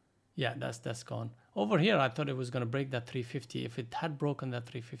 Yeah, that's gone. Over here, I thought it was going to break that 350. If it had broken that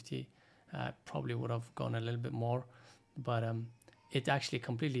 350, probably would have gone a little bit more. But it actually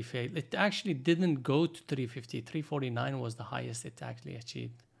completely failed. It actually didn't go to 350. 349 was the highest it actually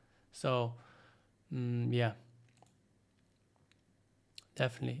achieved. So, yeah.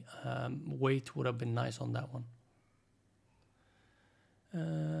 Definitely. Weight would have been nice on that one.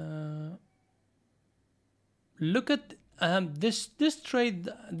 Look at this trade.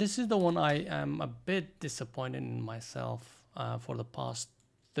 This is the one I am a bit disappointed in myself for the past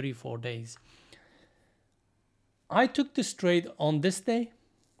 3-4 days. I took this trade on this day,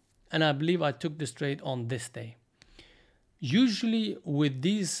 and I believe I took this trade on this day. Usually with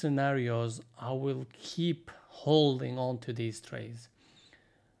these scenarios, I will keep holding on to these trades.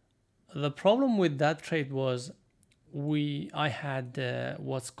 The problem with that trade was I had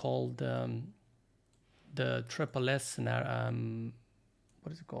what's called the triple S scenario.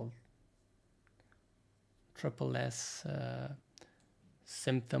 What is it called? Triple S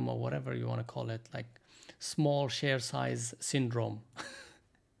symptom or whatever you want to call it, like small share size syndrome.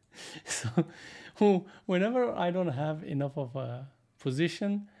 So whenever I don't have enough of a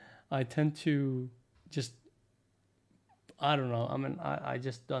position, I tend to just, I don't know. I mean, I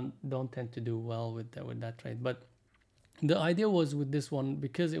just don't tend to do well with that trade. But the idea was with this one,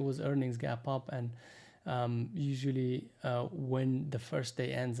 because it was earnings gap up, and usually when the first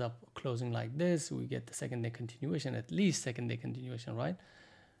day ends up closing like this, we get the second day continuation, at least second day continuation, right?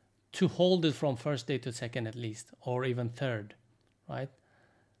 To hold it from first day to second at least, or even third, right?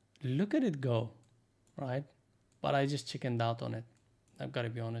 Look at it go, right? But I just chickened out on it. I've got to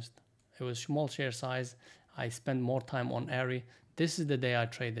be honest. It was small share size. I spent more time on ARI. This is the day I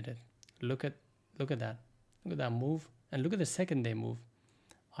traded it. Look at that. Look at that move. And look at the second day move.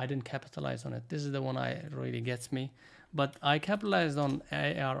 I didn't capitalize on it. This is the one I really gets me. But I capitalized on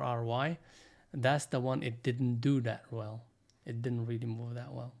ARRY. That's the one it didn't do that well. It didn't really move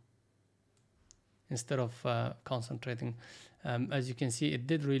that well. Instead of concentrating, as you can see, it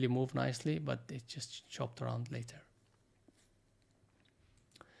did really move nicely, but it just chopped around later.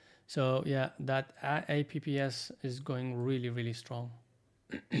 So yeah, that APPS is going really, really strong.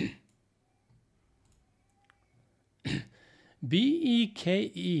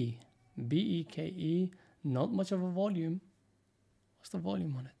 BEKE, not much of a volume. What's the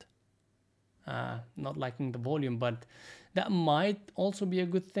volume on it? Not liking the volume, but that might also be a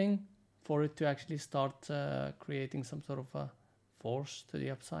good thing for it to actually start creating some sort of a force to the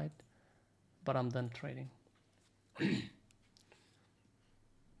upside. But I'm done trading.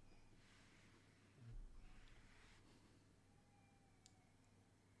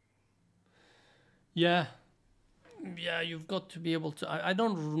 Yeah, you've got to be able to. I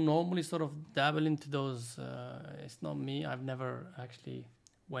don't normally sort of dabble into those. It's not me. I've never actually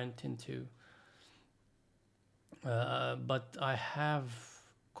went into. But I have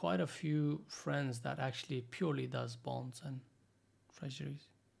quite a few friends that actually purely does bonds and treasuries.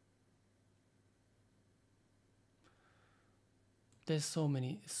 There's so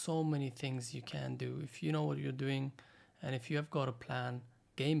many things you can do if you know what you're doing, and if you have got a plan,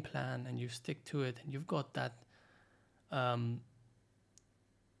 game plan, and you stick to it, and you've got that kind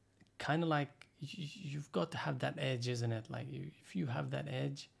of like you've got to have that edge, isn't it? Like if you have that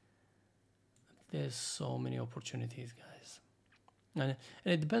edge, there's so many opportunities, guys. And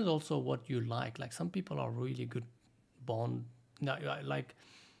it depends also what you like. Like some people are really good bond. Like,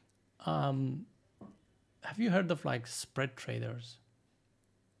 have you heard of like spread traders?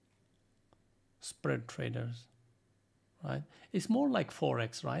 Spread traders, right? It's more like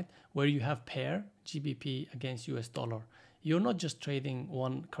Forex, right? Where you have pair GBP against US dollar. You're not just trading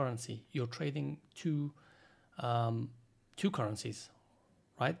one currency. You're trading two currencies,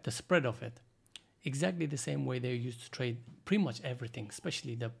 right? The spread of it. Exactly the same way they used to trade pretty much everything,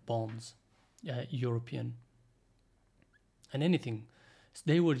 especially the bonds, European, and anything. So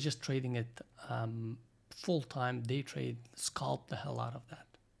they were just trading it full time. Day trade, scalp the hell out of that.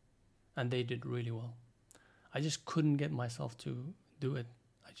 And they did really well. I just couldn't get myself to do it.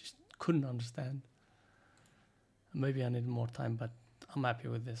 I just couldn't understand. Maybe I need more time, but I'm happy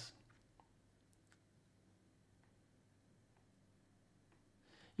with this.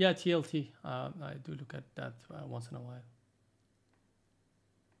 Yeah, TLT. I do look at that once in a while.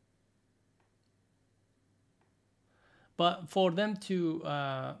 But for them to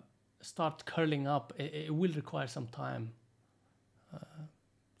start curling up, it will require some time.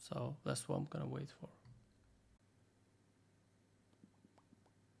 So that's what I'm gonna wait for.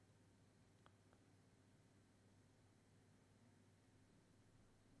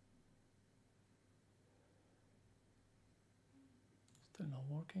 Still not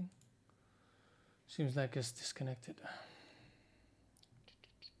working. Seems like it's disconnected.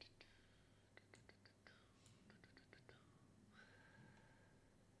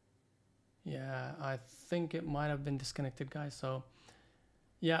 Yeah, I think it might have been disconnected, guys. So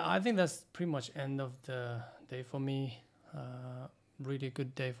yeah, I think that's pretty much end of the day for me. Really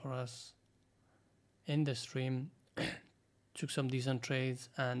good day for us in the stream. Took some decent trades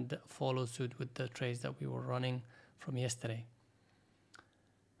and followed suit with the trades that we were running from yesterday.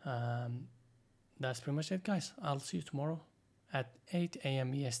 That's pretty much it, guys. I'll see you tomorrow at 8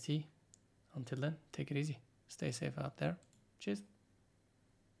 a.m. EST. Until then, take it easy. Stay safe out there. Cheers.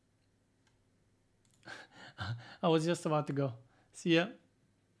 I was just about to go. See ya.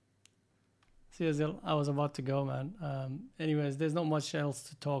 See ya, Zil. I was about to go, man. Anyways, there's not much else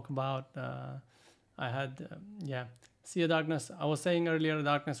to talk about. I had, yeah. See ya, Darkness. I was saying earlier,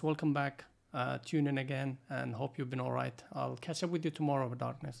 Darkness, welcome back. Tune in again and hope you've been all right. I'll catch up with you tomorrow,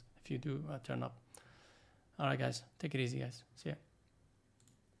 Darkness, if you do turn up. All right, guys. Take it easy, guys. See ya.